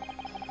pipe.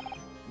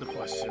 The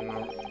question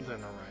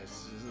then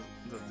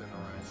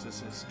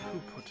arises is who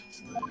put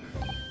it there?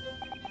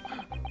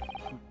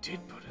 Who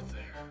did put it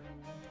there?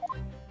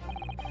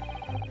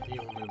 The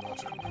only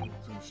logical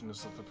conclusion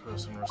is that the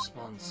person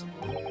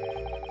responsible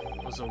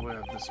was aware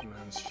of this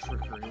man's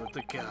trickery with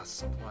the gas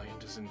supply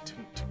and his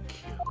intent to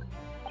kill.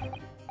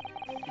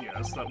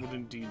 Yes, that would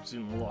indeed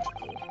seem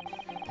logical.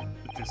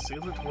 If the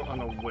assailant were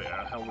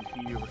unaware, how would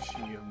he or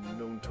she have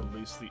known to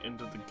lace the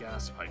end of the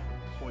gas pipe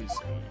with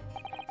poison?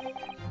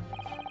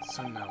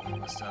 So now we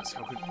must ask,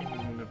 how could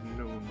anyone have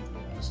known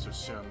about Mr.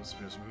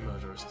 Shanspeare's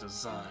murderous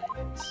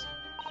designs?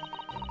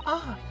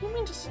 Ah, you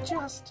mean to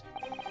suggest?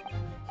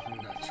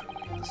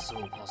 Naturally. The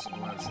sole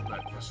possible answer to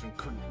that question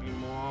couldn't be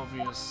more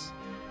obvious.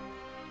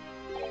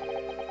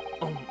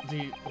 Only the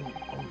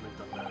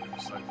man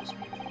whose life was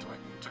being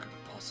threatened could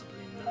have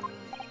possibly known.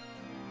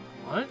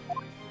 What?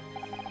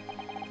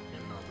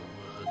 In other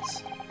words,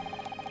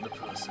 the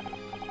person who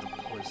put the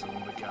poison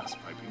on the gas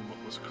pipe in what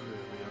was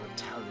clearly a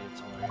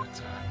retaliatory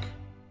attack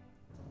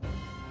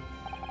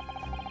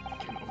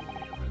can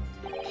only have been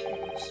the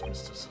accused,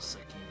 Mr.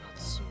 Saseki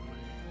Natsume.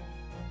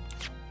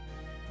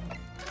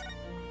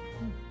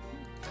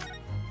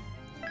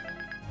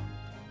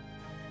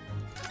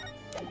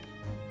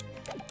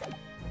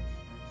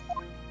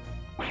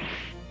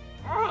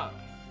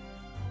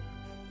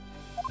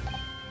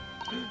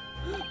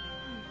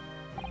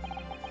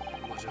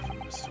 Whatever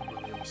Mr.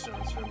 Williams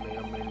may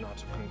or may not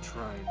have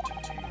contrived to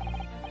do,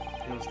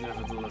 he was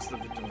nevertheless the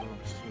victim of a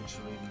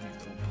potentially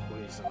lethal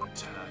poison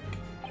attack.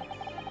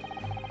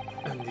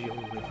 And the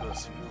only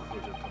person who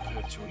could have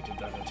perpetuated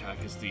that attack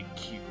is the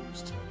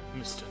accused,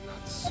 Mr.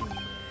 Natsume.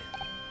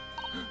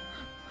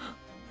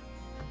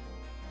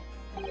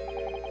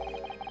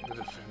 The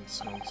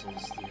defense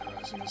counsel's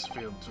theorizing has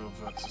failed to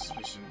avert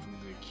suspicion from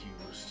the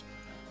accused.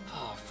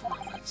 Far from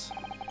it.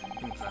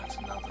 In fact,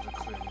 now that a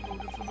clear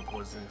motive for the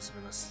poisoning has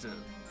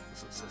been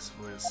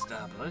successfully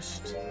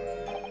established,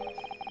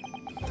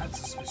 that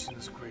suspicion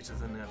is greater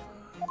than ever.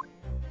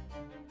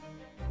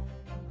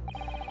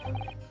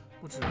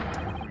 Would you like to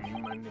agree,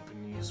 my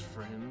Nipponese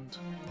friend?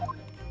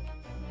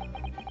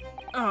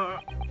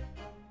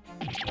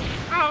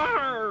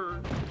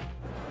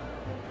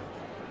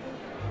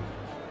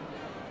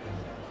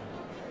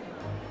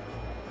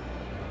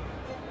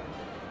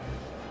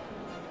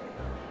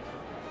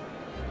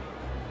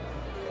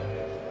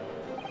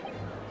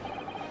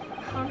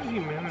 How did he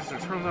manage to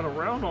turn that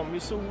around on me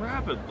so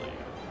rapidly?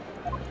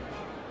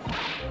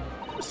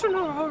 Mr.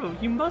 Naruhodo,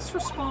 you must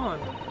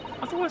respond.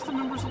 Otherwise, the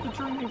members of the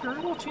jury may very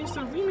well change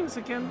their leanings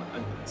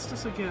against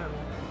us again.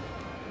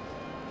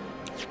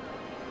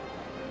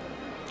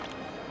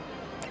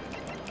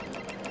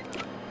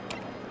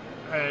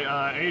 Hey,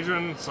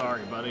 Adrian,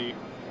 sorry, buddy.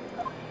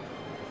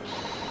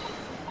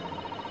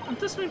 And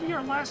this may be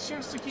our last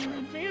chance to gain the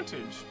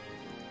advantage.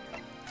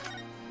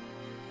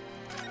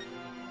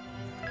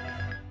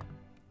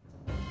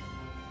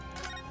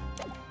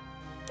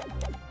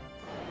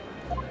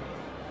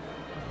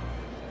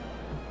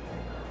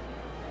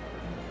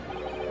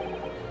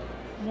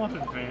 What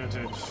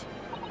advantage?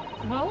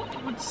 Well, it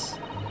would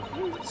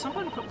mean that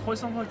somebody put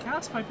poison on the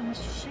gas pipe in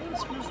Mr.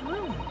 Shakespeare's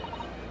room.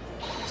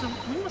 So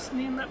we must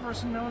name that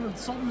person now and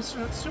absolve Mr.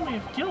 Natsume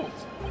of guilt.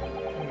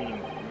 You mean,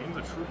 name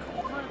the true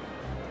culprit?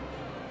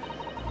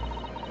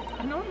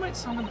 I know it might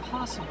sound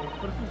impossible,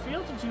 but if we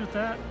fail to do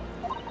that,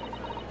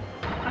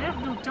 I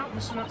have no doubt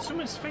Mr.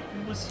 Natsume's fate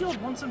will be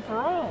sealed once and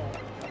for all.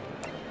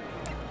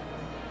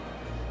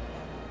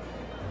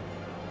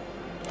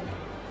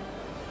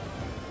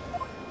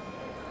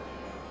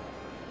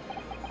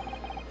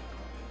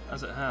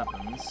 As it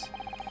happens,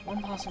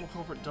 one possible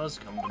culprit does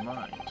come to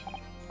mind.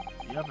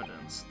 The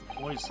evidence, the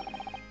poison,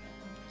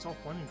 it's all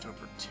pointing to a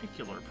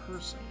particular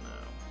person now.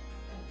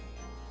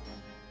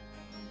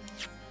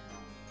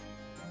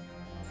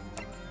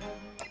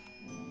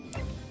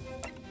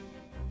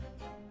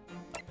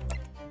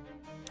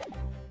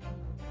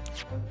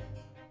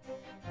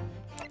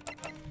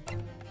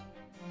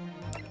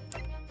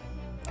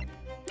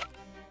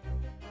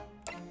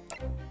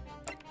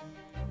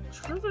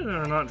 Surely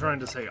they're not trying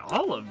to say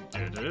Olive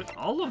did it.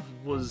 Olive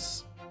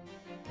was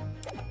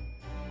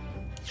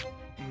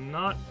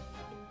not...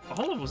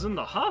 Olive was in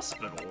the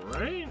hospital,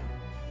 right?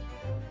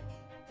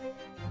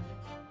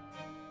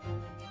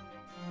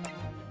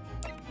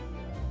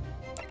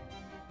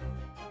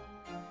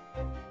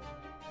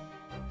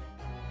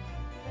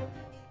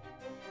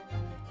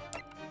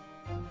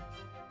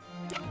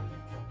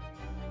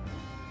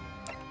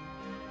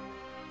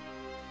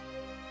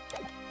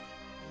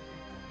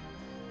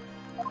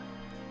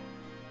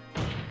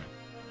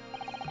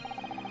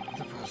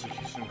 The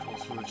prosecution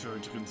calls for the jury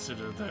to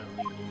consider their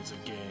leanings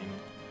again.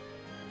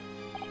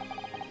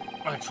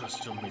 I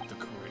trust you'll make the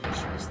correct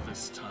choice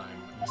this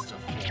time, Mr.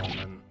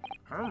 Foreman.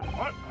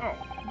 What? Oh,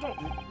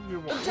 we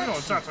know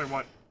exactly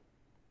what.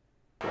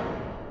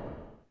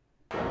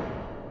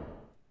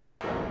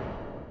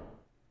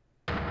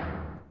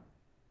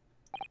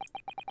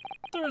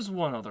 There's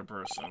one other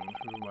person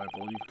who I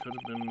believe could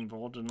have been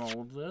involved in all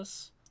of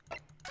this.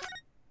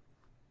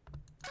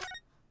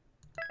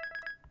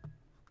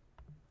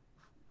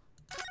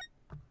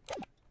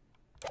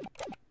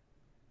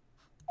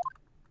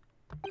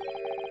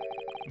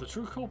 The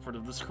true culprit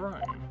of this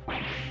crime.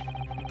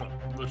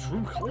 The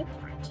true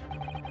culprit?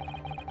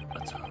 A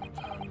term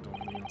found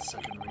only in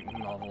second-rate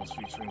novels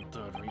featuring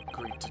third-rate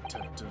great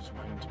detectives,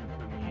 my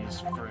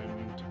Nipponese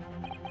friend.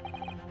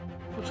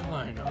 But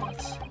why not?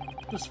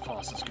 This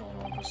farce has gone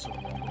on for so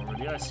long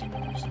already, I see no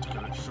reason to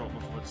cut it short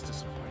before its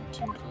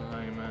disappointing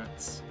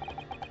climax.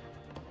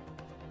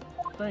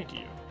 Thank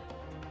you.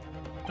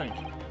 Thank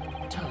you.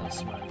 Tell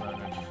us, my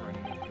learned friend,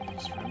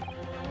 Nipponese friend,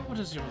 what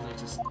is your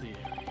latest theory?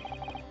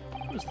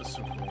 Who is the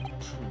so-called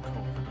true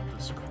culprit of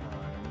this crime?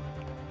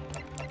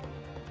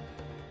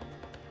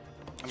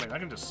 I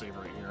can just save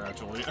right here,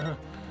 actually.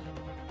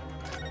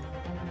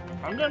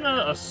 I'm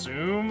gonna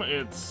assume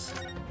it's...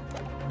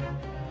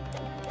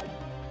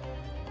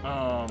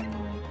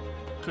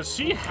 Because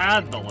she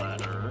had the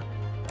letter,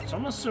 so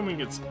I'm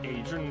assuming it's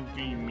Adrian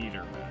B.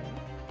 Meterman.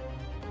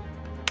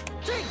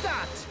 Take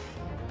that!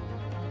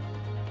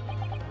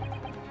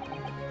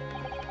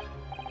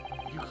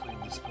 You claim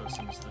this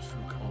person is the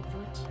true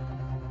culprit?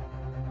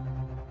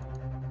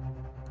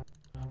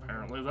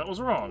 Apparently that was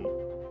wrong.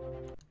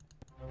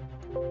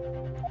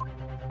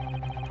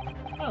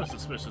 Not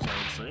suspicious, I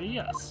would say,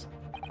 yes.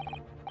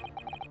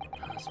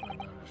 Pass my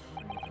knowledge,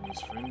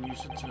 Franny's friend. You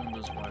should turn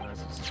those wide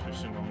eyes of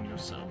suspicion on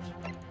yourself.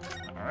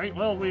 Alright,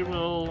 well, we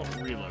will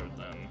reload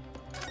then.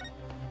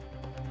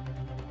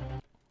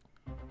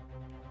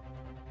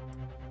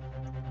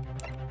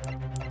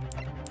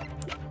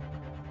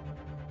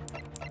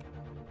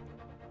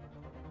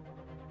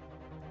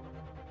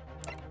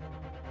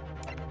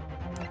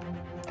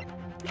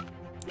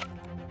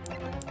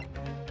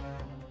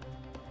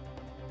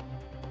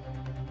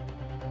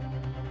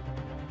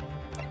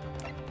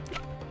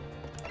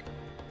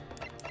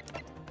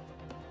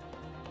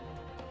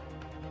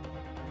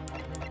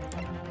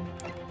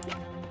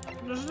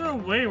 There's no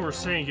way we're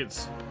saying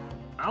it's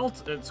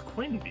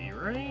Quinby,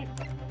 right?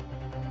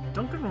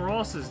 Duncan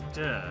Ross is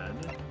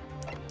dead.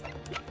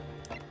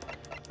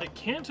 It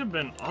can't have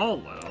been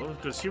Olive,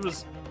 because she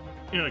was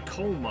in a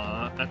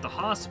coma at the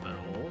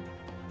hospital.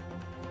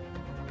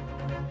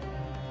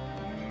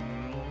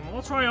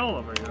 I'll try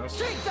Olive, I guess.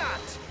 Take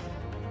that!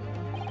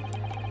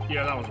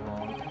 Yeah, that was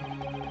wrong.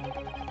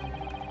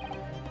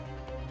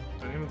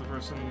 The name of the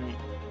person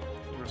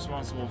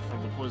responsible for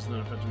the poison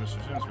that affected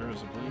Mr. Chancellor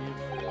is, I believe,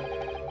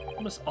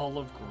 Miss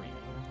Olive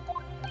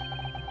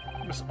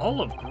Green. Miss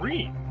Olive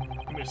Green?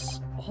 Miss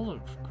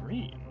Olive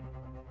Green?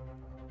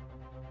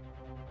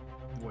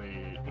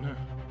 Wait,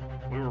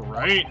 we were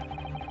right?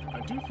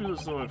 I do feel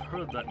as though I've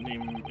heard that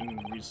name in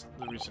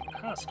the recent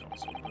past,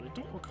 Council, but I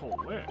don't recall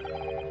where.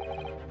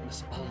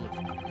 Miss Olive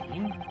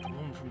Green? The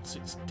one from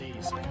 6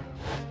 days ago.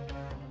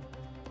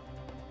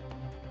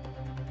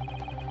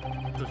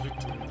 The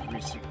victim in the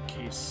recent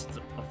case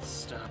of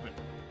stabbing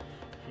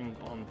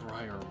on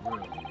Briar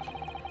Road.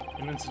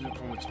 An incident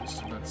for which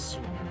Mr.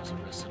 Natsumi was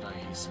arrested, I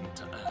hasten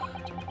to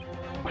add.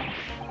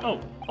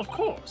 Oh, of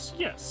course,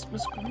 yes,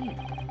 Miss Green.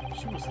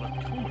 She was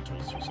left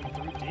comatose for some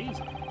 3 days,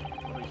 I believe,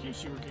 but I hear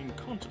she regained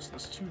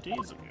consciousness 2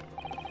 days ago.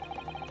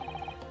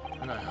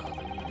 And I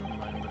hardly need to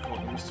remind the court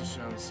that Mr.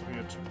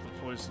 Shanspeare took the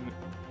poison.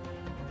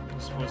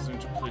 This poisoning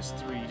took place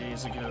 3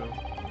 days ago.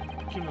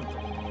 Given that the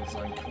woman was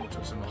lying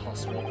comatose in the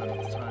hospital bed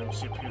at the time,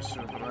 she appears to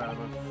have a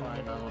rather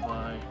fine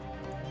alibi.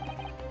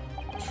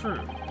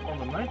 True. On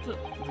the night that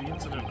the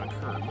incident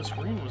occurred, Miss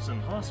Green was in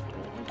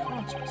hospital,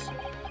 unconscious.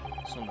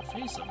 So on the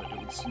face of it, it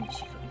would seem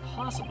she couldn't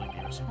possibly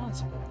be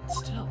responsible, but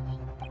still.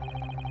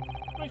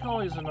 My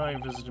colleagues and I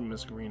visited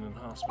Miss Green in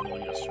hospital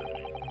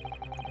yesterday.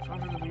 I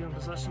found her to be in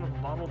possession of a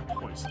bottle of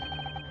poison.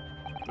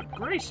 But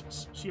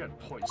gracious, she had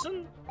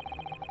poison?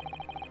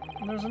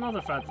 And there's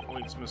another fact that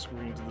links Miss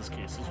Green to this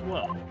case as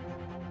well.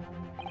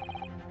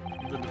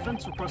 The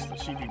defense requests that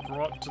she be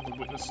brought to the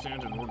witness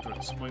stand in order to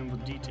explain the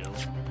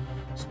details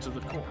to the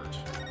court.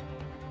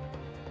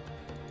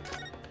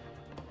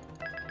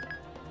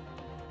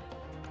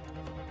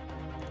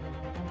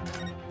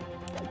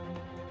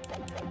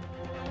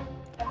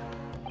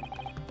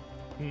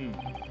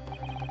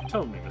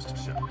 Tell me, Mr.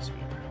 Shakespeare.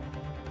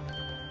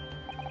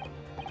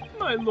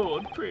 My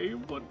lord, pray,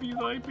 what be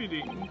thy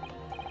bidding?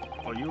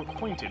 Are you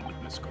acquainted with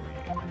Miss Green?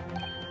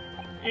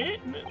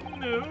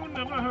 No,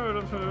 never heard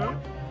of her.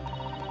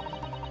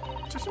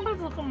 Judging by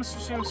the look on Mr.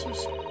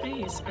 Shakespeare's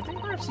face, I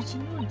think perhaps he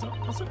genuinely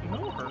doesn't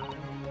know her.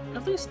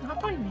 At least not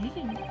by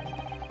name.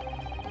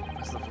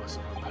 As the voice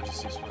of Her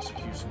Majesty's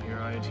prosecution here,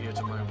 I adhere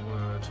to my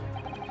word.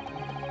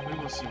 We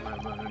will see my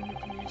learned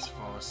Newtonese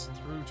farce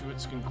through to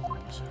its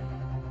conclusion.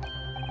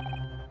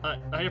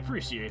 I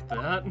appreciate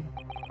that.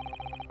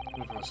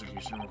 The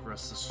prosecution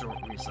requests a short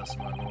recess,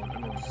 my lord,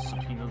 in order to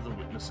subpoena the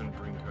witness and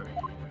bring her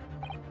here.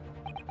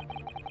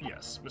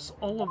 Yes, Miss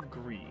Olive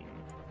Green.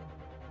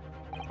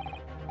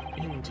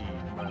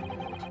 Indeed, my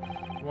lord.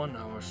 1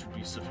 hour should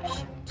be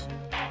sufficient.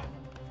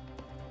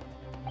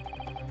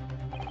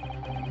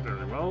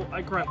 Very well,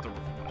 I grant the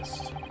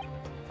request.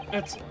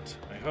 Excellent,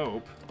 I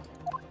hope.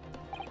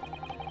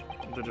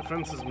 The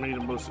defense has made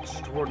a most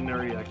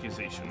extraordinary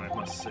accusation, I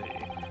must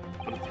say.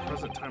 But at the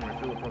present time, I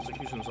feel the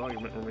prosecution's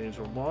argument remains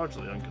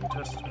largely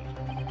uncontested.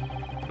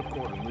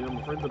 Accordingly, I'm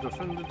afraid the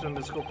defendant and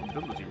his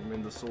culpability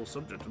remain the sole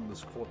subject of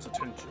this court's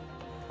attention.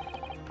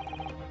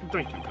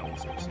 Thank you,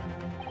 counsels.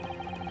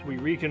 We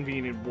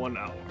reconvene in 1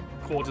 hour.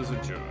 Court is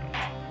adjourned.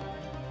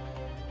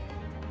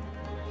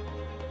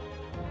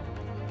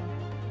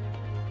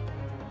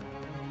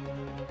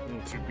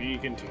 To be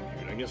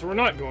continued. I guess we're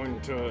not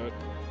going to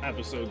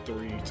episode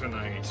 3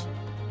 tonight.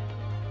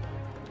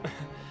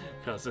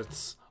 Because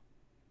it's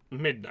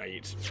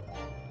midnight.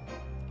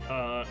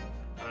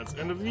 That's the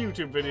end of the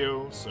YouTube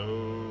video,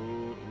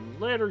 so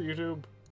later, YouTube.